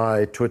on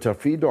my Twitter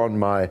feed, on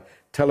my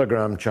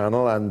Telegram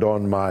channel, and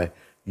on my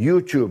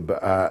YouTube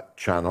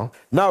channel.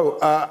 Now,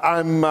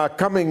 I'm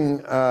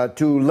coming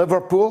to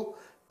Liverpool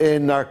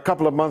in a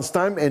couple of months'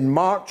 time, in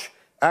March.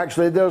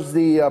 Actually, there's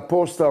the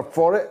poster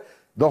for it.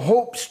 The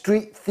Hope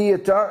Street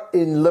Theatre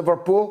in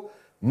Liverpool,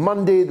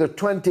 Monday the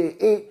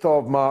 28th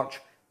of March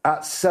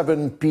at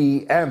 7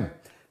 p.m.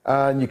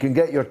 And you can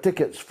get your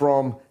tickets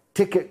from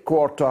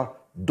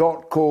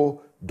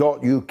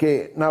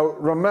ticketquarter.co.uk. Now,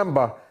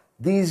 remember,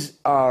 these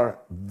are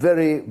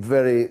very,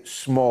 very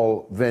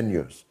small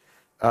venues.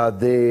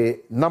 The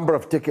number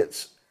of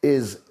tickets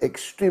is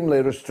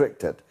extremely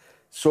restricted.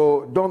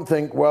 So don't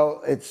think,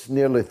 well, it's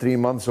nearly 3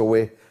 months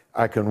away,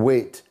 I can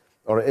wait.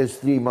 Or it is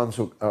 3 months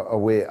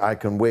away, I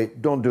can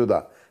wait. Don't do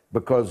that,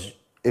 because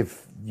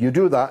if you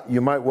do that,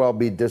 you might well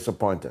be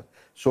disappointed.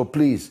 So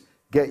please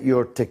get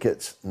your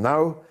tickets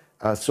now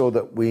so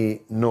that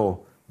we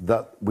know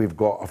that we've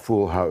got a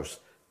full house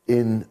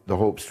in the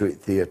Hope Street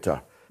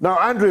Theatre. Now,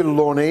 Andrew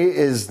Loney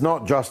is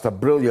not just a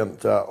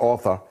brilliant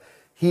author,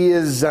 he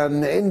is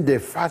an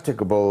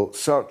indefatigable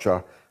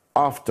searcher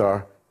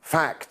after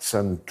facts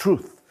and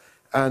truth,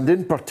 and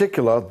in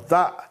particular,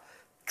 that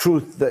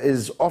truth that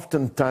is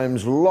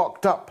oftentimes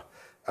locked up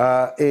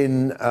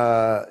in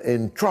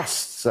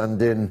trusts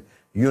and in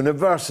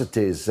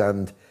universities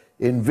and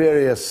in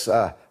various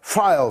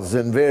files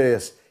in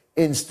various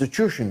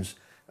institutions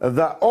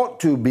that ought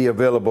to be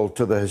available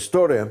to the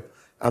historian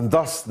and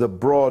thus the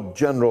broad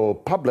general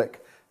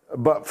public,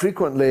 but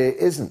frequently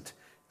isn't.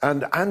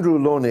 And Andrew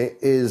Loney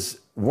is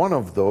one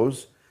of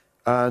those,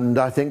 and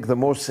I think the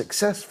most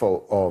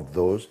successful of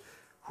those,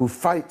 who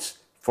fights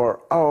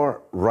for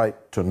our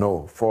right to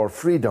know, for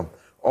freedom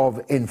of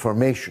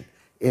information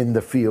in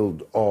the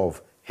field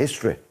of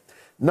history.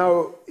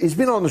 Now, he's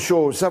been on the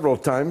show several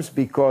times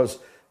because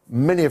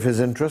many of his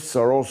interests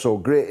are also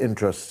great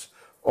interests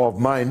of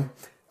mine.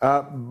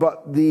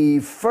 But the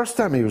first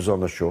time he was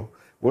on the show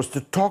was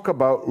to talk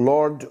about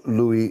Lord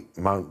Louis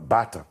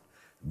Mountbatten,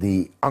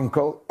 the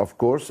uncle, of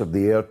course, of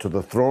the heir to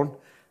the throne,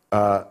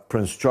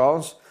 Prince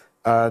Charles,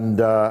 and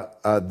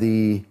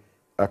the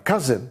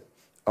cousin,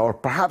 or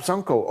perhaps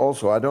uncle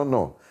also, I don't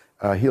know,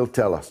 he'll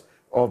tell us,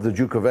 of the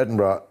Duke of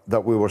Edinburgh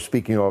that we were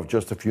speaking of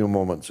just a few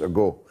moments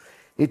ago.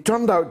 It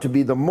turned out to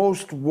be the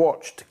most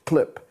watched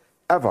clip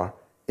ever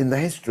in the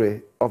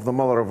history of the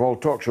mother of all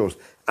talk shows,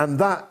 and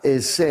that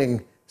is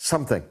saying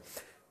something.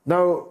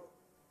 Now,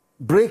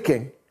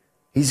 breaking,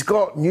 he's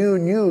got new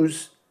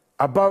news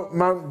about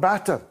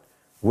Mountbatten.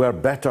 We're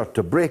better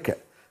to break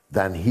it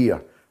than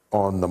here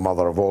on the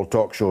mother of all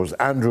talk shows.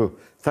 Andrew,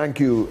 thank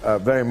you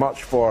very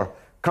much for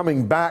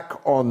coming back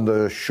on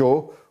the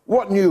show.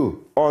 What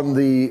new on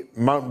the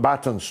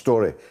Mountbatten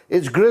story?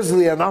 It's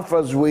grisly enough,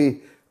 as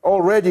we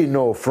already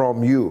know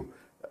from you.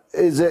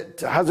 Has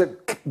it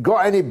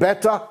got any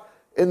better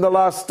in the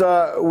last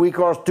week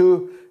or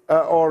two,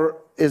 or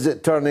is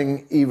it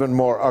turning even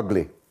more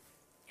ugly?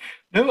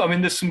 No, I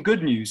mean, there's some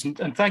good news,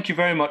 and thank you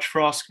very much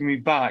for asking me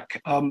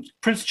back.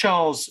 Prince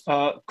Charles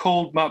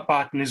called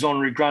Mountbatten his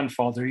honorary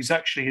grandfather. He's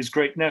actually his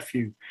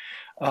great-nephew.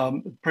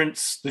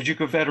 The Duke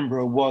of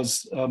Edinburgh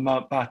was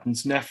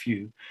Mountbatten's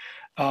nephew.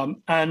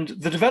 And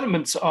the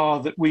developments are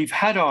that we've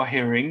had our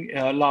hearing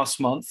last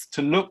month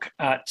to look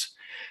at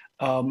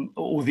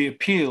or the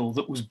appeal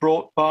that was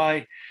brought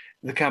by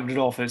the Cabinet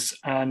Office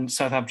and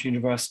Southampton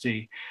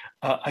University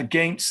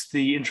against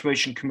the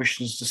Information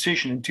Commission's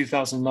decision in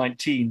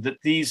 2019 that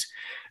these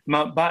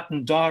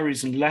Mountbatten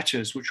diaries and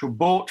letters, which were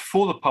bought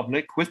for the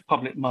public with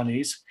public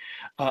monies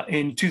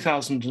in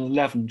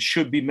 2011,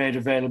 should be made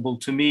available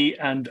to me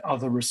and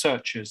other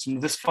researchers.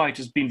 And this fight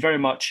has been very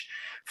much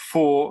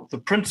for the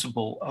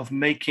principle of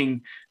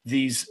making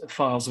these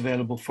files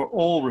available for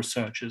all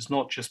researchers,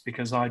 not just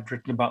because I'd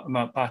written about the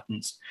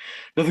Mountbattens.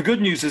 Now, the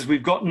good news is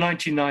we've got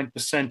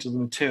 99% of the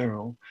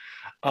material.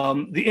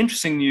 The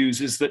interesting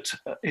news is that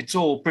it's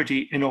all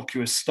pretty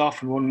innocuous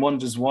stuff, and one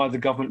wonders why the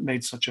government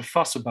made such a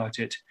fuss about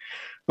it.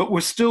 But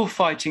we're still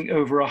fighting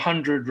over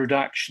 100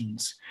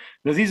 redactions.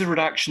 Now, these are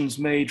redactions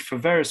made for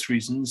various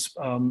reasons.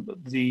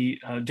 The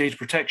Data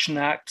Protection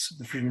Act,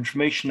 the Freedom of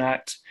Information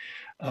Act,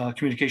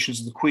 Communications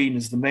of the Queen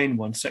is the main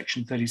one,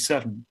 Section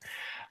 37.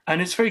 And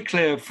it's very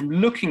clear from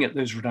looking at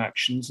those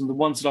redactions and the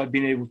ones that I've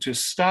been able to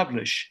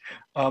establish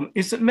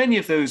is that many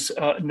of those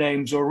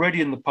names are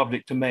already in the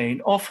public domain,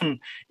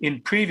 often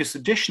in previous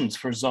editions,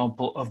 for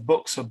example, of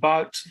books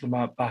about the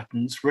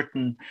Mountbattens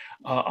written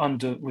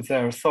with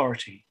their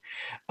authority.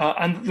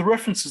 And the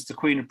references to the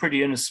Queen are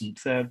pretty innocent.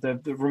 They're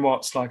the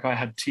remarks like, I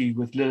had tea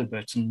with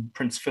Lilibet and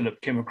Prince Philip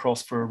came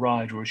across for a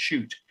ride or a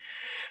shoot.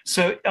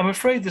 So I'm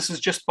afraid this is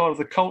just part of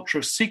the culture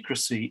of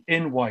secrecy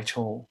in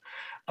Whitehall.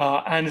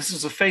 And this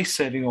is a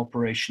face-saving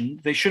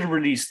operation. They should have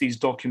released these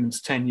documents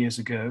 10 years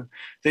ago.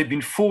 They've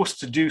been forced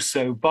to do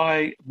so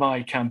by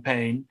my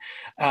campaign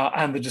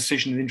and the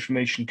decision of the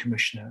Information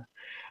Commissioner.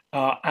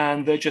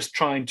 And they're just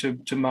trying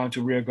to mount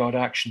a rearguard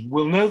action.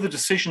 We'll know the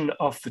decision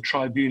of the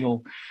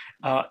tribunal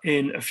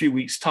in a few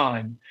weeks'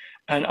 time.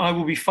 And I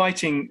will be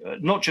fighting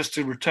not just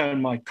to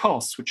return my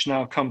costs, which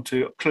now come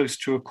to close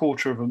to a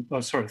third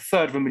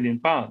of £1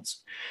 million.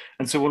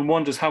 And so one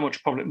wonders how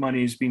much public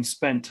money has been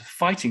spent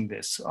fighting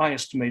this. I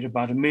estimate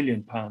about £1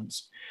 million.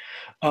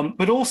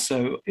 But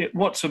also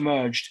what's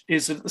emerged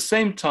is that at the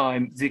same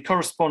time, the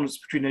correspondence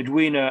between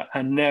Edwina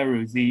and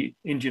Nehru, the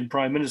Indian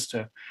Prime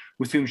Minister,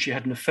 with whom she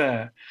had an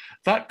affair,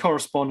 that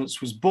correspondence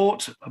was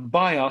bought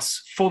by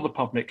us for the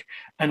public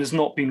and has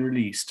not been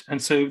released.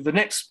 And so the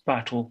next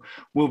battle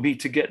will be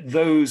to get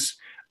those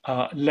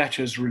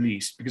letters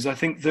released, because I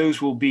think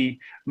those will be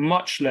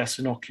much less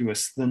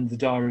innocuous than the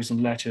diaries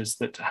and letters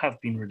that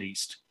have been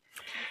released.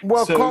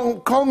 Well, so,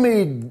 call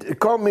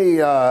me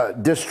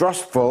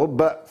distrustful,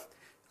 but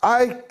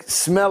I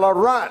smell a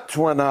rat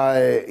when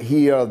I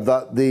hear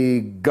that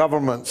the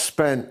government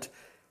spent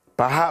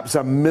perhaps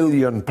 £1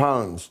 million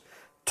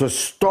to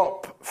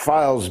stop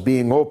files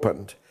being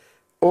opened,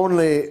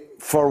 only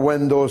for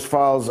when those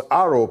files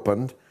are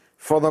opened,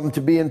 for them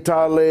to be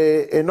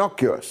entirely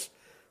innocuous.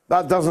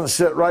 That doesn't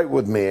sit right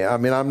with me. I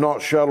mean, I'm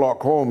not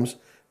Sherlock Holmes,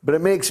 but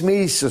it makes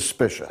me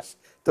suspicious.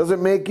 Does it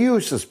make you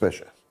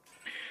suspicious?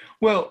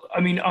 Well, I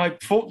mean, I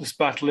fought this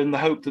battle in the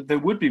hope that there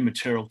would be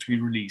material to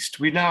be released.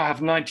 We now have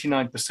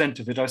 99%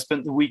 of it. I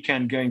spent the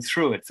weekend going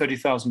through it,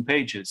 30,000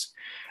 pages,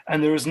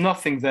 and there is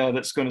nothing there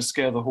that's going to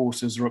scare the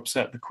horses or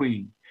upset the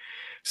Queen.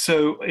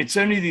 So it's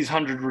only these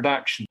 100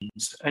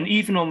 redactions. And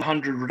even on the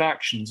 100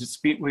 redactions,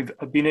 we've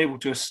been able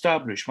to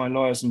establish, my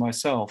lawyers and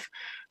myself,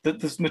 that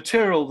there's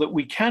material that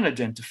we can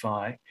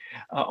identify.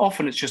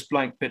 Often it's just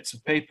blank bits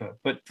of paper,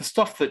 but the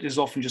stuff that is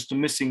often just a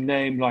missing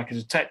name, like a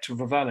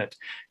detective or valet,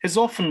 has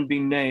often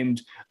been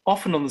named,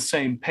 often on the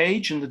same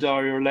page in the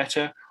diary or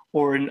letter,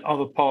 or in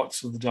other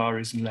parts of the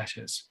diaries and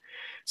letters.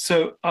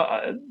 So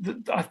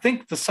I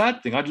think the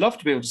sad thing, I'd love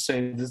to be able to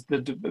say there's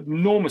the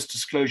enormous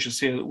disclosures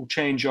here that will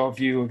change our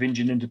view of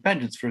Indian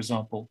independence, for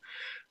example.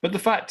 But the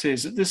fact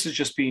is that this has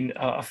just been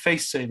a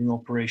face-saving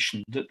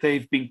operation, that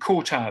they've been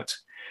caught out.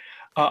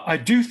 I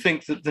do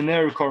think that the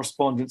Nehru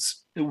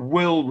correspondence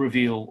will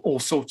reveal all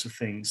sorts of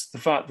things. The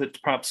fact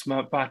that perhaps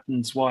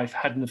Mountbatten's wife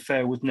had an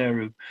affair with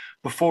Nehru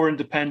before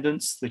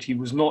independence, that he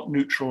was not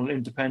neutral in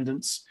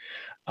independence,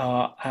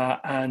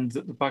 and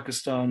that the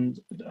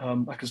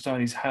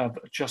Pakistanis have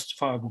a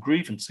justifiable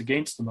grievance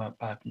against the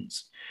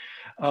Mountbattens.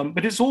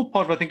 But it's all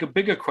part of, I think, a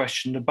bigger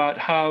question about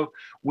how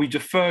we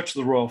defer to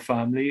the royal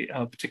family,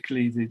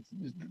 particularly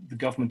the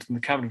government and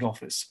the Cabinet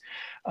Office,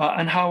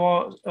 and how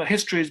our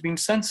history has been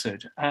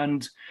censored.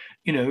 And,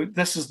 you know,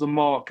 this is the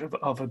mark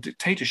of a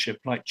dictatorship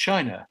like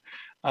China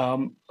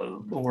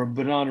or a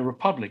banana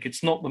republic.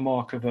 It's not the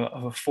mark of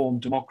a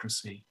formed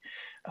democracy.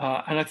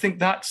 And I think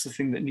that's the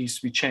thing that needs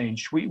to be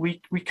changed.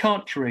 We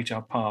can't curate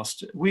our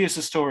past. We as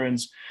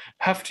historians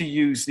have to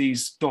use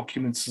these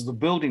documents as the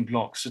building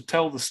blocks to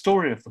tell the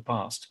story of the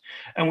past,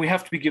 and we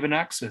have to be given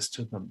access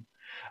to them.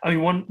 I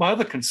mean, my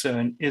other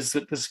concern is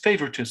that there's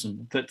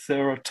favoritism, that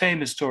there are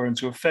tame historians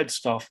who are fed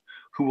stuff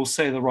who will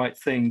say the right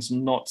things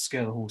and not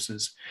scare the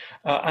horses.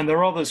 And there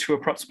are others who are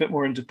perhaps a bit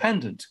more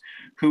independent,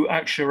 who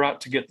actually are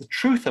out to get the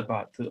truth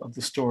about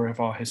the story of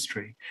our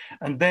history.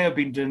 And they have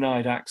been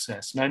denied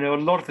access. And I know a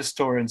lot of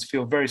historians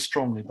feel very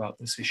strongly about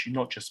this issue,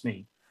 not just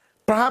me.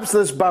 Perhaps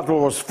this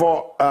battle was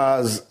fought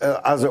as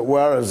it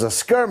were, as a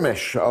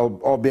skirmish,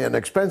 albeit an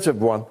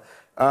expensive one,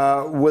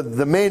 with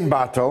the main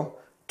battle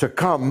to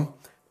come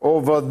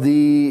over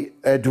the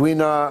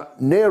Edwina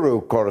Nehru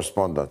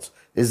correspondence.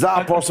 Is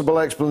that a possible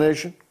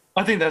explanation?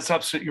 I think that's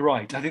absolutely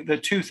right. I think there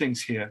are two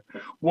things here.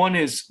 One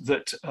is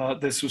that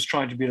this was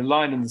trying to be a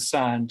line in the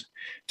sand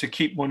to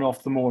keep one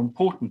off the more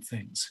important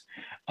things,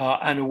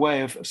 and a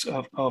way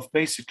of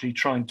basically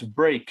trying to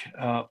break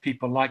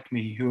people like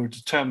me who are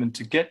determined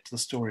to get to the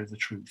story of the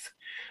truth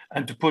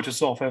and to put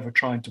us off ever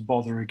trying to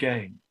bother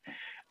again.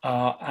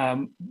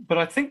 But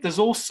I think there's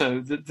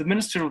also the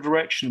ministerial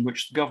direction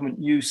which the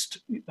government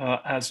used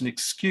as an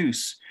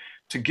excuse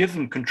to give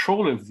them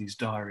control over these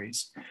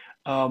diaries.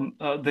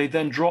 They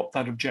then dropped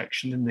that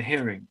objection in the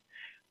hearing.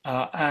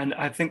 And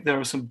I think there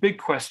are some big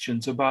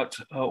questions about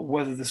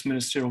whether this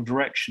ministerial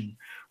direction,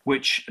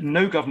 which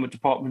no government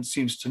department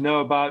seems to know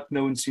about,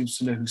 no one seems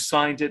to know who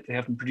signed it, they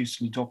haven't produced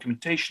any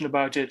documentation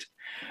about it,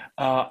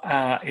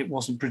 it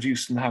wasn't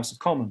produced in the House of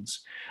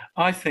Commons.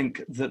 I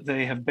think that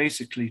they have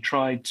basically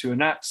tried to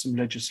enact some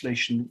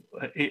legislation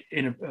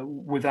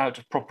without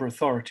a proper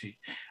authority,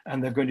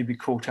 and they're going to be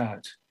caught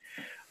out.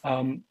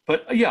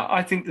 But yeah,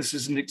 I think this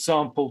is an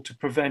example to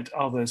prevent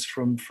others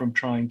from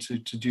trying to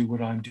do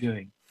what I'm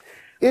doing.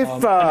 If,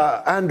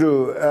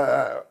 Andrew,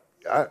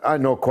 I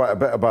know quite a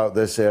bit about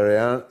this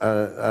area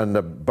and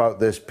about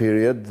this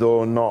period,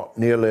 though not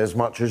nearly as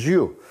much as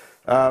you.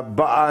 But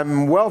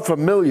I'm well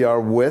familiar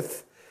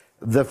with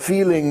the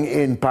feeling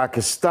in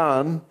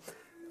Pakistan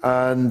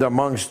and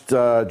amongst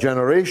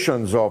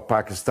generations of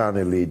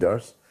Pakistani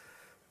leaders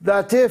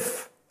that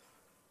if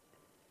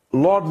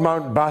Lord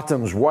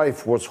Mountbatten's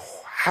wife was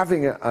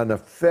having an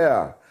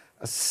affair,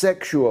 a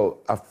sexual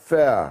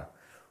affair,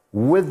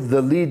 with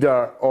the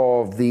leader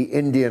of the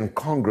Indian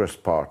Congress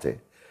Party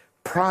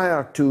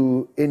prior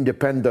to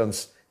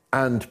independence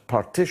and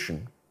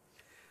partition,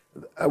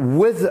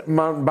 with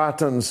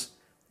Mountbatten's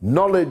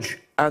knowledge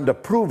and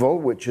approval,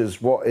 which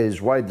is what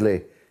is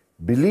widely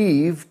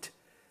believed,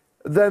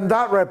 then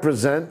that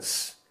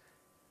represents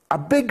a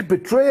big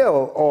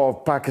betrayal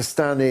of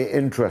Pakistani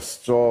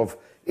interests, of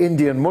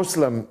Indian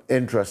Muslim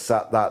interests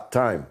at that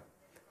time.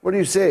 What do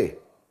you say?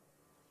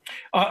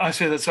 I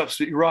say that's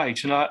absolutely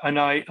right. And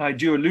I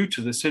do allude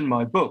to this in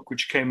my book,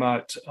 which came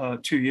out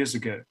 2 years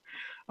ago.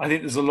 I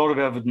think there's a lot of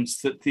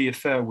evidence that the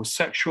affair was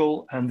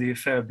sexual and the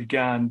affair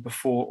began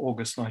before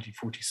August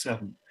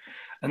 1947.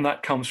 And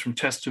that comes from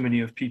testimony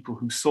of people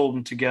who saw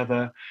them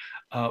together,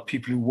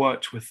 people who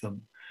worked with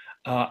them.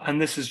 And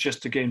this is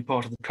just, again,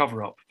 part of the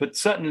cover-up. But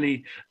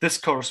certainly this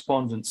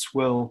correspondence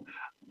will,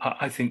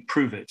 I think,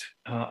 prove it.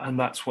 And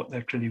that's what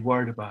they're clearly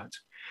worried about.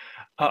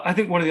 I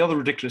think one of the other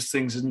ridiculous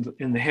things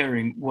in the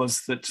hearing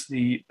was that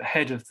the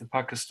head of the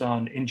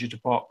Pakistan India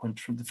Department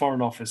from the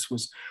Foreign Office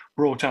was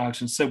brought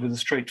out and said with a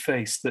straight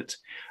face that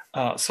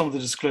some of the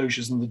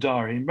disclosures in the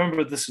diary,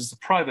 remember this is the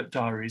private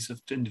diaries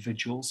of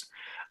individuals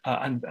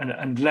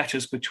and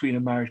letters between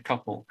a married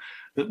couple,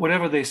 that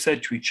whatever they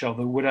said to each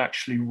other would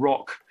actually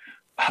rock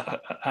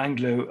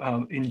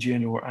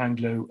Anglo-Indian or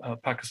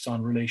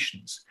Anglo-Pakistan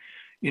relations,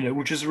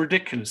 which is a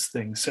ridiculous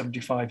thing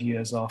 75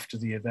 years after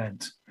the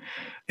event.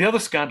 The other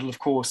scandal, of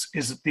course,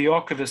 is that the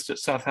archivist at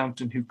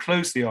Southampton who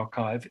closed the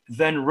archive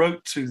then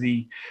wrote to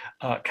the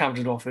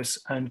Cabinet Office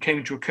and came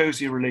into a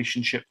cosy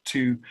relationship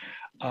to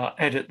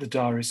edit the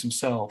diaries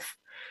himself.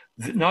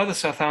 Neither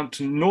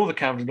Southampton nor the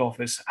Cabinet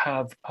Office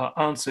have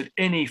answered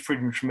any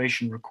Freedom of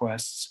Information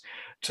requests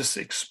to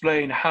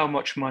explain how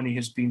much money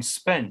has been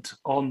spent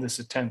on this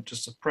attempt to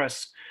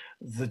suppress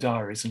the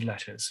diaries and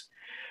letters.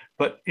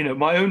 But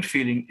my own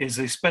feeling is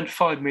they spent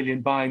 $5 million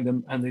buying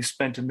them, and they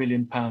spent £1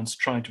 million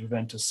trying to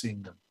prevent us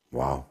seeing them.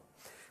 Wow.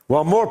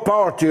 Well, more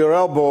power to your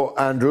elbow,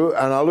 Andrew,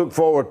 and I look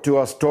forward to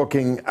us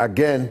talking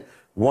again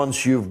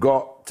once you've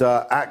got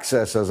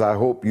access, as I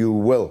hope you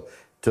will,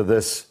 to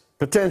this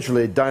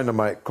potentially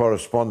dynamite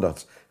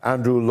correspondence.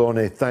 Andrew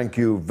Loney, thank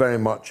you very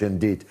much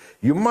indeed.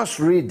 You must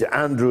read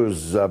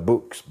Andrew's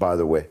books, by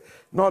the way,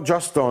 not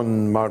just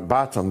on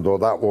Mountbatten, though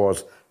that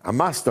was a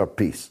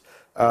masterpiece,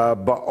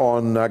 but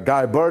on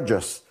Guy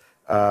Burgess,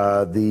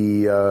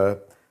 the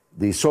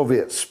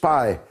Soviet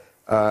spy,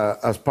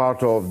 as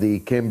part of the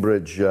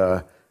Cambridge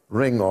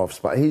ring of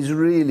spies. He's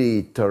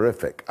really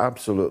terrific,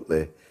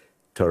 absolutely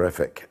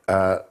terrific.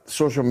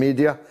 Social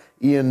media,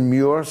 Ian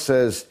Muir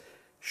says,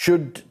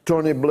 should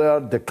Tony Blair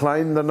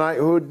decline the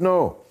knighthood?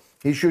 No,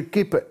 he should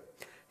keep it.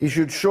 He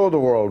should show the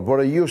world what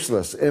a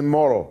useless,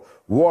 immoral,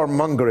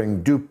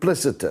 warmongering,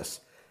 duplicitous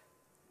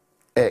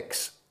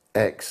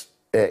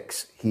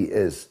XXX he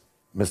is.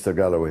 Mr.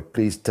 Galloway,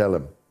 please tell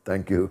him.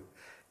 Thank you.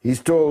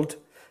 He's told.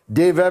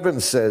 Dave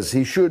Evans says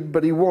he should,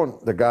 but he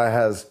won't. The guy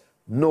has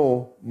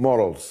no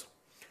morals.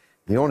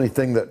 The only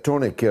thing that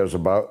Tony cares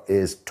about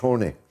is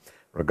Tony,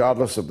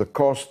 regardless of the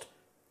cost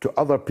to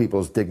other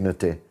people's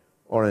dignity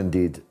or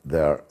indeed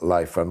their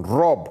life. And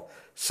Rob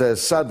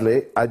says,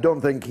 sadly, I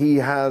don't think he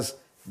has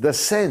the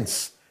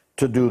sense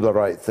to do the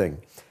right thing.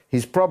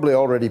 He's probably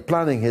already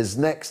planning his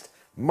next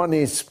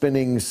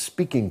money-spinning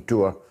speaking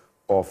tour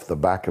off the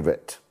back of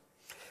it.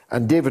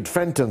 And David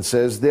Fenton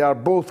says they are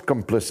both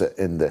complicit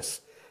in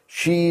this.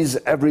 She's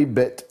every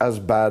bit as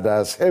bad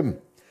as him.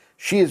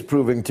 She is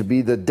proving to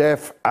be the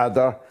deaf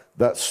adder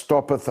that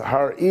stoppeth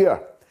her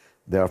ear.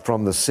 They are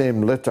from the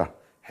same litter,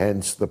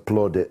 hence the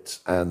plaudits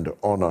and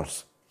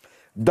honours.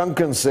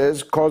 Duncan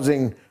says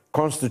causing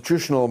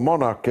constitutional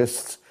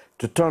monarchists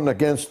to turn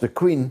against the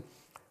Queen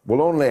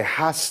will only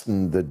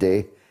hasten the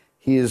day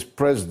he is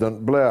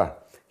President Blair.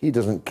 He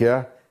doesn't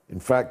care. In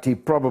fact, he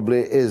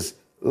probably is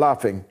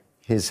laughing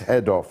his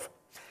head off.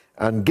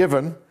 And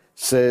Given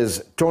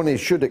says Tony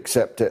should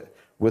accept it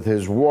with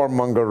his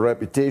warmonger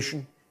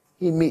reputation.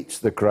 He meets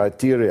the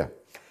criteria.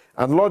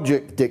 And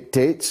Logic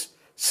Dictates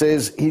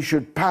says he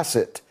should pass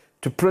it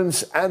to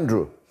Prince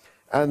Andrew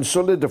and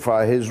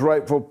solidify his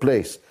rightful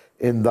place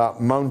in that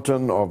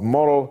mountain of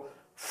moral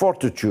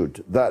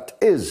fortitude that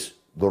is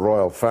the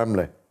royal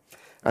family.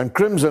 And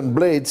Crimson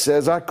Blade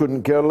says, I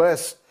couldn't care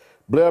less.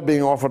 Blair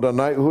being offered a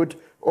knighthood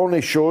only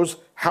shows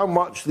how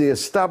much the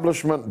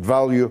establishment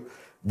value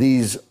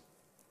these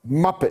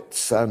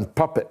muppets and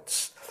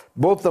puppets.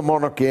 Both the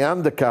monarchy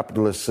and the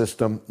capitalist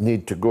system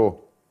need to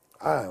go.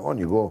 On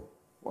you go.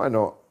 Why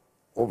not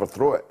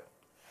overthrow it?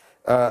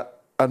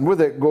 And with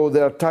it go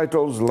their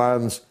titles,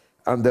 lands,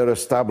 and their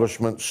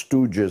establishment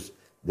stooges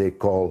they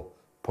call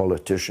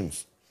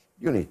politicians.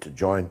 You need to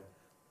join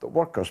the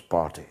Workers'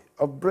 Party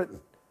of Britain,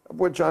 of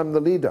which I'm the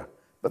leader.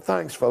 But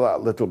thanks for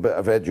that little bit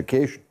of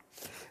education.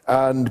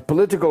 And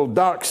Political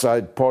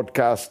Darkside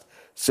podcast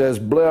says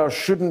Blair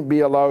shouldn't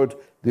be allowed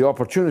the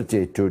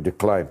opportunity to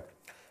decline.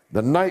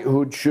 The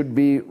knighthood should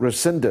be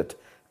rescinded.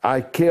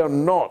 I care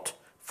not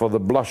for the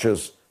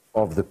blushes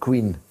of the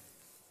Queen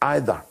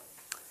either.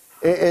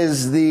 It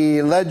is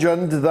the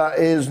legend that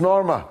is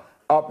Norma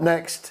up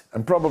next,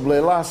 and probably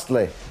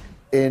lastly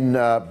in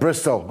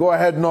Bristol. Go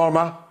ahead,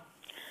 Norma.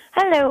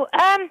 Hello,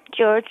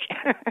 George.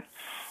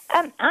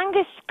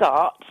 Angus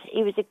Scott,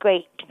 he was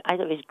I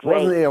thought he was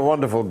great. Wasn't he a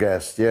wonderful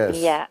guest? Yes.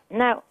 Yeah.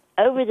 Now,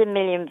 over the 1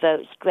 million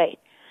votes, great.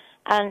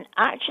 And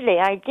actually,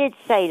 I did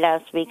say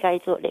last week I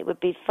thought it would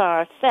be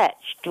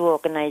far-fetched to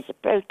organise a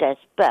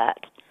protest, but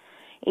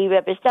he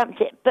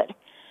rubber-stamped it. But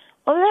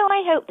although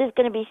I hope there's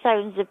going to be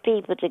thousands of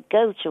people to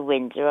go to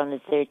Windsor on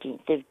the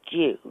 13th of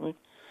June,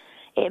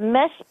 it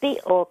must be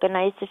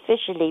organised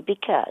officially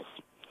because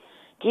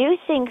do you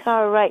think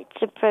our right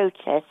to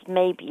protest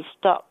may be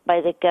stopped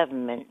by the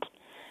government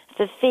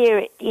for fear,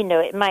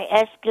 it might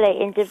escalate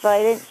into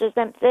violence or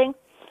something?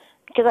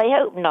 Because I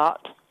hope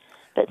not.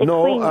 But the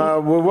Queen...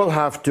 we will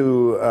have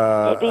to,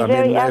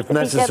 if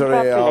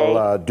necessary,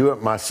 I'll do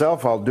it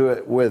myself. I'll do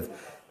it with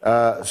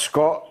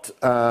Scott,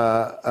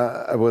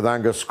 with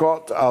Angus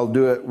Scott. I'll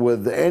do it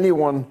with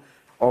anyone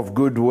of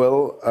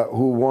goodwill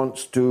who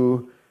wants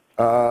to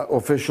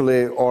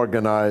officially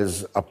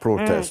organize a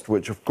protest,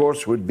 which of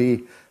course would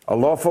be a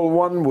lawful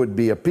one, would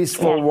be a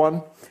peaceful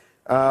one,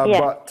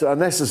 but a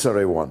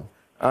necessary one.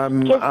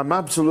 I'm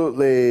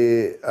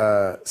absolutely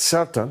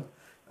certain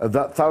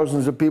that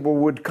thousands of people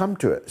would come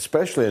to it,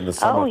 especially in the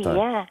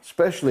summertime,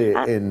 especially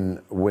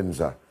in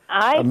Windsor.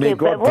 May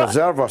God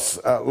preserve us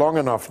long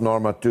enough,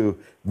 Norma, to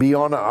be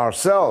on it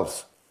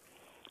ourselves.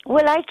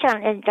 Well, I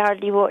can't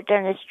hardly walk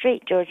down the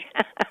street, George.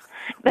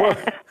 Well,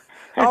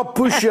 I'll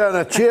push you in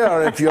a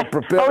chair if you're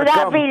prepared to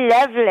come. Oh, that'd be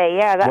lovely,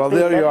 yeah. Well,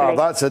 there you are.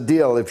 That's a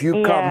deal. If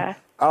you come,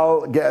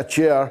 I'll get a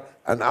chair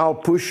and I'll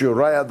push you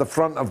right at the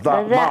front of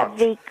that march. That'd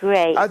be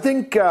great. I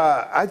think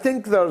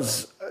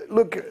there's...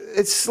 Look,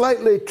 it's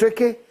slightly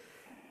tricky.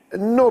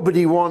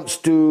 Nobody wants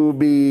to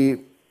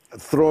be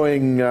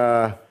throwing...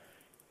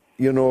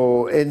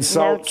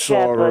 insults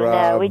or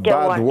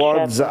bad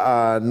words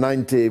at a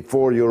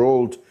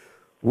 94-year-old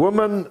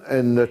woman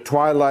in the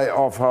twilight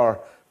of her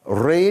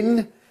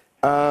reign.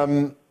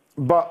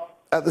 But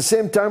at the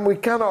same time, we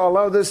cannot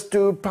allow this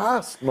to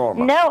pass,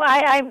 Norma. No,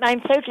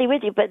 I'm totally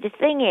with you. But the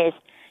thing is,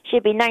 she'll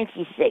be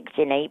 96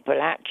 in April,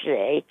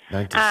 actually.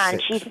 96.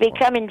 And she's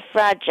becoming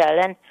fragile.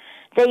 And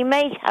they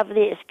may have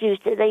the excuse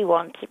that they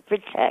want to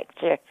protect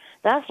her.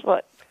 That's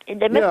what...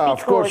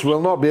 of course,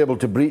 we'll not be able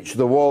to breach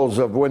the walls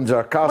of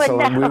Windsor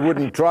Castle, and we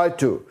wouldn't try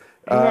to.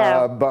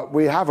 But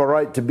we have a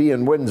right to be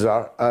in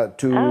Windsor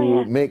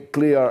to make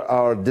clear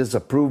our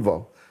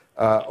disapproval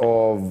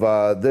of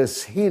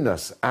this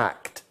heinous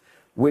act,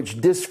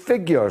 which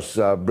disfigures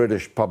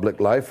British public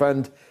life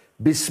and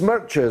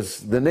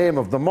besmirches the name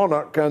of the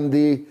monarch and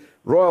the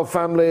royal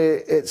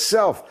family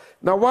itself.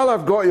 Now, while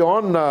I've got you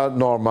on,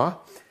 Norma,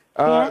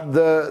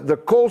 the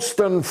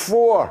Colston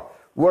Four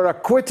were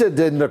acquitted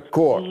in the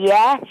court.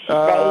 Yes, they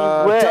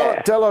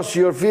were. Tell us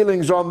your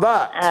feelings on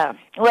that.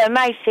 Well,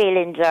 my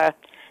feelings are,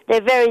 they're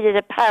there's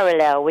a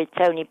parallel with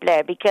Tony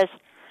Blair, because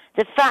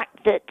the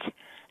fact that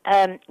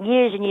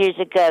years and years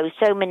ago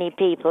so many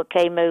people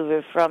came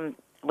over from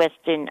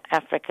Western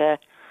Africa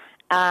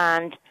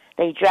and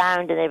they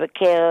drowned and they were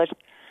killed.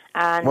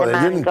 And well, they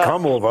didn't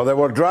come over, they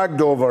were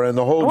dragged over in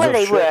the holds of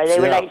ships. Well, they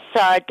were like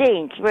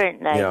sardines,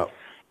 weren't they? Yeah.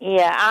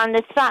 Yeah, and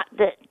the fact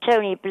that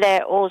Tony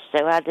Blair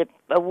also had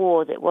a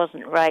war that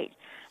wasn't right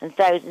and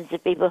thousands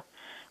of people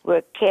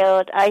were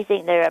killed, I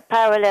think there are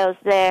parallels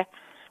there.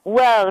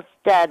 Well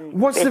done,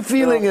 What's Bristol. The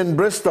feeling in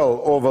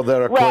Bristol over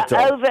their acquittal?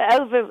 Well,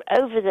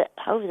 over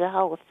the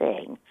whole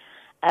thing,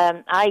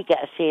 I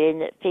get a feeling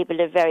that people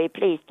are very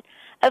pleased.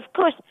 Of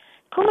course,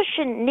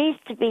 caution needs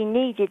to be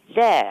needed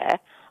there,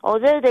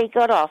 although they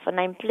got off, and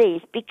I'm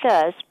pleased,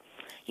 because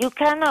you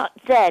cannot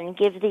then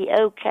give the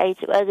okay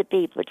to other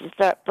people to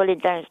start pulling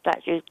down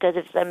statues because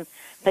of some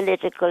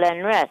political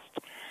unrest.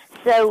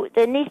 So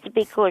there needs to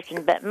be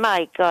caution, but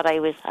my God, I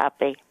was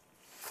happy.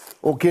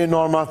 Okay,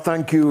 Norma,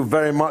 thank you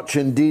very much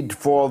indeed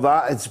for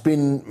that. It's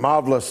been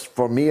marvellous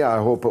for me. I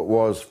hope it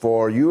was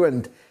for you.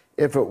 And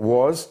if it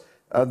was,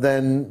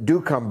 then do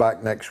come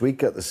back next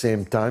week at the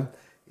same time,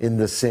 in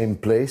the same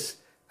place,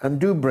 and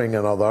do bring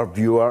another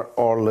viewer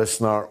or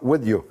listener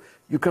with you.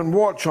 You can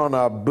watch on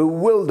a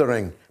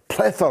bewildering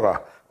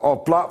plethora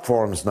of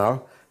platforms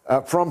now,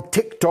 from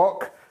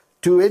TikTok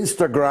to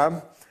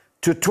Instagram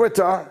to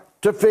Twitter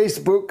to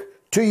Facebook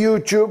to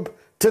YouTube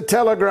to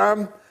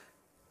Telegram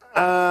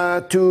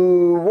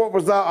to, what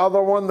was that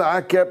other one that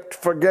I kept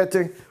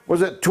forgetting?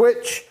 Was it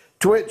Twitch?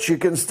 Twitch, you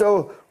can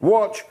still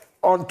watch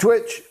on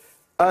Twitch,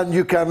 and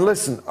you can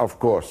listen, of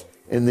course,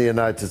 in the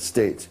United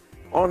States,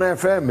 on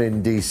FM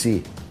in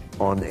DC,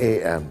 on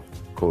AM,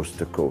 coast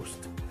to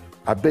coast.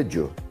 I bid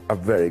you a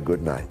very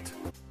good night.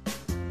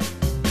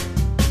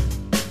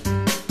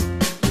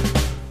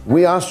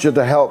 We asked you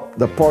to help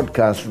the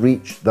podcast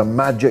reach the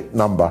magic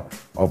number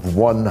of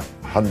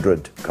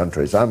 100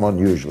 countries. I'm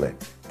unusually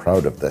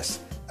proud of this,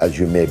 as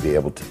you may be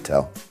able to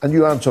tell. And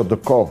you answered the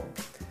call.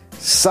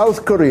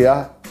 South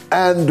Korea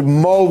and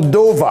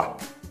Moldova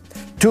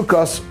took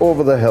us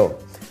over the hill,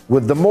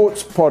 with the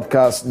Moats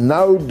podcast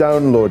now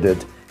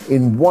downloaded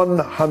in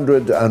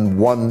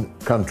 101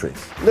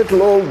 countries.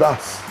 Little old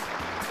us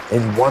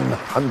in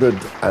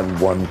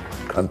 101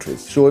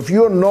 countries. So if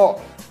you're not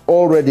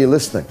already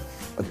listening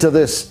to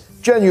this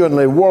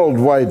genuinely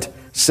worldwide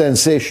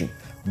sensation,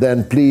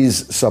 then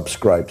please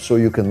subscribe so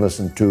you can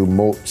listen to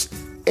Moats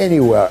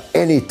anywhere,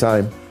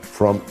 anytime,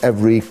 from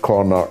every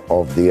corner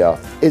of the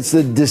earth. It's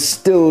the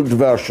distilled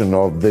version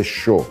of this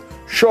show,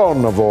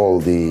 shorn of all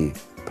the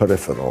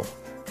peripheral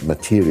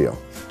material.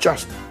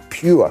 Just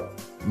pure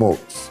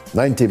Moats.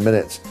 90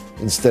 minutes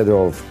instead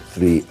of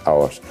 3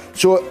 hours.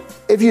 So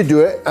if you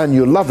do it and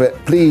you love it,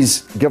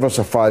 please give us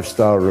a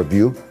 5-star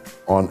review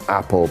on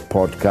Apple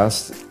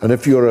Podcasts. And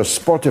if you're a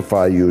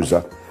Spotify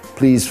user,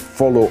 please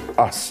follow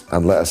us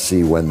and let us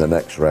see when the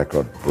next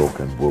record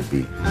broken will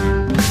be.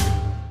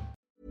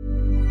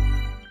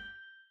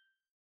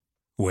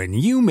 When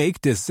you make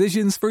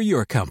decisions for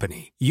your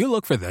company, you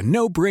look for the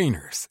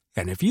no-brainers.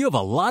 And if you have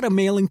a lot of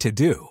mailing to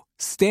do,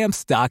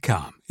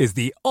 Stamps.com is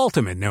the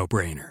ultimate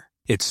no-brainer.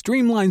 It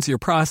streamlines your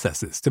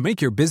processes to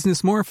make your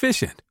business more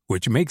efficient,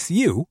 which makes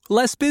you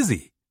less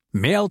busy.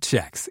 Mail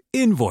checks,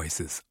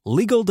 invoices,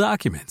 legal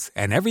documents,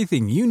 and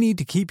everything you need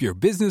to keep your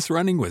business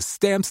running with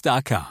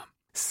Stamps.com.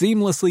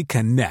 Seamlessly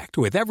connect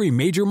with every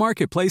major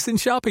marketplace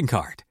and shopping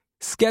cart.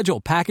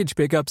 Schedule package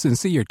pickups and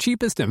see your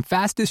cheapest and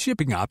fastest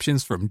shipping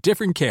options from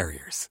different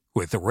carriers,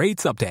 with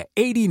rates up to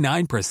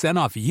 89%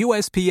 off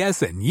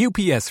USPS and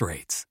UPS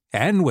rates.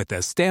 And with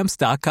the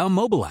Stamps.com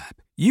mobile app,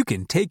 you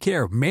can take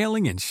care of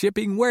mailing and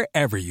shipping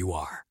wherever you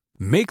are.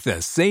 Make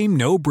the same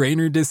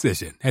no-brainer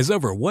decision as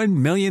over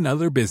 1 million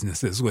other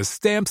businesses with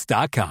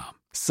Stamps.com.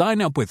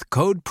 Sign up with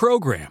code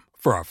PROGRAM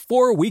for a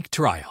 4-week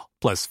trial,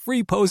 plus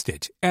free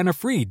postage and a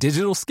free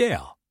digital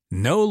scale.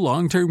 No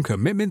long-term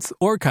commitments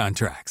or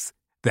contracts.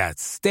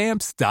 That's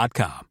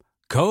Stamps.com.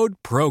 Code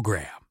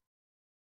PROGRAM.